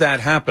 why is that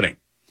happening?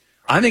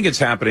 I think it's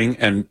happening,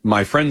 and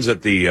my friends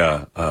at the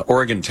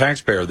Oregon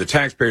the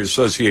Taxpayers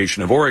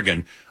Association of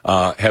Oregon,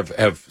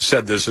 have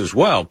said this as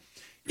well.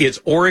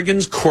 It's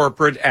Oregon's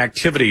corporate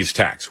activities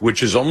tax, which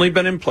has only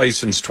been in place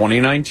since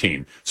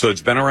 2019, so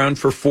it's been around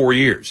for 4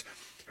 years.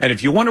 And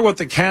if you wonder what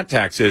the cat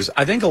tax is,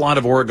 I think a lot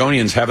of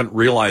Oregonians haven't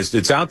realized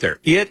it's out there.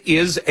 It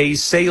is a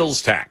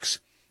sales tax.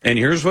 And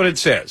here's what it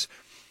says.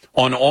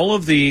 On all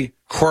of the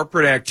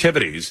corporate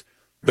activities,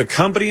 the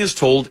company is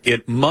told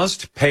it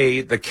must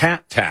pay the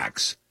cat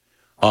tax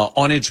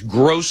on its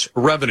gross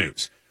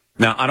revenues.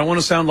 Now, I don't want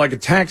to sound like a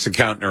tax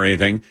accountant or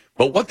anything,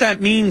 but what that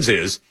means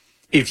is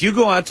if you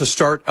go out to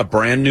start a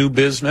brand new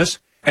business,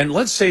 and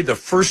let's say the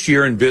first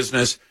year in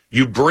business,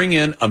 you bring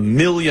in $1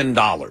 million,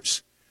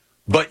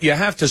 but you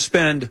have to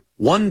spend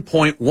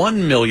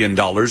 $1.1 million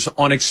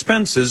on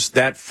expenses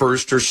that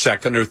first or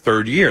second or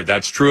third year.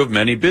 That's true of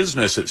many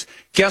businesses.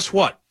 Guess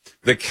what?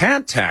 The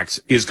cat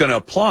tax is going to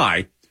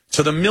apply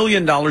to the $1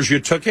 million you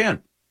took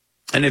in.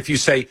 And if you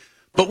say,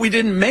 but we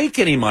didn't make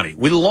any money,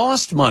 we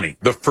lost money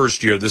the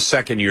first year, the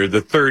second year,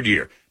 the third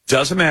year,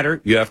 doesn't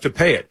matter, you have to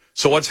pay it.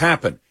 So what's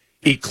happened?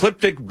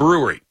 Ecliptic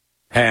Brewery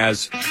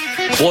has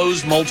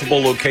closed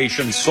multiple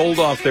locations, sold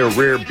off their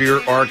rare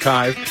beer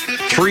archive.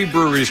 3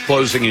 breweries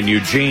closing in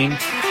Eugene.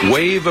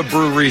 Wave of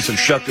breweries have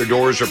shut their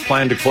doors or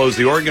plan to close.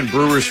 The Oregon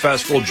Brewers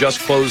Festival just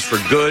closed for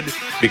good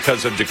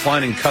because of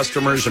declining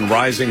customers and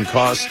rising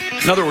costs.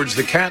 In other words,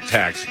 the cat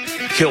tax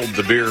killed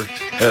the beer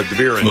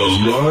industry.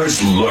 The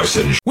Lars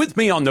Larson. With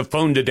me on the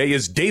phone today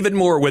is David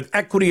Moore with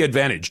Equity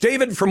Advantage.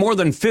 David, for more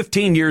than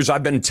 15 years,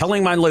 I've been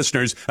telling my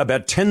listeners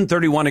about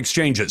 1031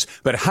 exchanges,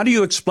 but how do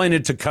you explain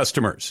it to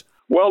customers?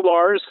 Well,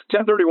 Lars,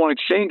 1031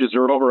 exchanges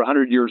are over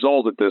 100 years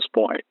old at this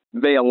point.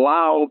 They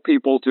allow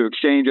people to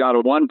exchange out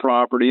of one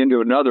property into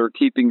another,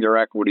 keeping their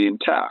equity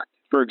intact.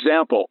 For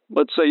example,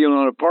 let's say you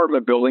own an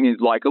apartment building and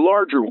you'd like a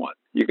larger one.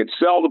 You can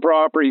sell the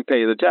property,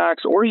 pay the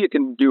tax, or you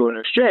can do an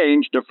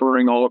exchange,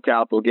 deferring all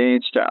capital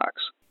gains tax.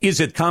 Is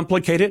it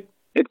complicated?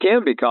 It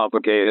can be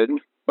complicated,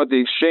 but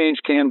the exchange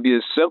can be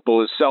as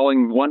simple as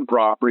selling one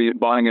property and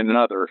buying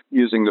another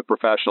using the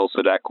professionals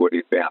at Equity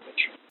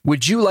Advantage.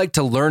 Would you like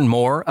to learn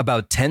more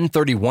about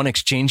 1031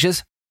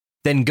 exchanges?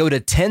 Then go to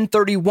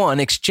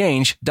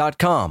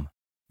 1031exchange.com.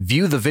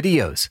 View the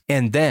videos,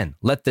 and then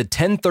let the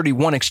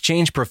 1031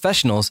 exchange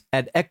professionals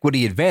at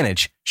Equity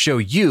Advantage show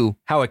you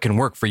how it can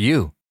work for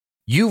you.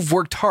 You've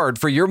worked hard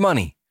for your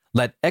money.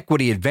 Let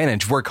Equity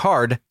Advantage work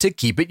hard to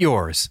keep it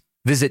yours.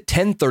 Visit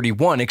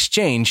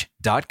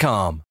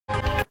 1031exchange.com.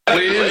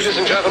 Ladies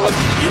and gentlemen,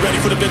 you ready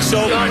for the big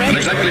show? In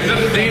exactly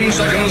 15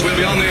 seconds, we'll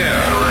be on the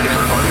air.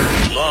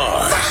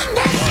 Lars.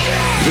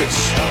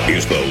 This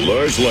is the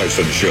Lars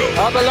Larson Show.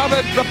 Our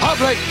beloved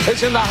republic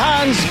is in the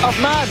hands of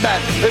madmen.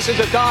 This is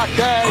a dark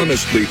day.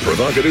 Honestly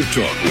provocative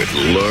talk with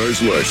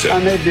Lars Larson. I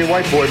may be a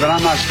white boy, but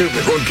I'm not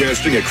stupid.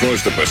 Broadcasting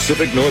across the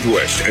Pacific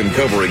Northwest and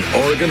covering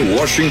Oregon,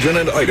 Washington,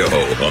 and Idaho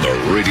on the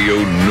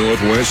Radio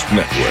Northwest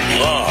Network.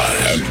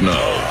 Lars. And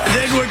now.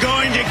 Then we're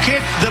going to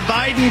kick the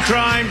Biden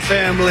crime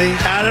family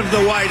out of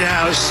the White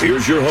House.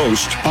 Here's your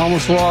host, I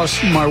almost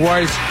lost my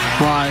wife,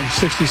 my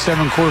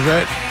 67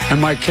 Corvette,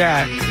 and my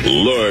cat.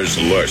 Lars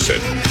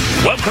Larson.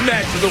 Welcome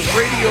back to the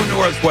Radio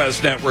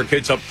Northwest Network.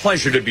 It's a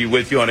pleasure to be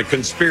with you on a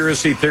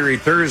Conspiracy Theory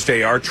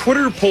Thursday. Our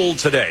Twitter poll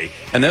today,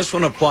 and this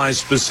one applies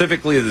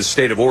specifically to the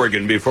state of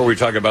Oregon before we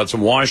talk about some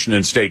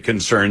Washington state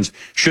concerns.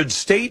 Should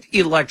state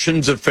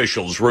elections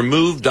officials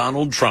remove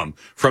Donald Trump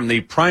from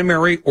the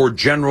primary or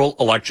general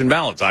election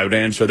ballots? I would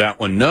answer that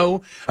one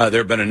no. There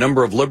have been a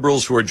number of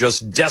liberals who are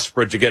just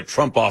desperate to get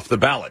Trump off the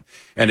ballot.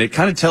 And it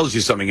kind of tells you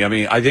something. I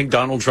mean, I think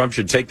Donald Trump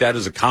should take that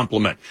as a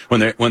compliment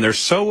when they're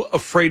so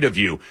afraid of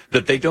you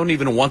that they don't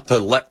even want to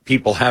let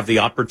people have the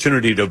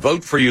opportunity to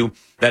vote for you.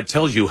 That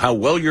tells you how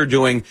well you're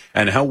doing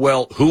and how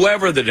well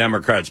whoever the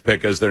Democrats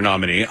pick as their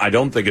nominee, I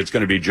don't think it's going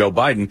to be Joe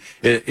Biden.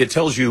 It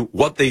tells you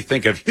what they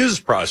think of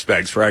his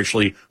prospects for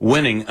actually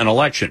winning an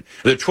election.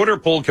 The Twitter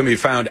poll can be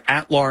found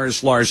at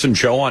Lars Larson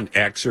Show on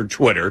X or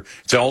Twitter.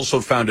 It's also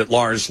found at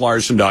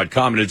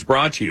LarsLarson.com, and it's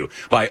brought to you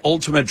by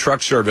Ultimate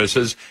Truck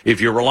Services.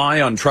 If you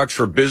rely on trucks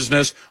for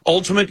business,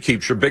 Ultimate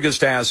keeps your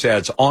biggest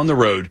assets on the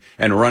road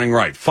and running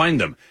right. Find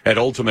them at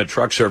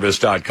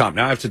UltimateTruckService.com.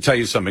 Now, I have to tell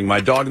you something.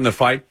 My dog in the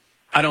fight,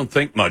 I don't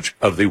think much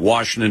of the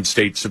Washington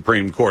State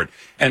Supreme Court.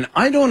 And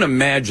I don't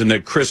imagine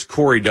that Chris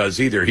Corey does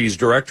either. He's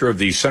director of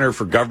the Center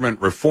for Government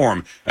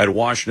Reform at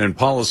Washington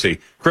Policy.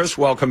 Chris,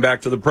 welcome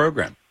back to the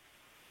program.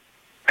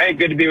 Hey,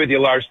 good to be with you,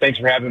 Lars. Thanks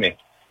for having me.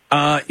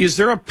 Is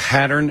there a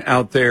pattern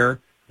out there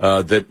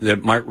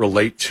that might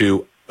relate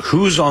to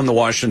who's on the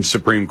Washington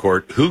Supreme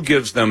Court, who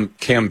gives them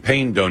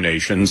campaign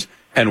donations,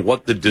 and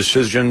what the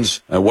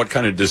decisions, what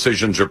kind of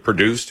decisions are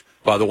produced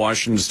by the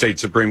Washington State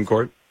Supreme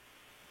Court?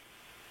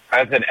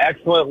 That's an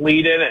excellent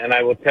lead-in, and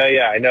I will tell you,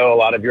 I know a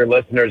lot of your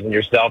listeners and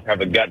yourself have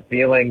a gut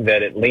feeling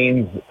that it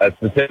leans a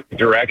specific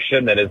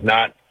direction that is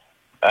not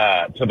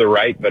to the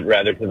right, but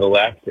rather to the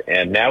left.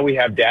 And now we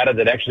have data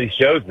that actually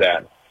shows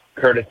that,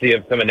 courtesy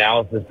of some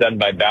analysis done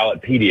by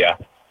Ballotpedia.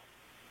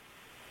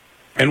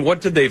 And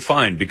what did they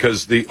find?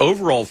 Because the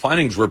overall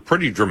findings were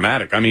pretty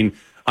dramatic. I mean,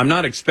 I'm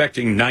not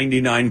expecting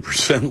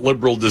 99%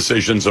 liberal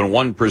decisions and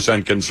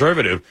 1%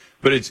 conservative,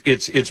 but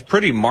it's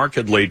pretty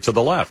markedly to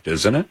the left,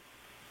 isn't it?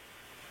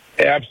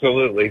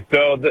 Absolutely.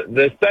 So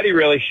the study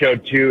really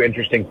showed two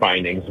interesting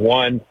findings.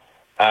 One,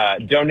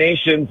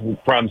 donations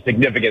from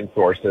significant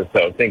sources,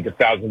 so think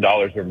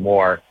 $1,000 or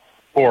more,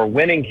 for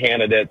winning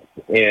candidates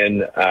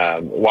in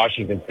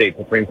Washington State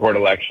Supreme Court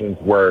elections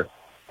were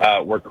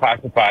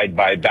classified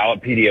by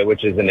Ballotpedia,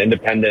 which is an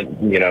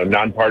independent,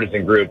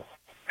 nonpartisan group,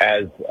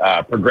 as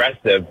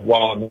progressive.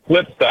 While on the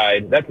flip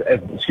side, that's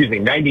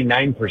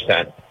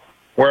 99%.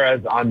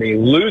 Whereas on the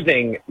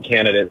losing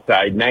candidate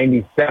side,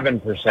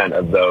 97%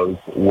 of those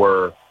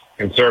were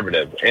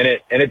conservative, and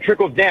it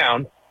trickled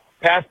down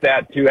past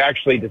that to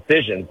actually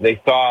decisions.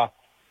 They saw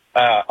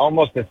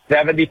almost a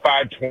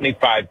 75-25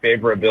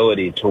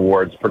 favorability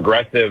towards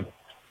progressive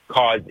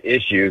cause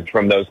issues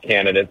from those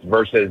candidates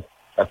versus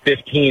a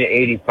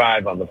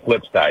 15-85 on the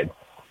flip side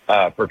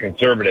for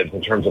conservatives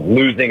in terms of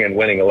losing and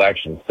winning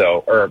elections,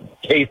 or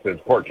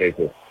court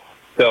cases.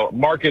 So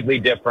markedly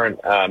different,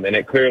 and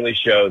it clearly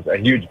shows a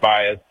huge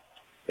bias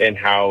in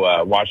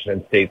how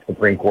Washington State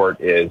Supreme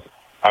Court is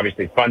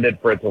obviously funded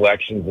for its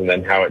elections and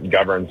then how it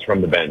governs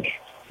from the bench.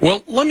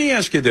 Well, let me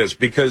ask you this,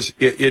 because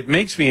it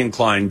makes me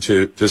inclined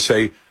to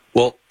say,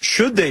 well,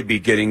 should they be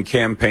getting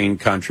campaign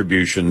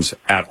contributions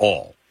at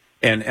all?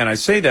 And I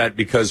say that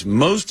because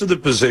most of the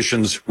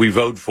positions we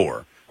vote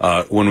for,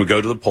 when we go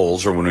to the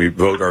polls or when we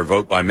vote our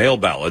vote by mail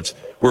ballots,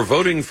 we're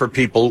voting for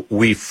people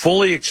we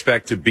fully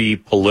expect to be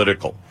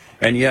political.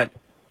 And yet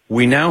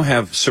we now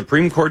have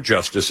Supreme Court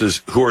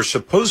justices who are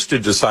supposed to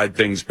decide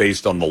things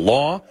based on the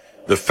law,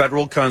 the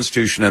federal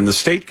constitution, and the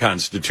state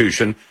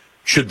constitution.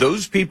 Should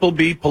those people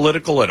be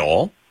political at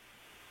all?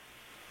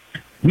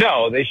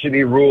 No, they should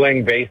be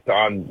ruling based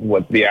on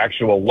what the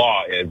actual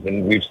law is.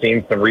 And we've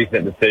seen some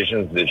recent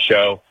decisions that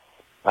show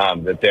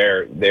that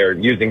they're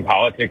using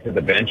politics at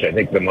the bench. I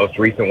think the most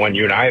recent one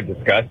you and I have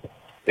discussed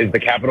is the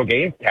capital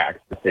gains tax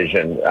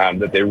decision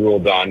that they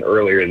ruled on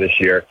earlier this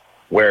year,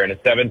 where in a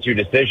 7-2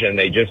 decision,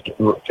 they just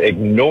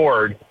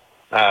ignored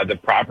the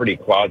property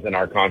clause in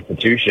our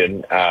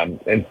Constitution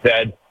and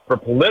said for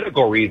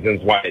political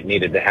reasons why it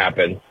needed to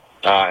happen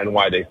and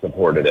why they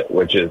supported it,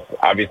 which is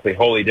obviously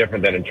wholly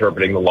different than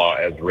interpreting the law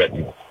as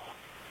written.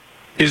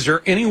 Is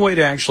there any way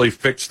to actually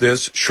fix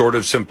this short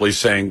of simply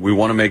saying we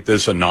want to make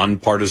this a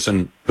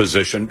nonpartisan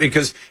position?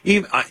 Because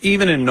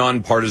even in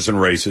nonpartisan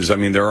races, I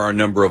mean, there are a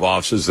number of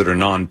offices that are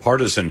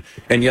nonpartisan,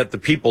 and yet the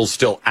people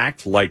still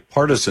act like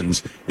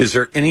partisans. Is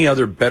there any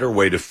other better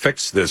way to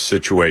fix this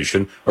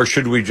situation, or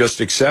should we just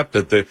accept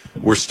that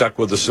we're stuck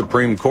with a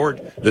Supreme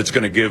Court that's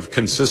going to give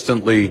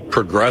consistently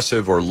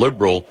progressive or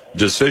liberal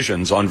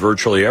decisions on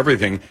virtually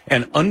everything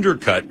and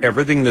undercut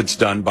everything that's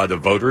done by the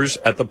voters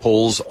at the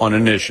polls on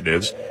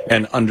initiatives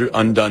and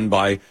undone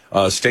by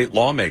state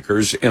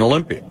lawmakers in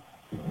Olympia?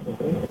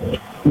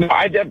 No,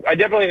 I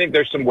definitely think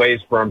there's some ways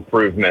for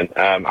improvement.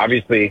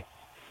 Obviously,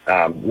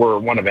 we're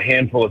one of a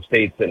handful of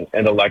states in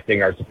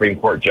electing our Supreme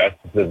Court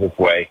justices this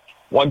way.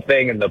 One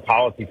thing in the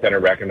Policy Center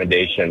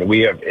recommendation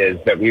is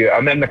that we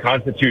amend the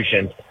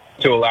Constitution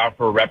to allow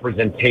for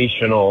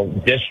representational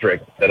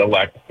districts that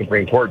elect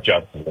Supreme Court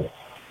justices.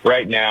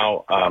 Right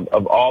now,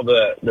 of all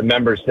the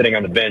members sitting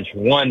on the bench,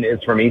 one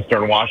is from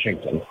Eastern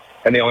Washington.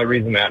 And the only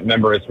reason that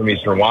member is from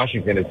Eastern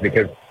Washington is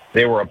because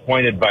they were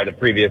appointed by the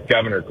previous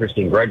governor,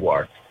 Christine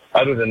Gregoire.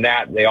 Other than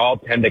that, they all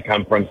tend to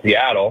come from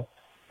Seattle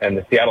and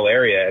the Seattle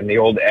area. And the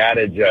old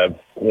adage of,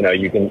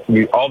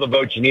 all the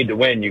votes you need to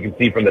win, you can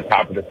see from the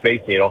top of the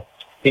Space Needle,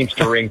 seems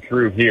to ring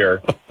true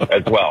here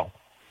as well.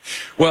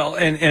 Well,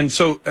 and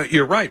so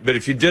you're right. But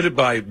if you did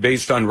it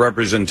based on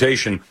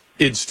representation,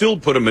 it'd still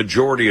put a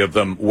majority of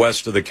them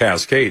west of the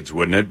Cascades,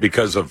 wouldn't it?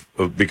 Because of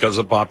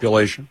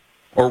population,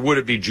 or would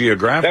it be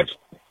geographic?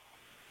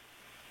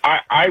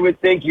 I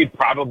would think you'd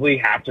probably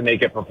have to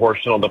make it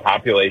proportional to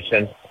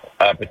population,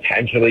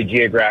 potentially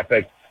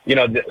geographic.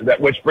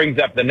 Which brings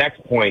up the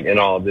next point in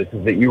all of this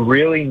is that you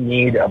really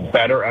need a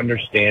better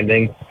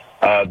understanding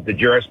of the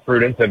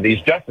jurisprudence of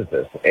these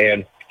justices.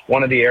 And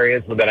one of the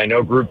areas that I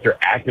know groups are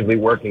actively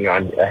working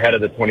on ahead of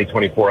the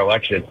 2024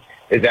 election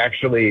is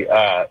actually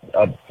a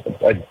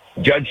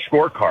judge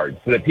scorecard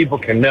so that people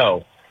can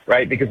know,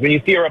 right? Because when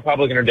you see a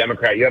Republican or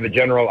Democrat, you have a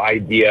general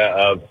idea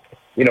of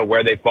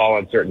where they fall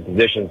on certain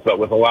positions. But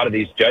with a lot of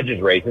these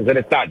judges' races, and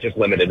it's not just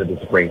limited to the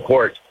Supreme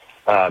Court,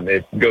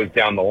 it goes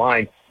down the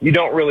line, you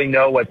don't really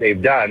know what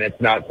they've done. It's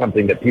not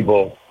something that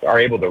people are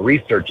able to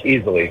research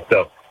easily.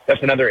 So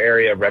that's another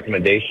area of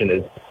recommendation,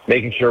 is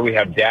making sure we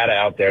have data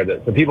out there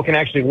so people can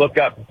actually look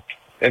up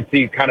and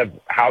see kind of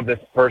how this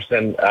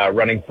person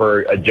running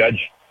for a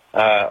judge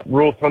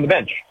rules from the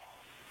bench.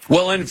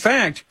 Well, in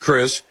fact,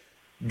 Chris,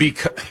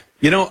 because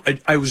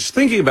I was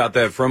thinking about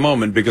that for a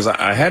moment because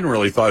I hadn't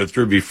really thought it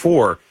through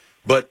before,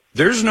 but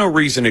there's no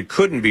reason it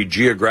couldn't be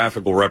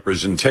geographical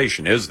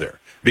representation, is there?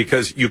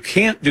 because you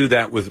can't do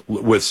that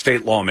with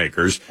state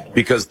lawmakers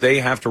because they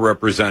have to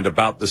represent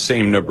about the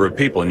same number of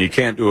people. And you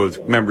can't do it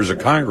with members of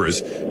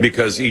Congress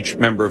because each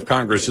member of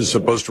Congress is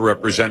supposed to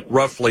represent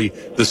roughly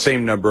the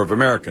same number of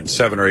Americans,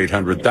 700,000 or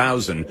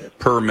 800,000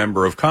 per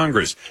member of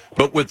Congress.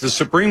 But with the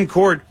Supreme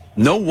Court,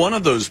 no one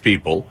of those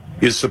people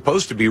is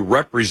supposed to be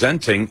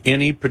representing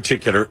any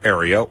particular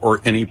area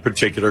or any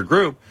particular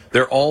group.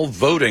 They're all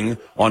voting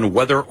on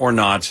whether or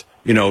not,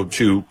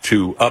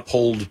 to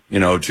uphold,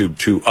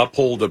 to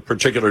uphold a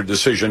particular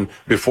decision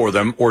before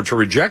them or to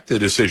reject the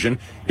decision.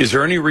 Is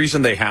there any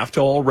reason they have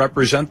to all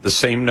represent the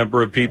same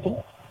number of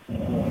people?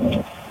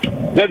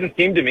 Doesn't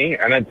seem to me,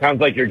 and it sounds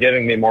like you're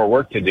giving me more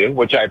work to do,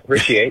 which I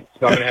appreciate.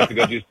 So I'm going to have to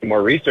go do some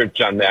more research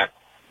on that.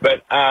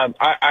 But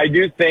I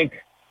do think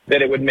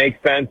that it would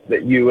make sense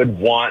that you would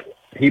want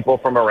people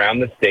from around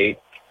the state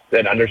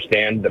that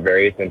understand the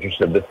various interests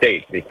of the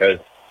state, because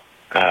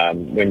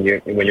when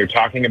you're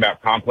talking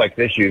about complex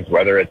issues,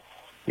 whether it's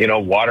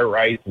water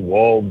rights,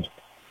 wolves,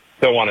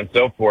 so on and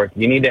so forth,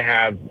 you need to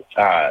have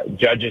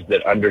judges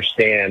that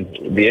understand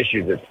the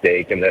issues at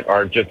stake and that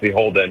aren't just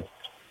beholden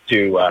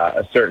to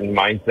a certain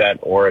mindset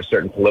or a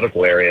certain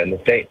political area in the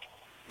state.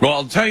 Well,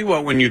 I'll tell you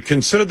what, when you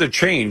consider the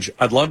change,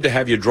 I'd love to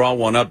have you draw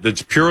one up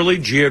that's purely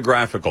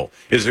geographical.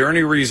 Is there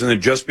any reason that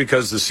just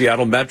because the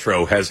Seattle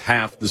Metro has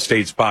half the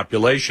state's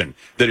population,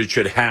 that it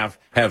should have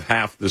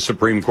half the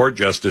Supreme Court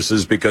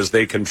justices because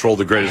they control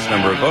the greatest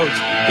number of votes?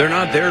 They're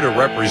not there to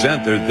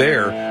represent. They're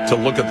there to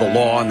look at the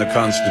law and the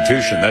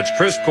Constitution. That's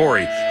Chris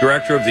Corey,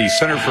 director of the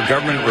Center for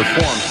Government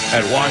Reform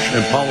at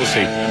Washington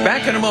Policy.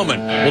 Back in a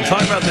moment, we'll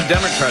talk about the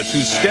Democrats who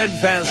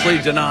steadfastly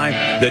deny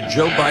that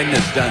Joe Biden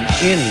has done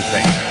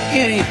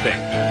anything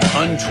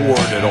untoward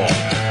at all.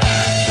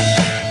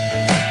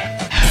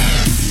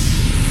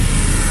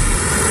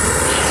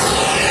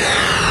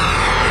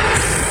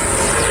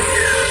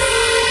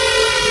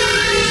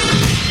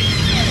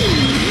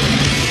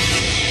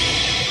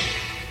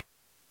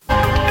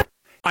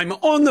 I'm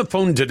on the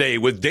phone today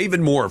with David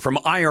Moore from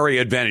IRA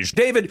Advantage.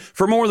 David,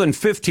 for more than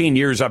 15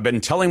 years, I've been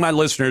telling my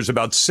listeners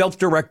about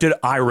self-directed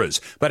IRAs,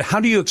 but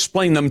how do you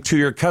explain them to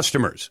your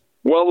customers?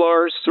 Well,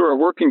 Lars, through our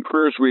working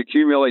careers, we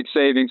accumulate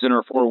savings in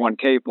our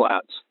 401k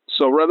plans.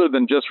 So rather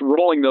than just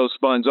rolling those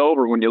funds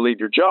over when you leave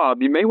your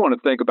job, you may want to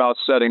think about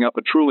setting up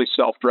a truly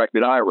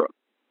self-directed IRA.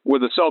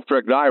 With a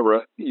self-directed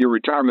IRA, your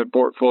retirement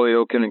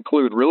portfolio can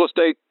include real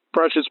estate,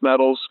 precious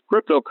metals,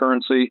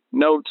 cryptocurrency,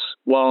 notes,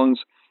 loans,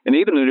 and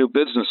even a new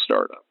business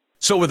startup.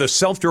 So with a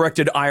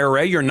self-directed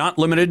IRA, you're not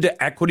limited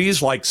to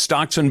equities like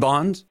stocks and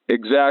bonds?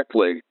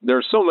 Exactly.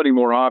 There's so many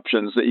more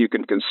options that you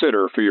can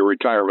consider for your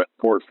retirement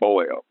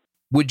portfolio.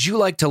 Would you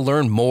like to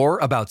learn more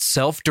about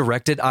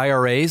self-directed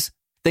IRAs?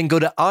 Then go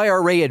to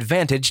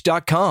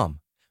IRAadvantage.com,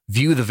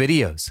 view the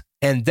videos,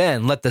 and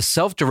then let the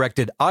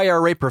self-directed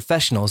IRA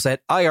professionals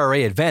at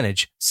IRA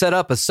Advantage set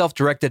up a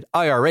self-directed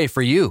IRA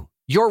for you.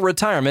 Your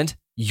retirement,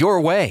 your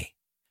way.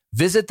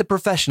 Visit the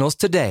professionals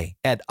today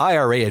at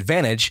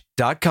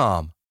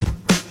IRAadvantage.com.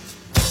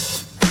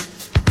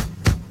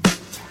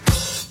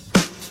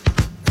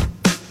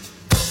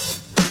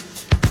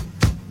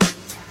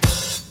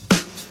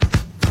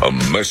 A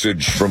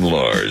message from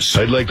Lars.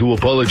 I'd like to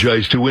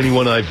apologize to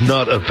anyone I've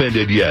not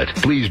offended yet.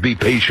 Please be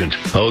patient.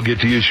 I'll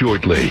get to you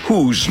shortly.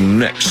 Who's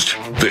next?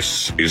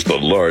 This is the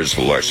Lars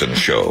Larson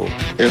Show.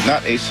 There's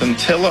not a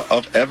scintilla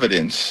of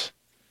evidence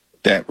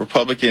that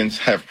Republicans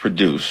have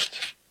produced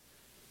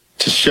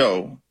to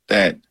show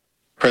that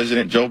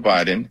President Joe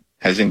Biden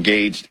has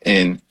engaged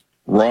in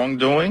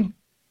wrongdoing,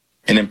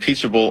 an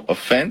impeachable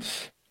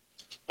offense,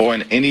 or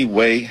in any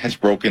way has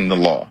broken the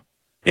law.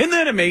 Isn't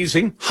that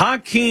amazing?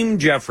 Hakeem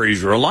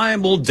Jeffries,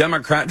 reliable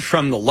Democrat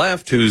from the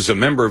left who's a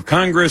member of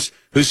Congress,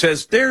 who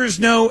says there's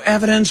no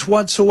evidence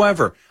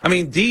whatsoever. I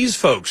mean, these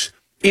folks,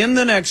 in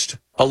the next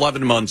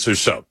 11 months or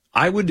so,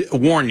 I would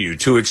warn you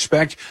to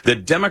expect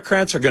that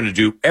Democrats are going to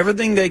do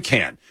everything they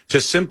can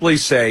to simply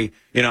say,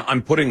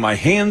 I'm putting my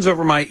hands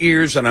over my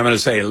ears and I'm going to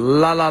say,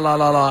 la, la, la,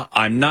 la, la,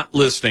 I'm not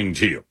listening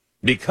to you.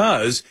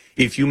 Because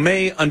if you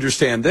may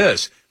understand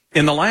this,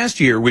 in the last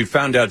year, we've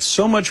found out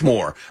so much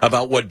more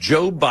about what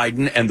Joe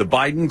Biden and the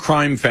Biden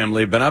crime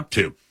family have been up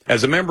to.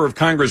 As a member of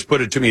Congress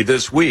put it to me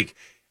this week,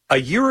 a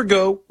year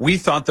ago, we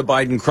thought the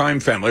Biden crime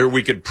family, or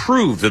we could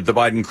prove that the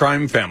Biden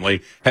crime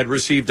family had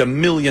received $1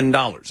 million.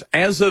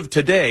 As of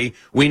today,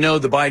 we know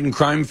the Biden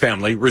crime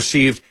family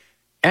received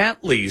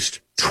at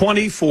least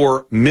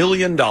 $24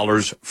 million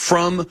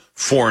from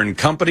foreign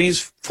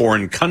companies,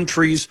 foreign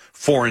countries,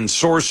 foreign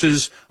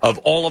sources of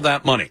all of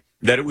that money.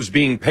 That it was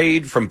being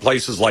paid from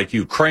places like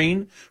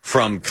Ukraine,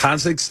 from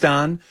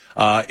Kazakhstan.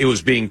 It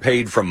was being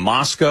paid from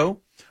Moscow.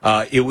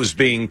 It was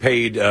being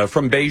paid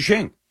from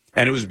Beijing.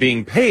 And it was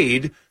being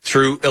paid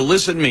through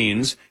illicit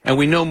means. And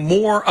we know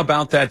more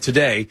about that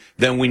today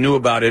than we knew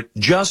about it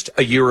just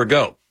a year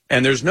ago.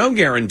 And there's no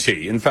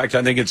guarantee. In fact,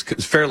 I think it's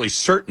fairly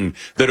certain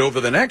that over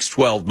the next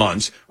 12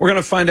 months, we're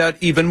going to find out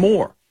even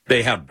more.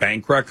 They have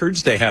bank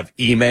records. They have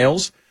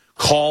emails,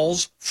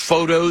 calls,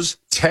 photos,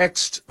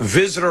 text,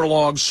 visitor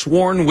logs,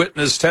 sworn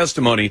witness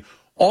testimony,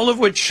 all of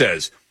which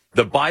says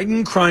The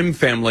Biden crime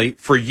family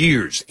for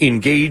years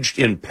engaged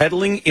in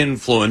peddling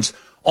influence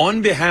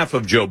on behalf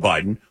of Joe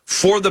Biden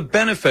for the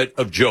benefit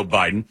of Joe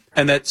Biden,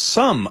 and that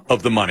some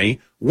of the money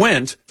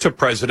went to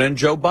President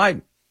Joe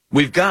Biden.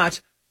 We've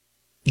got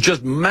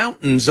just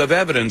mountains of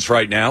evidence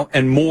right now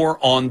and more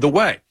on the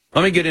way.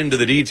 Let me get into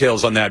the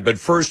details on that. But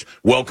first,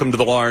 welcome to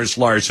the Lars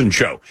Larson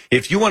Show.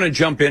 If you want to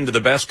jump into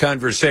the best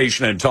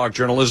conversation and talk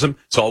journalism,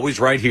 it's always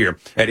right here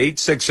at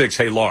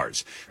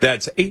 866-HEY-LARS.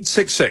 That's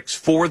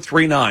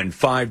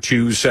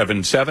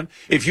 866-439-5277.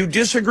 If you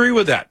disagree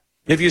with that,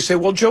 if you say,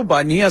 well, Joe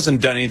Biden, he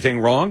hasn't done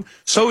anything wrong,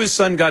 so his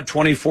son got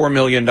 $24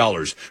 million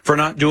for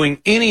not doing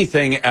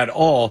anything at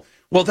all,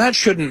 well, that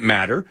shouldn't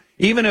matter.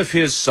 Even if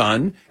his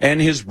son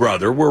and his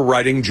brother were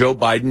writing Joe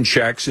Biden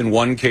checks, in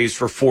one case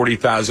for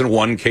 $40,000,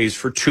 one case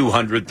for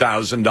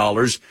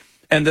 $200,000,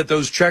 and that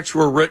those checks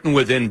were written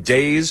within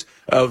days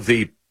of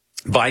the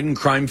Biden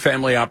crime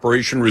family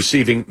operation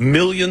receiving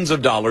millions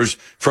of dollars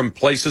from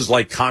places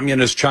like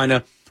communist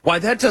China, why,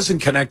 that doesn't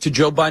connect to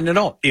Joe Biden at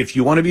all. If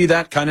you want to be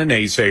that kind of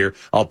naysayer,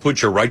 I'll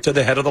put you right to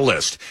the head of the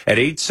list at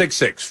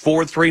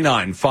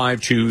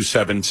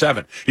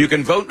 866-439-5277. You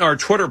can vote in our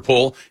Twitter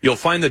poll. You'll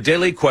find the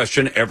daily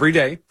question every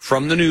day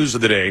from the news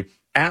of the day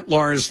at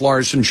Lars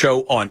Larson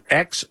Show on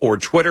X or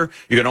Twitter.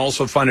 You can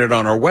also find it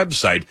on our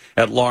website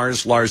at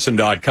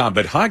larslarson.com.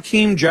 But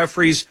Hakeem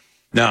Jeffries,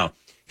 now,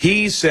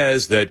 he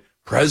says that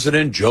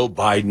President Joe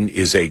Biden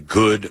is a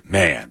good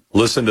man.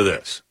 Listen to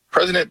this.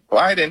 President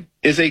Biden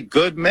is a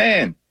good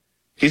man.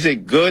 He's a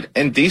good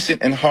and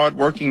decent and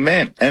hardworking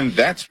man, and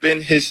that's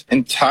been his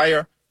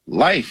entire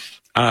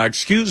life.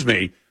 Excuse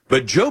me,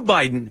 but Joe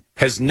Biden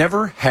has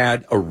never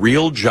had a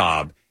real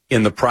job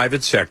in the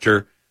private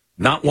sector,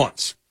 not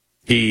once.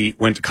 He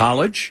went to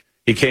college.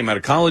 He came out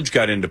of college,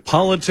 got into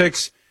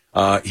politics.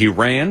 He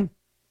ran.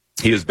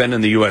 He has been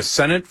in the U.S.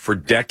 Senate for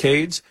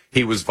decades.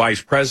 He was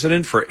vice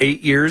president for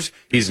 8 years.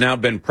 He's now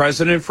been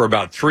president for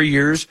about 3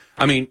 years.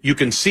 I mean, you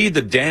can see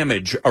the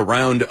damage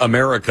around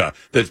America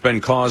that's been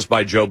caused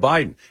by Joe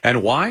Biden.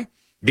 And why?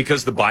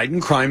 Because the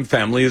Biden crime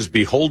family is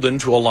beholden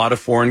to a lot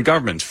of foreign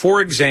governments. For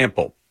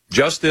example,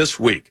 just this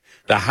week,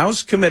 the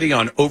House Committee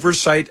on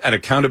Oversight and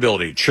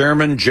Accountability,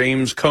 Chairman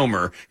James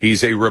Comer,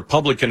 he's a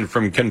Republican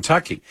from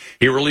Kentucky,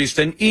 he released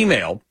an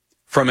email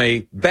from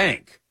a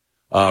bank,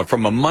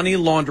 from a money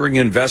laundering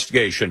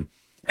investigation.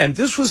 And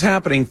this was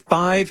happening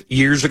 5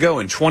 years ago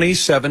in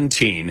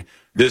 2017.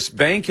 This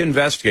bank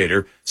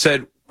investigator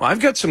said,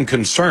 I've got some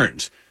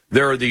concerns.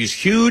 There are these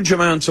huge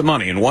amounts of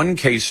money, in one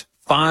case,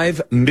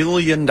 $5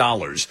 million,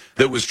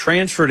 that was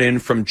transferred in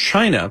from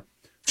China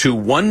to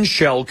one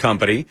shell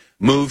company,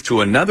 moved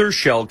to another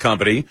shell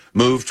company,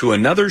 moved to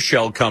another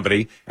shell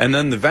company, and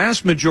then the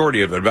vast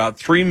majority of it, about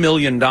 $3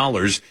 million,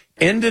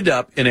 ended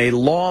up in a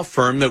law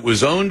firm that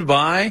was owned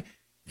by,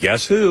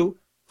 guess who?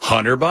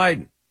 Hunter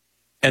Biden.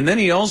 And then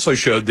he also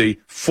showed the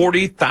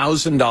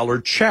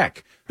 $40,000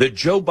 check that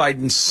Joe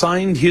Biden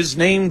signed his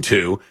name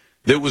to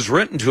that was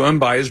written to him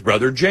by his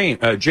brother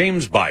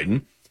James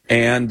Biden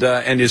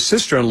and his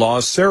sister-in-law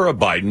Sarah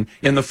Biden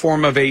in the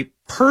form of a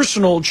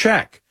personal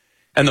check.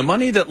 And the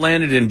money that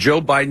landed in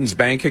Joe Biden's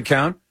bank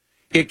account,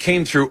 it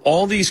came through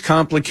all these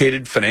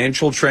complicated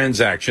financial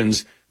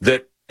transactions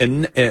that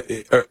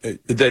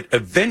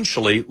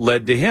eventually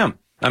led to him.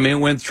 I mean, it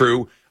went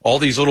through all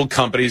these little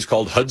companies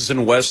called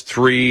Hudson West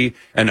 3,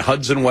 and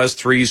Hudson West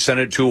 3 sent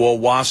it to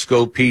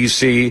Owasco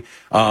PC.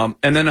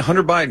 And then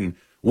Hunter Biden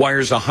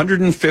wires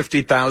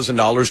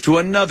 $150,000 to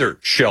another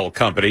shell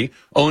company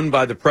owned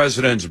by the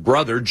president's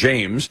brother,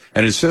 James,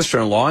 and his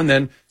sister-in-law. And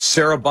then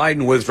Sarah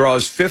Biden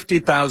withdraws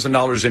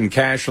 $50,000 in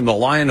cash from the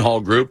Lion Hall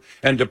Group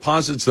and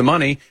deposits the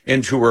money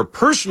into her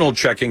personal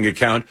checking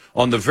account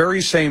on the very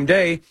same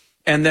day.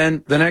 And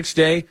then the next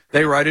day,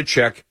 they write a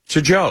check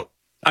to Joe.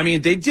 I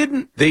mean, they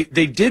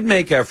did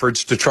make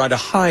efforts to try to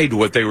hide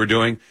what they were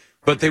doing,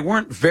 but they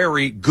weren't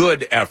very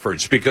good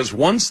efforts, because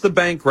once the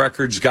bank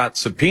records got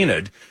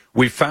subpoenaed,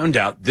 we found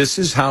out this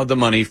is how the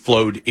money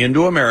flowed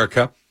into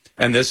America,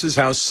 and this is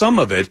how some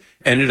of it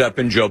ended up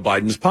in Joe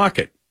Biden's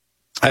pocket.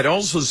 I'd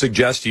also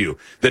suggest to you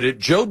that at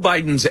Joe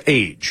Biden's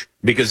age,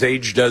 because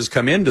age does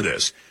come into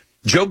this,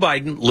 Joe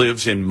Biden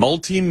lives in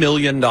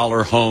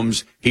multi-million-dollar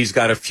homes. He's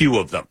got a few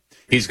of them.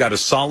 He's got a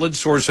solid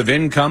source of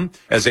income.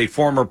 As a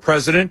former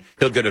president,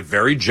 he'll get a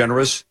very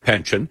generous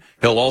pension.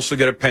 He'll also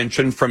get a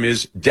pension from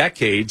his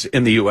decades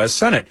in the U.S.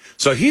 Senate.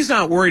 So he's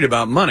not worried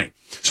about money.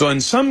 So in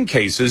some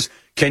cases,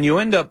 can you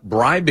end up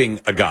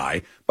bribing a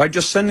guy by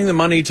just sending the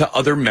money to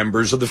other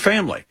members of the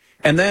family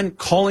and then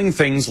calling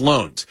things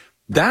loans?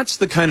 That's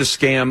the kind of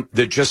scam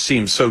that just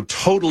seems so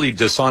totally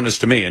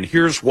dishonest to me. And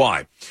here's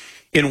why.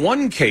 In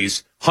one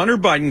case, Hunter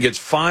Biden gets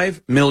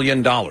 $5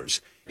 million.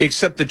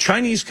 Except the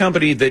Chinese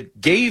company that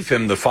gave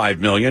him the $5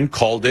 million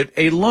called it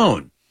a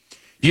loan.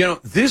 You know,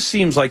 this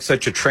seems like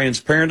such a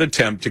transparent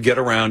attempt to get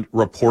around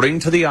reporting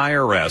to the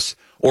IRS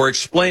or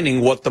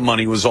explaining what the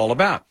money was all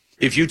about.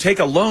 If you take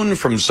a loan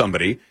from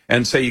somebody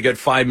and say you get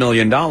 $5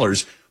 million,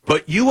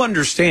 but you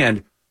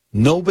understand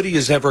nobody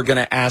is ever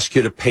going to ask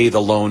you to pay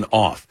the loan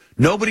off.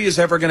 Nobody is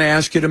ever going to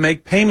ask you to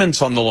make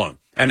payments on the loan.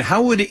 And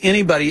how would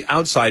anybody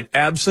outside,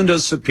 absent a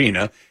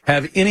subpoena,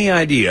 have any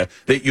idea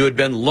that you had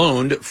been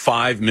loaned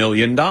 $5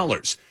 million?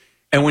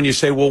 And when you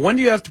say, well, when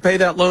do you have to pay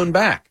that loan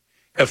back?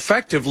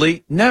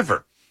 Effectively,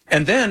 never.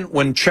 And then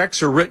when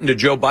checks are written to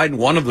Joe Biden,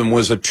 one of them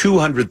was a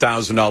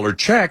 $200,000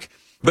 check,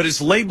 but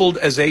it's labeled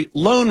as a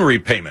loan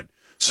repayment.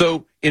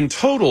 So in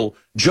total,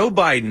 Joe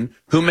Biden,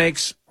 who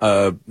makes,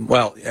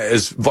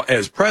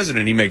 as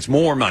president, he makes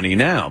more money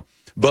now.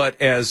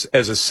 But as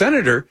a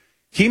senator,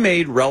 he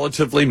made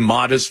relatively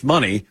modest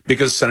money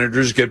because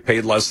senators get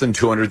paid less than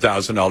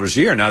 $200,000 a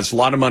year. Now, it's a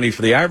lot of money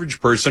for the average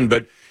person,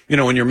 but you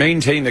know, when you're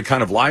maintaining the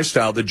kind of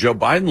lifestyle that Joe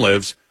Biden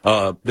lives,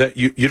 that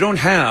you don't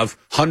have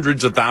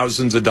hundreds of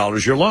thousands of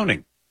dollars you're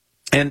loaning.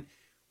 And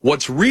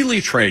what's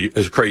really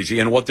crazy,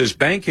 and what this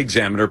bank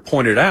examiner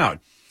pointed out,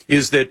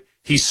 is that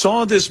he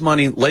saw this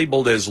money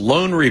labeled as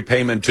loan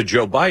repayment to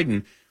Joe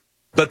Biden,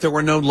 but there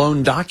were no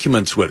loan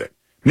documents with it.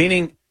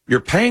 Meaning you're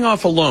paying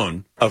off a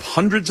loan of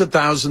hundreds of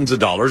thousands of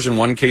dollars, in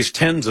one case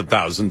tens of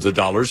thousands of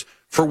dollars,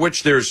 for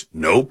which there's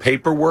no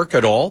paperwork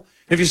at all.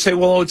 If you say,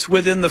 well, it's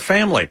within the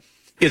family.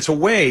 It's a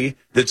way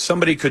that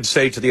somebody could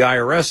say to the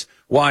IRS,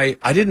 why,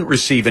 I didn't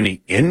receive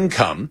any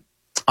income.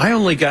 I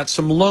only got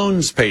some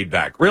loans paid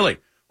back. Really?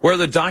 Where are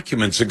the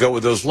documents that go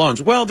with those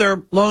loans? Well,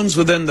 they're loans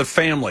within the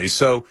family.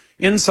 So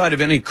inside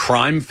of any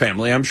crime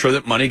family, I'm sure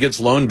that money gets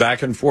loaned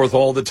back and forth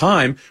all the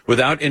time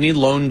without any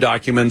loan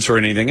documents or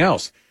anything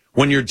else.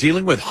 When you're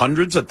dealing with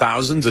hundreds of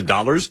thousands of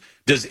dollars,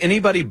 does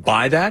anybody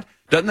buy that?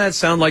 Doesn't that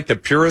sound like the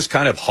purest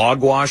kind of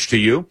hogwash to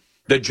you?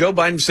 That Joe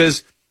Biden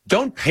says,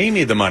 don't pay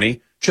me the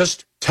money,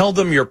 just tell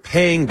them you're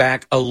paying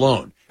back a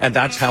loan. And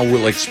that's how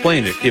we'll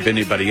explain it if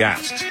anybody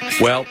asks.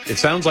 Well, it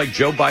sounds like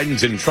Joe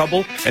Biden's in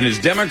trouble, and his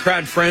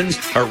Democrat friends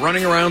are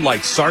running around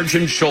like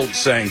Sergeant Schultz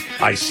saying,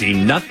 I see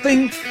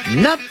nothing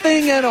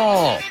at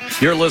all.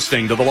 You're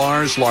listening to the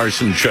Lars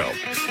Larson Show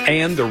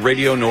and the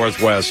Radio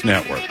Northwest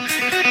Network.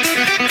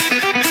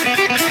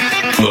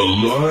 The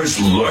Lars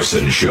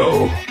Larson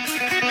Show.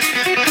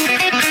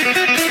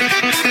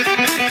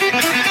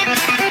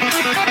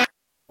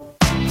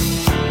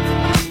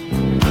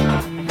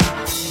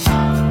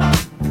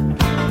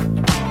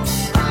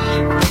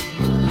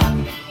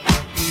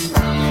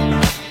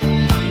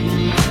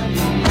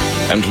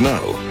 And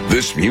now,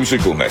 this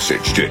musical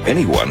message to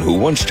anyone who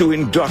wants to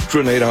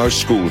indoctrinate our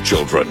school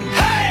children.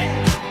 Hey,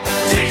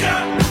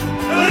 teacher,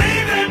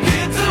 leave the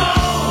kids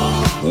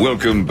alone.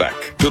 Welcome back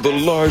to the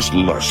Lars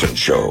Larson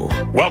Show.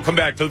 Welcome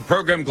back to the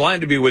program. Glad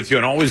to be with you,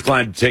 and always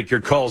glad to take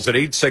your calls at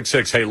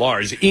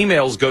 866-HEY-LARS.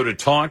 Emails go to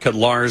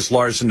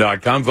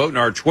talk@LarsLarson.com. Vote in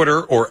our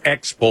Twitter or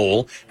X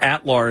poll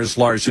at Lars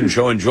Larson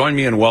Show. And join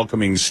me in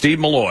welcoming Steve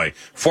Malloy,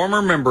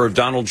 former member of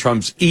Donald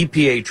Trump's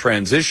EPA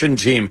transition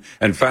team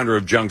and founder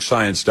of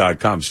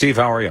JunkScience.com. Steve,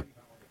 how are you?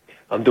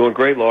 I'm doing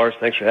great, Lars.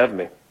 Thanks for having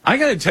me. I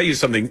got to tell you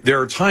something.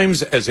 There are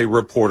times as a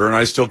reporter, and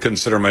I still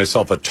consider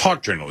myself a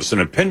talk journalist,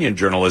 an opinion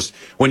journalist,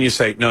 when you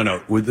say, no,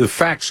 the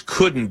facts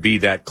couldn't be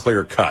that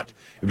clear cut.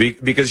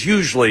 Because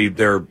usually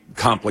there are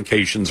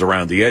complications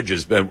around the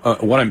edges.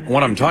 But what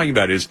I'm talking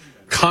about is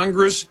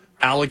Congress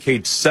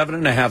allocates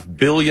 $7.5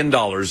 billion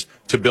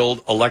to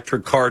build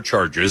electric car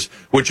chargers,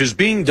 which is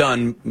being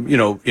done,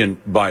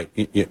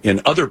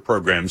 in other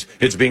programs.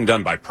 It's being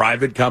done by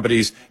private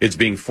companies. It's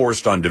being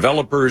forced on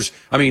developers.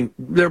 I mean,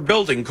 they're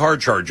building car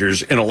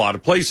chargers in a lot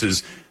of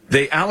places.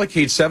 They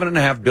allocate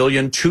 $7.5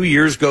 billion. 2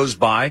 years goes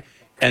by,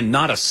 and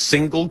not a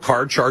single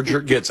car charger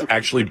gets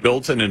actually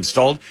built and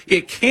installed.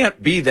 It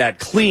can't be that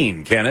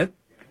clean, can it?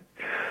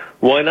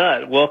 Why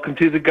not? Welcome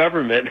to the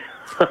government.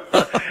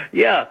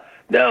 Yeah.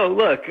 No,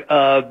 look,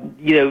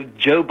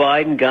 Joe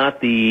Biden got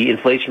the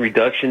Inflation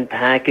Reduction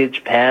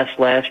Package passed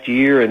last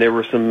year, and there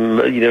were some,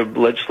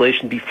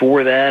 legislation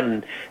before that,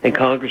 and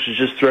Congress was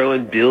just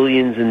throwing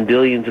billions and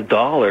billions of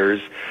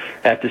dollars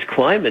at this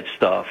climate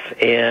stuff.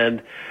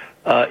 And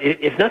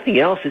if nothing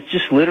else, it's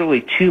just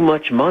literally too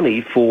much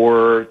money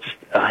for just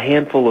a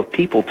handful of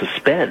people to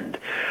spend.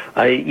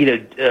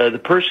 The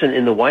person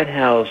in the White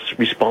House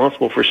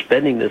responsible for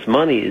spending this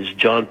money is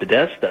John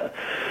Podesta.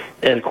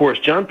 And, of course,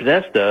 John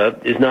Podesta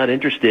is not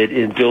interested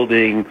in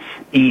building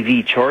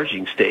EV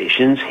charging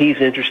stations. He's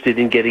interested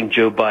in getting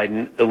Joe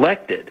Biden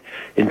elected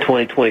in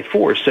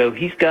 2024. So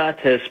he's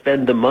got to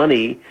spend the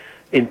money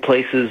in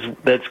places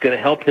that's going to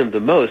help him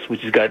the most,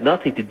 which has got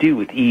nothing to do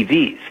with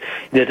EVs.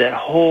 That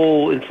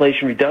whole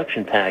Inflation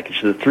Reduction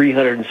Package, the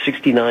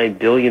 $369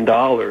 billion,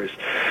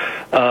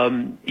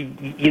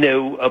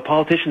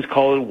 politicians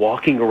call it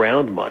walking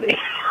around money.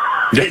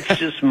 It's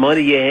just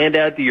money you hand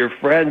out to your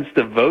friends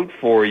to vote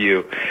for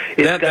you.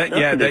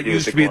 That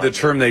used to be the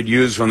term they'd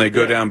use when they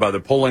go down by the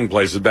polling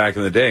places back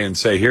in the day and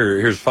say,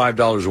 here's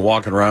 $5 of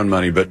walking around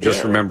money, but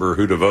just remember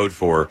who to vote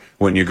for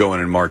when you go in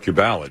and mark your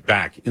ballot,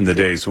 back in the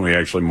days when we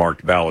actually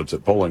marked ballots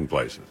at polling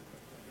places.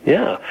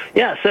 Yeah.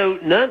 So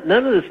none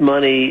of this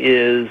money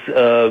is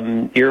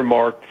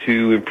earmarked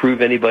to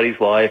improve anybody's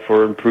life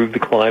or improve the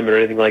climate or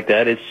anything like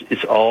that.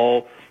 It's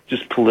all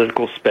just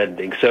political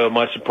spending. So am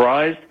I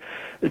surprised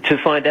to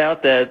find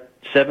out that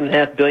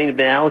 $7.5 billion have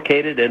been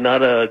allocated and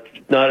not a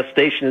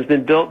station has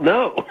been built?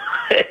 No.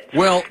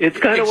 Well, it's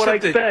kind of what I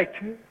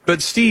expect.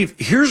 But Steve,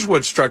 here's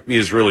what struck me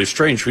as really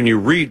strange. When you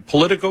read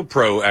Politico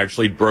Pro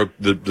actually broke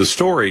the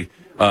story.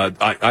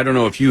 I don't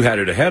know if you had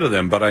it ahead of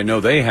them, but I know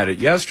they had it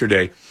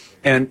yesterday.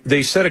 And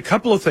they said a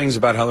couple of things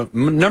about how,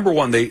 number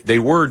one, they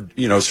were,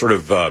 sort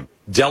of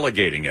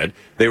delegating it.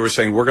 They were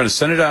saying, we're going to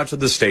send it out to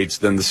the states,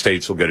 then the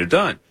states will get it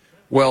done.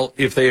 Well,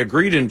 if they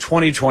agreed in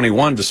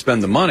 2021 to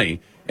spend the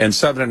money, and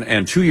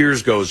 2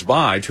 years goes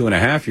by,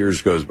 2.5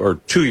 years or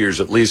 2 years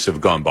at least have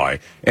gone by,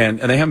 and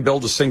they haven't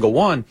built a single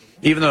one,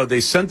 even though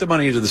they sent the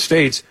money to the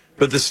states,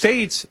 but the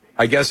states,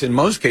 I guess in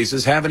most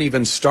cases, haven't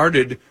even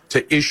started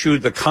to issue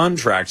the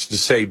contracts to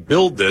say,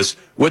 build this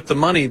with the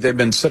money they've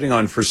been sitting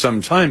on for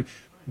some time.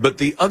 But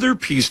the other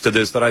piece to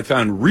this that I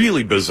found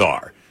really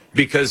bizarre,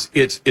 because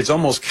it's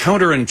almost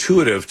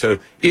counterintuitive to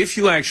if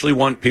you actually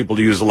want people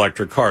to use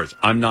electric cars.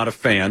 I'm not a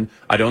fan.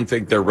 I don't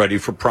think they're ready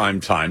for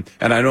prime time,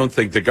 and I don't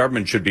think the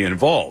government should be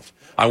involved.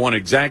 I want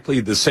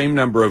exactly the same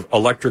number of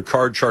electric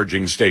car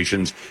charging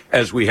stations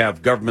as we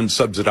have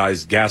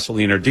government-subsidized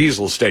gasoline or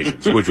diesel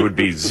stations, which would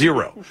be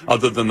zero,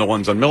 other than the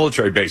ones on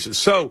military bases.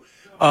 So,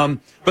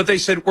 but they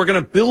said, we're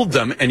going to build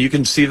them, and you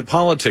can see the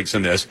politics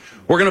in this.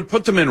 We're going to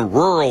put them in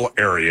rural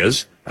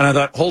areas. And I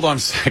thought, hold on a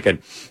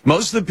second.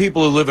 Most of the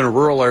people who live in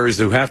rural areas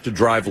who have to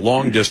drive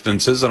long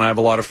distances, and I have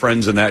a lot of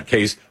friends in that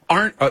case,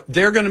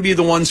 they're going to be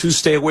the ones who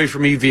stay away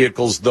from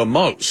e-vehicles the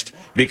most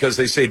because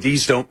they say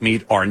these don't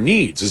meet our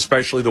needs,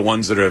 especially the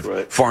ones that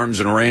have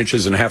farms and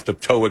ranches and have to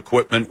tow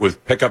equipment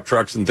with pickup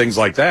trucks and things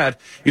like that.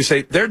 You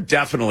say they're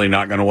definitely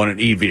not going to want an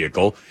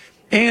e-vehicle,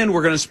 and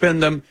we're going to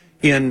spend them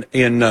in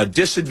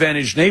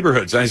disadvantaged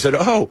neighborhoods. And I said,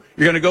 oh,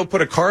 you're going to go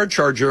put a car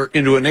charger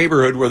into a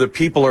neighborhood where the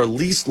people are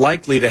least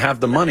likely to have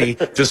the money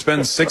to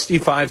spend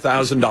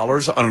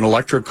 $65,000 on an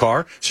electric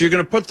car? So you're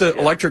going to put the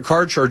electric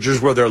car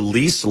chargers where they're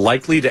least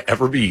likely to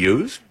ever be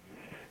used?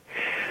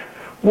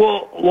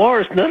 Well,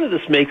 Lars, none of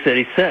this makes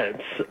any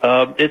sense.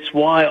 It's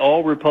why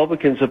all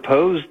Republicans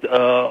opposed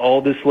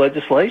all this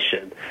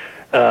legislation.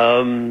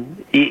 Because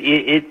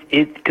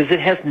it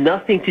has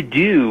nothing to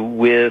do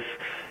with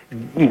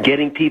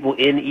getting people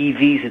in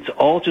EVs. It's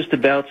all just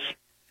about...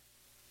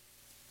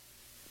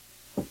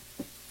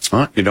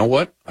 You know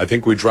what? I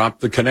think we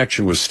dropped the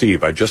connection with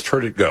Steve. I just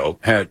heard it go.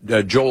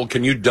 Joel,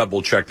 can you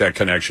double-check that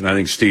connection? I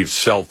think Steve's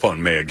cell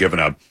phone may have given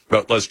up.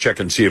 But let's check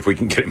and see if we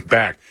can get him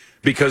back.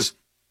 Because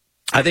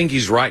I think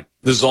he's right.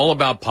 This is all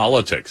about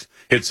politics.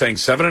 It's saying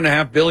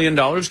 $7.5 billion.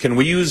 Can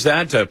we use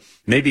that to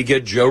maybe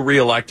get Joe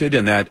reelected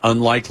in that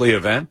unlikely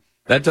event?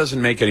 That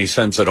doesn't make any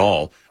sense at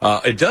all.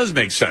 It does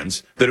make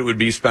sense that it would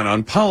be spent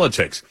on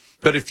politics.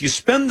 But if you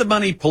spend the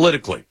money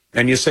politically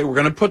and you say we're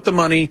going to put the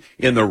money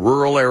in the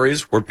rural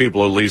areas where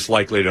people are least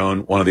likely to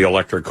own one of the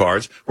electric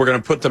cars, we're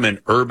going to put them in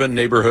urban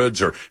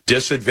neighborhoods or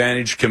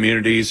disadvantaged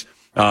communities,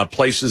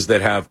 places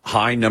that have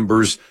high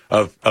numbers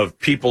of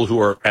people who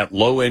are at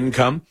low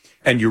income,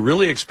 and you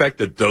really expect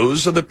that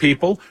those are the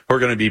people who are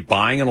going to be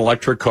buying an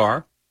electric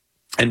car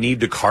and need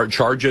to car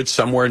charge it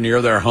somewhere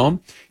near their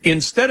home,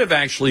 instead of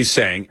actually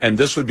saying, and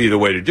this would be the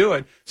way to do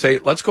it, say,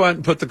 let's go out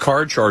and put the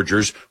car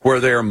chargers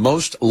where they are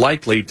most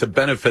likely to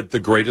benefit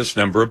the greatest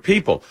number of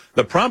people.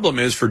 The problem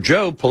is for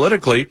Joe,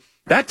 politically,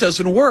 that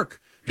doesn't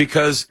work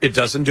because it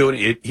doesn't do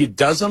it. It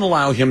doesn't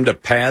allow him to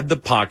pad the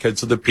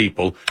pockets of the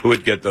people who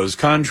would get those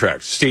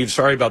contracts. Steve,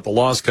 sorry about the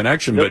lost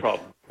connection,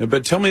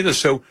 but tell me this.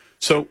 So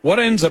what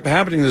ends up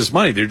happening to this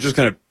money? They're just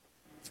going to,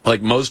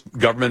 like most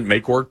government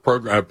make-work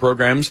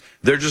programs,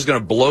 they're just going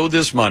to blow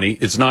this money.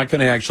 It's not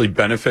going to actually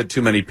benefit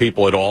too many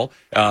people at all,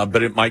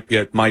 but it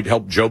might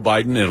help Joe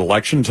Biden in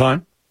election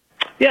time.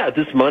 Yeah,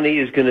 this money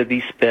is going to be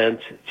spent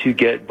to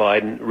get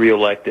Biden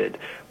reelected,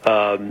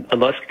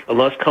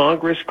 unless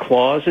Congress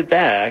claws it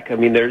back. I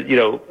mean,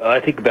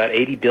 I think about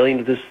 $80 billion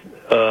of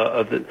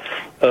this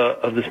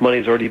of this money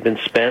has already been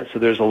spent, so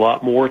there's a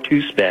lot more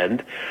to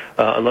spend.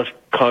 Unless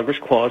Congress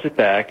claws it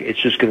back, it's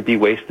just going to be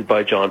wasted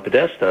by John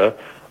Podesta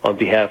on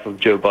behalf of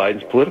Joe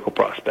Biden's political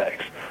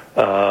prospects.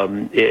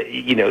 This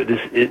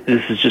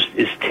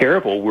is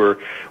terrible.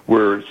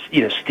 We're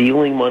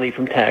stealing money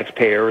from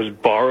taxpayers,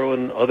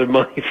 borrowing other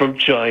money from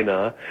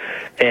China,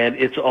 and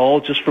it's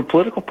all just for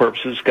political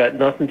purposes. It's got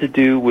nothing to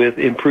do with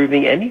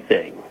improving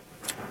anything.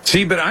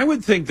 See, but I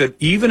would think that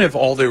even if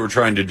all they were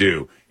trying to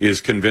do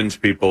is convince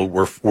people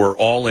we're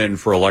all in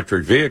for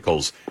electric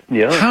vehicles,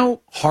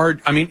 how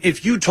hard? I mean,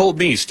 if you told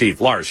me,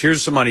 Steve, Lars,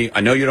 here's some money.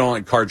 I know you don't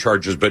like car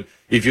chargers, but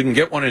if you can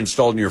get one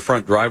installed in your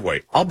front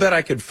driveway, I'll bet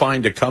I could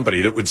find a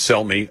company that would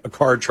sell me a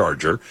car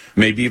charger,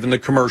 maybe even the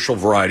commercial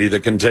variety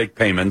that can take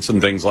payments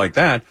and things like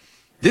that.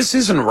 This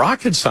isn't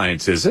rocket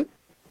science, is it?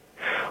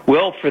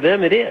 Well, for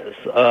them it is.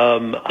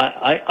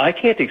 I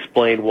can't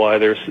explain why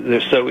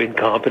they're so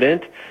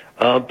incompetent,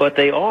 but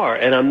they are,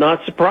 and I'm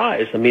not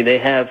surprised. I mean, they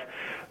have.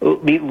 I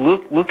mean,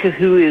 look at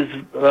who is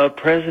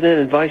president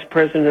and vice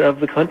president of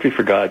the country,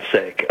 for God's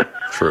sake.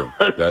 True.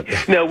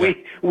 Now,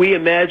 we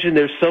imagine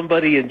there's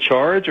somebody in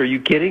charge. Are you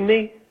kidding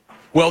me?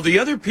 Well, the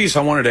other piece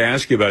I wanted to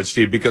ask you about,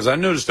 Steve, because I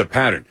noticed a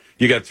pattern.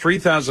 You got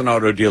 3,000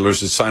 auto dealers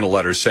that sign a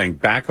letter saying,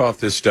 back off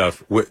this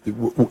stuff.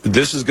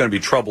 This is going to be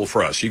trouble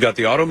for us. You got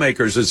the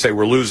automakers that say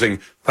we're losing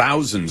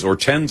thousands or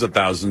tens of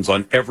thousands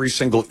on every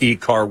single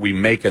e-car we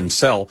make and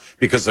sell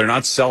because they're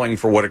not selling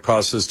for what it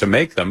costs us to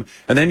make them.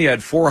 And then you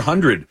had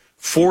 400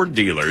 Ford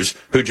dealers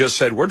who just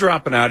said, we're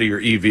dropping out of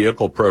your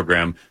e-vehicle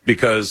program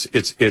because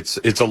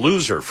it's a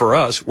loser for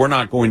us. We're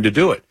not going to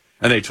do it.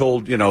 And they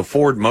told,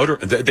 Ford Motor,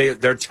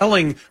 they're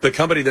telling the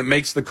company that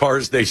makes the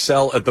cars they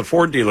sell at the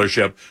Ford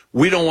dealership,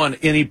 we don't want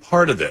any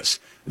part of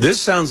this.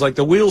 This sounds like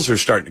the wheels are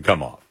starting to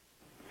come off.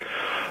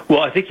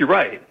 Well, I think you're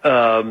right.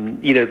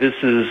 EVs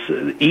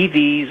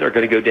are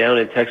going to go down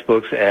in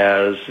textbooks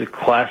as a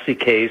classic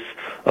case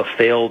of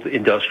failed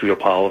industrial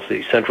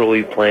policy,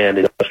 centrally planned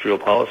industrial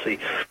policy.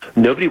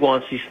 Nobody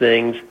wants these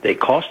things. They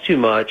cost too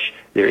much.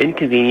 They're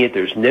inconvenient.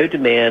 There's no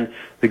demand.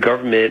 The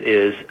government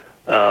is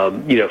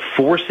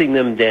forcing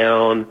them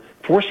down,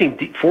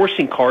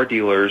 forcing car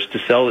dealers to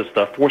sell this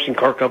stuff, forcing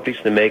car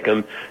companies to make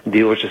them,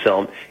 dealers to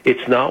sell them.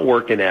 It's not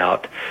working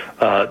out.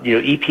 Joe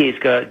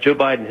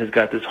Biden has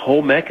got this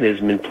whole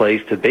mechanism in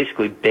place to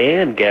basically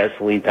ban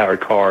gasoline-powered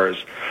cars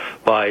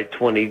by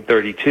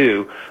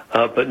 2032,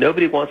 but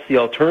nobody wants the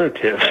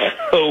alternative.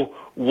 So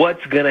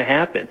what's going to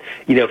happen?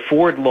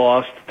 Ford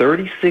lost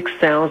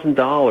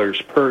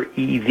 $36,000 per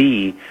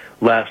EV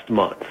last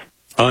month.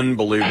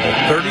 Unbelievable.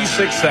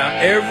 36,000.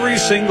 Every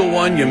single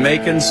one you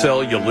make and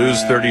sell, you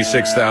lose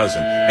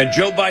 36,000. And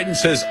Joe Biden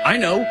says, I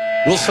know,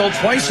 we'll sell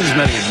twice as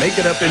many and make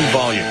it up in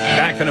volume.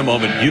 Back in a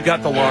moment. You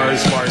got the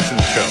Larson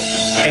Show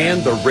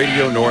and the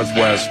Radio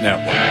Northwest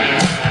Network.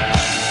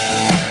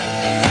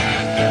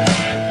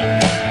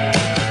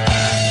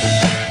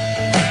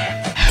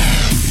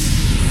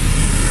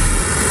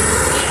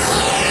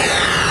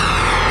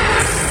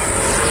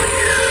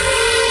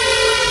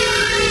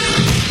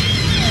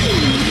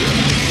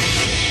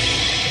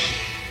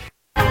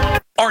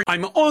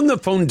 I'm on the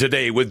phone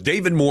today with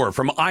David Moore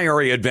from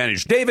IRA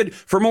Advantage. David,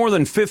 for more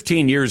than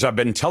 15 years, I've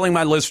been telling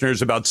my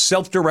listeners about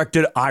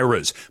self-directed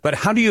IRAs, but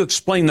how do you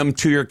explain them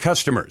to your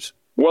customers?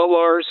 Well,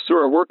 Lars,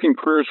 through our working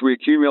careers, we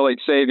accumulate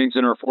savings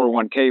in our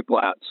 401k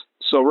plans.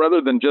 So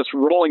rather than just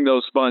rolling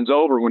those funds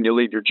over when you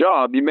leave your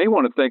job, you may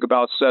want to think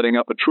about setting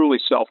up a truly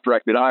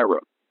self-directed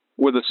IRA.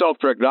 With a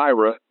self-directed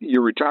IRA,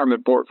 your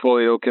retirement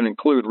portfolio can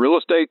include real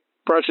estate,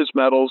 precious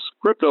metals,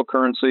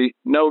 cryptocurrency,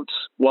 notes,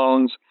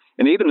 loans,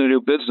 and even a new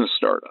business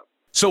startup.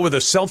 So with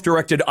a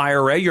self-directed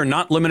IRA, you're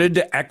not limited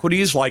to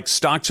equities like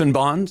stocks and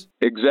bonds?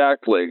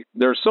 Exactly.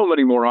 There are so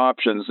many more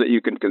options that you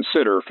can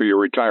consider for your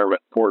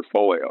retirement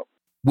portfolio.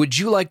 Would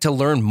you like to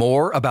learn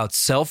more about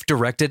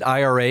self-directed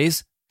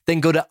IRAs?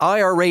 Then go to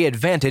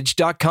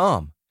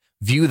IRAadvantage.com,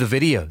 view the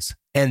videos,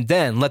 and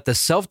then let the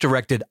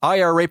self-directed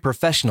IRA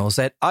professionals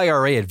at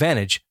IRA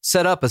Advantage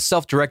set up a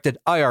self-directed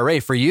IRA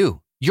for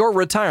you. Your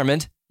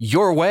retirement,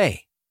 your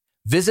way.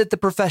 Visit the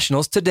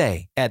professionals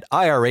today at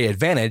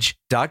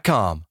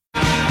IRAadvantage.com.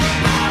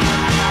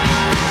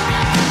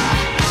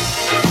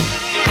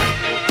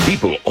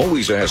 People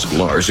always ask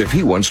Lars if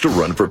he wants to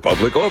run for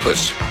public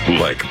office,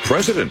 like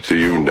president. Do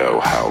you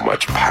know how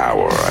much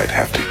power I'd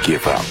have to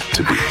give up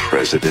to be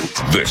president?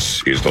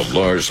 This is the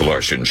Lars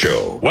Larson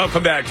Show.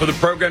 Welcome back to the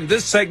program.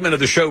 This segment of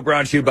the show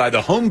brought to you by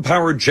the home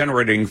power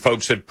generating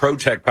folks at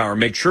Protect Power.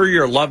 Make sure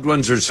your loved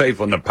ones are safe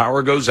when the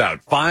power goes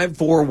out.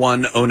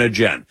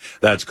 541-OWN-A-GEN.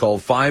 That's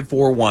called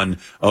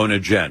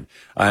 541-OWN-A-GEN.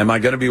 Am I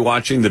going to be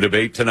watching the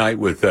debate tonight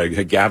with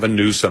Gavin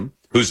Newsom,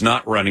 who's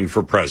not running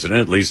for president,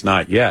 at least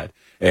not yet,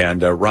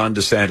 and Ron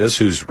DeSantis,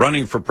 who's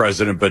running for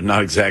president but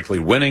not exactly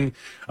winning?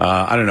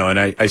 I don't know. And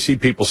I see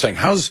people saying,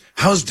 how's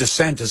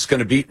DeSantis going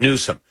to beat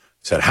Newsom? I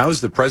said,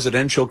 how's the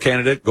presidential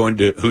candidate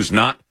who's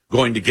not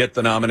going to get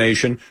the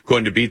nomination,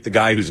 going to beat the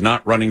guy who's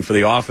not running for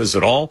the office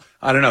at all?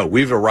 I don't know.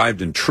 We've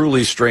arrived in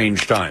truly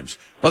strange times.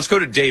 Let's go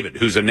to David,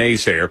 who's a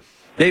naysayer.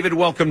 David,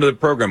 welcome to the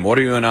program. What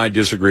do you and I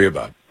disagree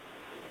about?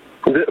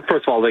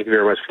 First of all, thank you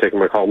very much for taking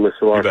my call,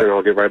 Mr. Larson, and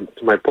I'll get right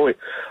to my point.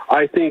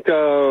 I think,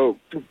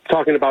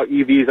 talking about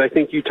EVs, I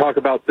think you talk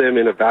about them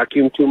in a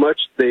vacuum too much.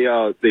 They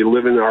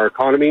live in our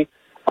economy.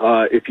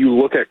 If you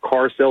look at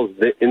car sales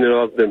in and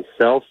of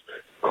themselves,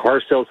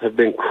 car sales have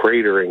been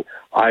cratering.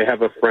 I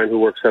have a friend who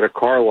works at a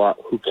car lot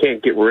who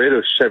can't get rid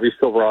of Chevy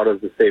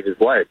Silverados to save his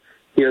life.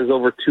 He has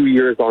over 2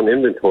 years on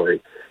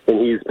inventory,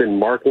 and he's been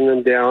marking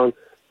them down,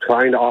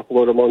 trying to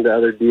offload them onto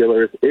other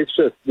dealers. It's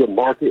just the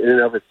market in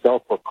and of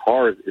itself for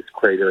cars is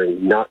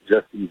cratering, not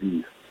just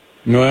EVs.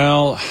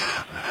 Well,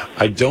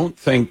 I don't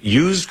think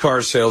used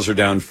car sales are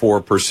down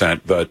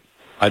 4%, but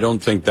I don't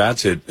think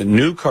that's it.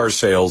 New car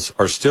sales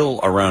are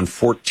still around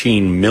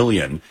 14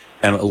 million,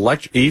 and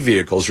electric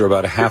e-vehicles are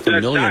about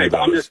 500,000 of those.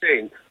 I'm just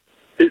saying,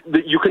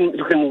 you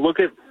can look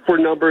at for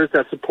numbers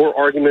that support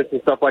arguments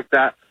and stuff like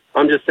that.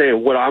 I'm just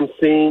saying what I'm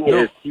seeing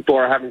is people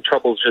are having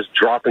trouble just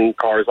dropping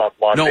cars off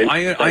lots. No,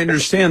 I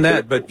understand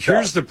that, but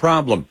here's the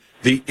problem.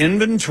 The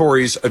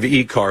inventories of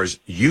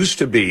e-cars used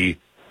to be,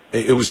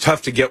 it was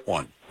tough to get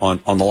one on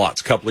the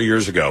lots a couple of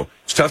years ago.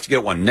 It's tough to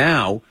get one.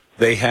 Now,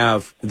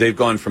 they've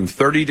gone from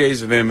 30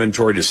 days of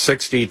inventory to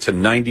 60 to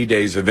 90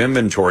 days of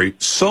inventory,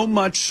 so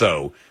much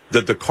so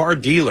that the car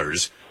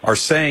dealers are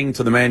saying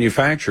to the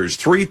manufacturers,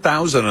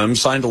 3,000 of them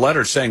signed a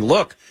letter saying,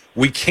 look,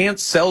 we can't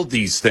sell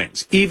these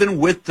things, even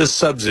with the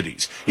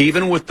subsidies,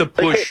 even with the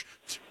push.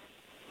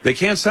 They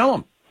can't sell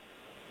them.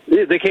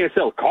 They can't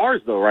sell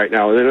cars, though, right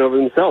now, in and of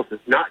themselves.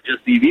 It's not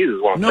just EVs,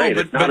 is what I'm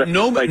saying.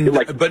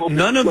 But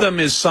none of them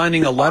is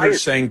signing a letter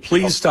saying,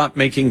 please stop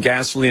making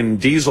gasoline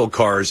and diesel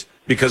cars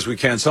because we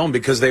can't sell them,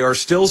 because they are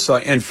still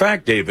selling. In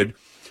fact, David,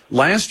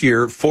 last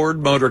year, Ford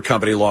Motor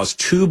Company lost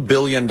 $2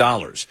 billion.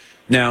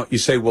 Now, you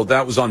say, well,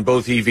 that was on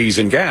both EVs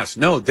and gas.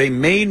 No, they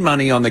made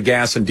money on the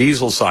gas and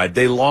diesel side.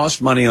 They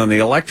lost money on the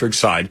electric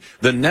side.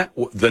 The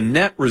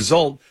net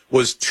result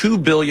was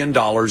 $2 billion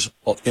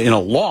in a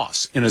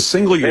loss in a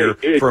single year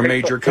for a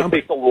major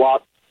company.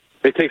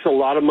 It takes a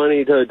lot of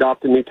money to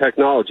adopt a new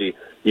technology.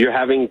 You're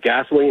having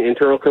gasoline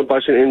internal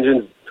combustion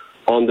engines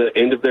on the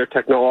end of their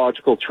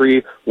technological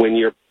tree when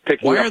you're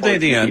picking up. Why are they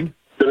the end,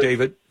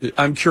 David?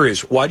 I'm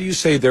curious. Why do you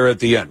say they're at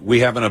the end? We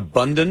have an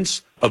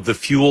abundance of the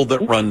fuel that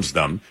runs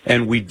them,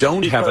 and we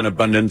don't have an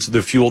abundance of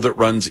the fuel that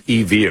runs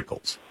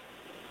e-vehicles.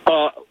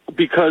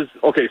 Because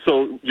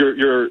so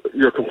you're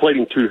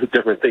conflating two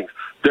different things.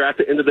 They're at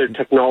the end of their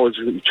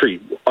technology tree.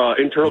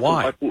 Internal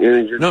combustion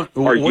engines. No,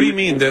 what do you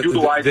mean?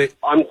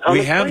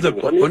 We have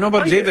the. No,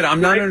 but David, I'm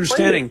not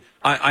understanding.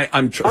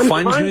 I'm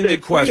fine-tuning the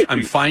question.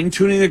 I'm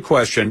fine-tuning the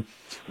question.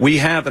 We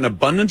have an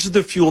abundance of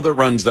the fuel that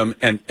runs them,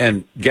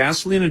 and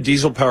gasoline and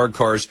diesel-powered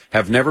cars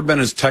have never been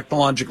as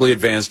technologically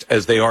advanced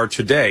as they are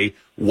today.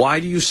 Why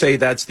do you say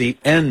that's the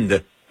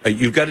end?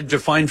 You've got to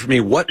define for me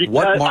what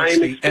marks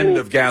the end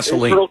of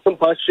gasoline. Internal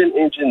combustion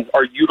engines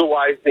are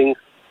utilizing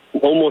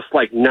almost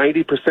like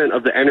 90%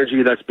 of the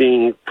energy that's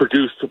being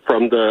produced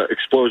from the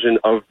explosion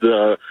of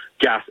the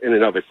gas in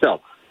and of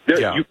itself.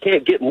 You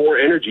can't get more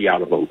energy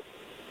out of them.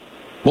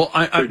 Well,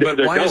 but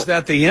why is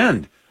that the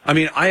end? I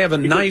mean, I have a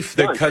knife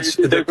that cuts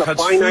food,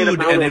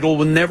 and it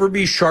will never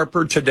be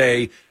sharper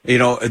today,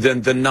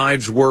 than the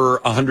knives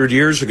were 100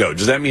 years ago.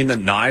 Does that mean that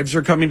knives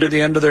are coming to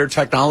the end of their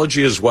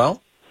technology as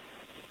well?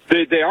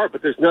 They are,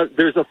 but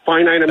there's a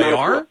finite amount. They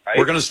are? Of right?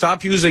 We're going to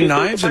stop using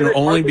knives and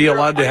only be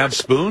allowed to have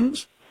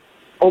spoons?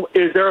 Oh,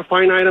 is there a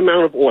finite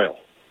amount of oil?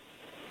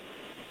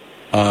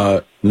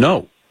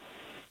 No.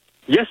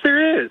 Yes,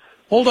 there is.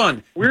 Hold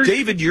on,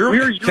 David.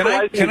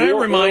 Can I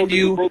remind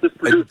you?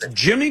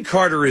 Jimmy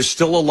Carter is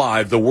still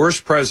alive, the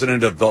worst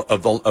president of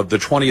the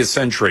 20th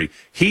century.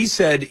 He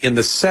said in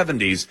the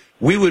 70s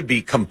we would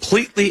be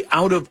completely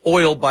out of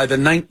oil by the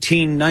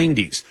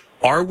 1990s.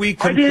 Are we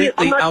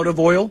completely out of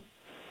oil?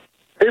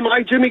 Am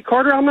I Jimmy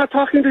Carter? I'm not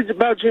talking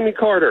about Jimmy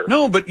Carter.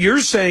 No, but you're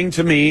saying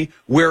to me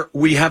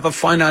we have a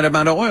finite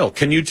amount of oil.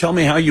 Can you tell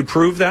me how you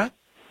prove that?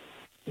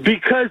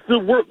 Because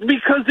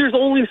there's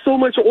only so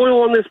much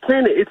oil on this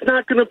planet. It's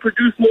not going to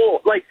produce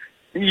more. Like,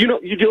 you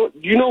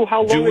know how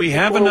long. Do we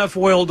have enough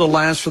oil to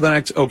last for the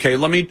next? Okay,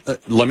 let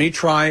me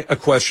try a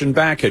question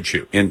back at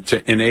you in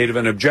aid of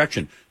an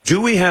objection. Do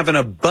we have an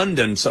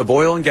abundance of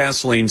oil and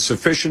gasoline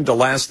sufficient to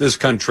last this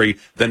country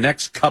the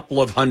next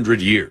couple of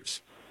 100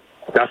 years?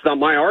 That's not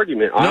my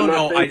argument.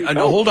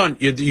 No, hold on.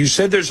 You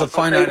said there's a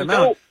finite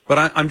amount,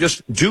 but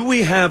do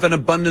we have an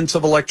abundance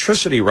of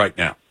electricity right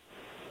now?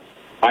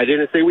 I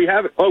didn't say we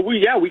have it. Oh,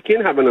 we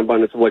can have an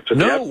abundance of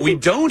electricity. No, we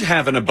don't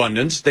have an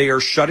abundance. They are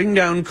shutting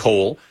down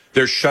coal.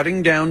 They're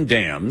shutting down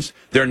dams.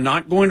 They're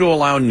not going to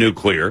allow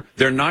nuclear.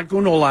 They're not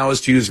going to allow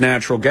us to use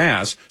natural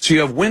gas. So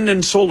you have wind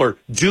and solar.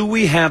 Do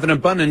we have an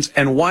abundance?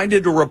 And why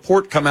did a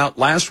report come out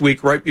last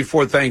week, right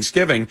before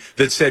Thanksgiving,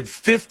 that said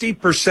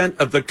 50%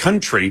 of the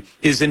country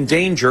is in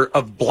danger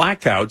of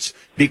blackouts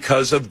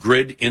because of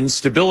grid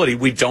instability?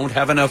 We don't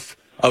have enough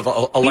of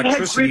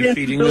electricity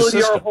feeding the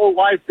system. Our whole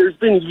life. There's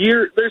been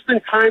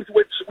times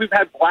which we've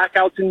had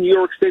blackouts in New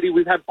York City.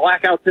 We've had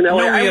blackouts in LA.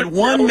 No,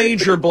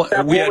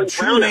 we had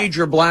two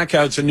major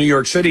blackouts in New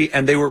York City,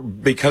 and they were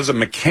because of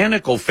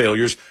mechanical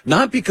failures,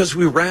 not because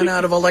we ran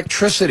out of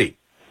electricity.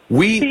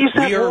 They used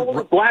to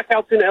have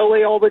blackouts in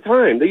LA all the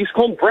time. They used to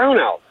call them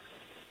brownouts.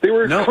 They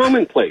were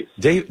commonplace.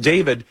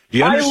 David, do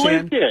you understand? I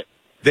lived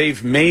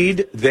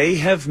it. They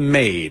have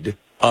made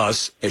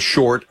us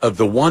short of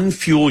the one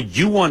fuel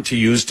you want to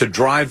use to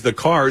drive the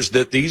cars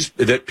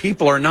that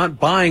people are not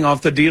buying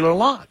off the dealer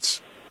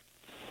lots.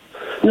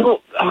 No,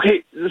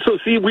 okay. So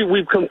see,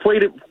 we've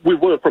conflated. We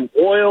went from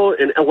oil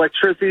and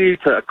electricity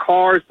to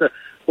cars to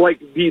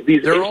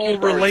these. They're all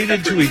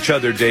related to each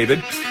other,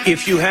 David.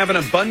 If you have an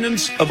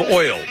abundance of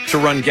oil to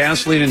run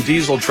gasoline and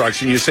diesel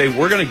trucks, and you say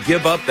we're going to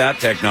give up that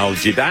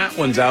technology, that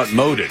one's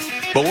outmoded.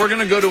 But we're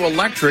going to go to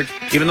electric,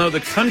 even though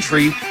the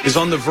country is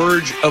on the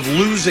verge of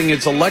losing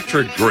its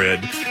electric grid.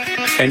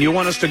 And you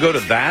want us to go to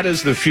that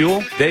as the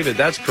fuel? David,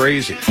 that's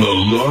crazy. The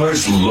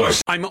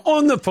Lars. I'm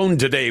on the phone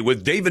today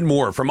with David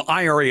Moore from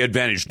IRA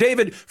Advantage.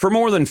 David, for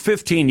more than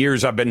 15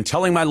 years, I've been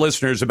telling my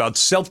listeners about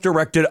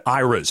self-directed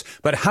IRAs.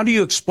 But how do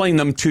you explain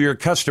them to your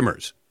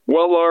customers?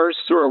 Well, Lars,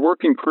 through our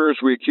working careers,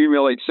 we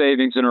accumulate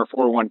savings in our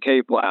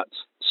 401k plans.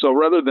 So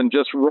rather than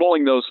just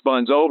rolling those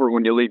funds over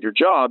when you leave your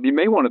job, you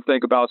may want to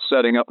think about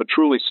setting up a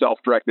truly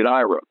self-directed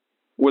IRA.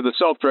 With a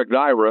self-directed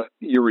IRA,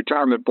 your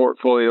retirement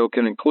portfolio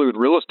can include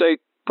real estate,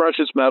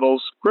 precious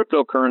metals,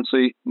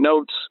 cryptocurrency,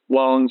 notes,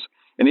 loans,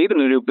 and even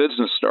a new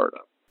business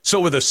startup. So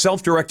with a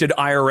self-directed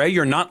IRA,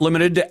 you're not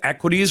limited to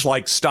equities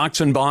like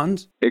stocks and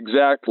bonds?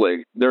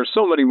 Exactly. There are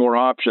so many more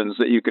options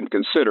that you can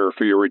consider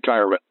for your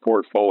retirement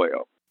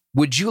portfolio.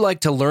 Would you like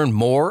to learn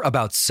more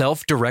about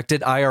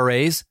self-directed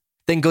IRAs?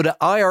 Then go to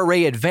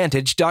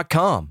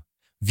IRAadvantage.com,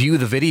 view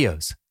the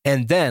videos,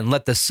 and then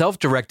let the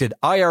self-directed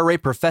IRA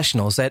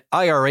professionals at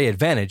IRA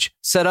Advantage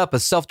set up a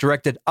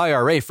self-directed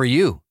IRA for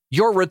you.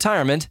 Your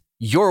retirement,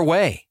 your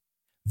way.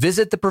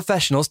 Visit the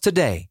professionals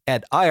today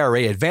at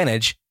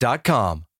IRAadvantage.com.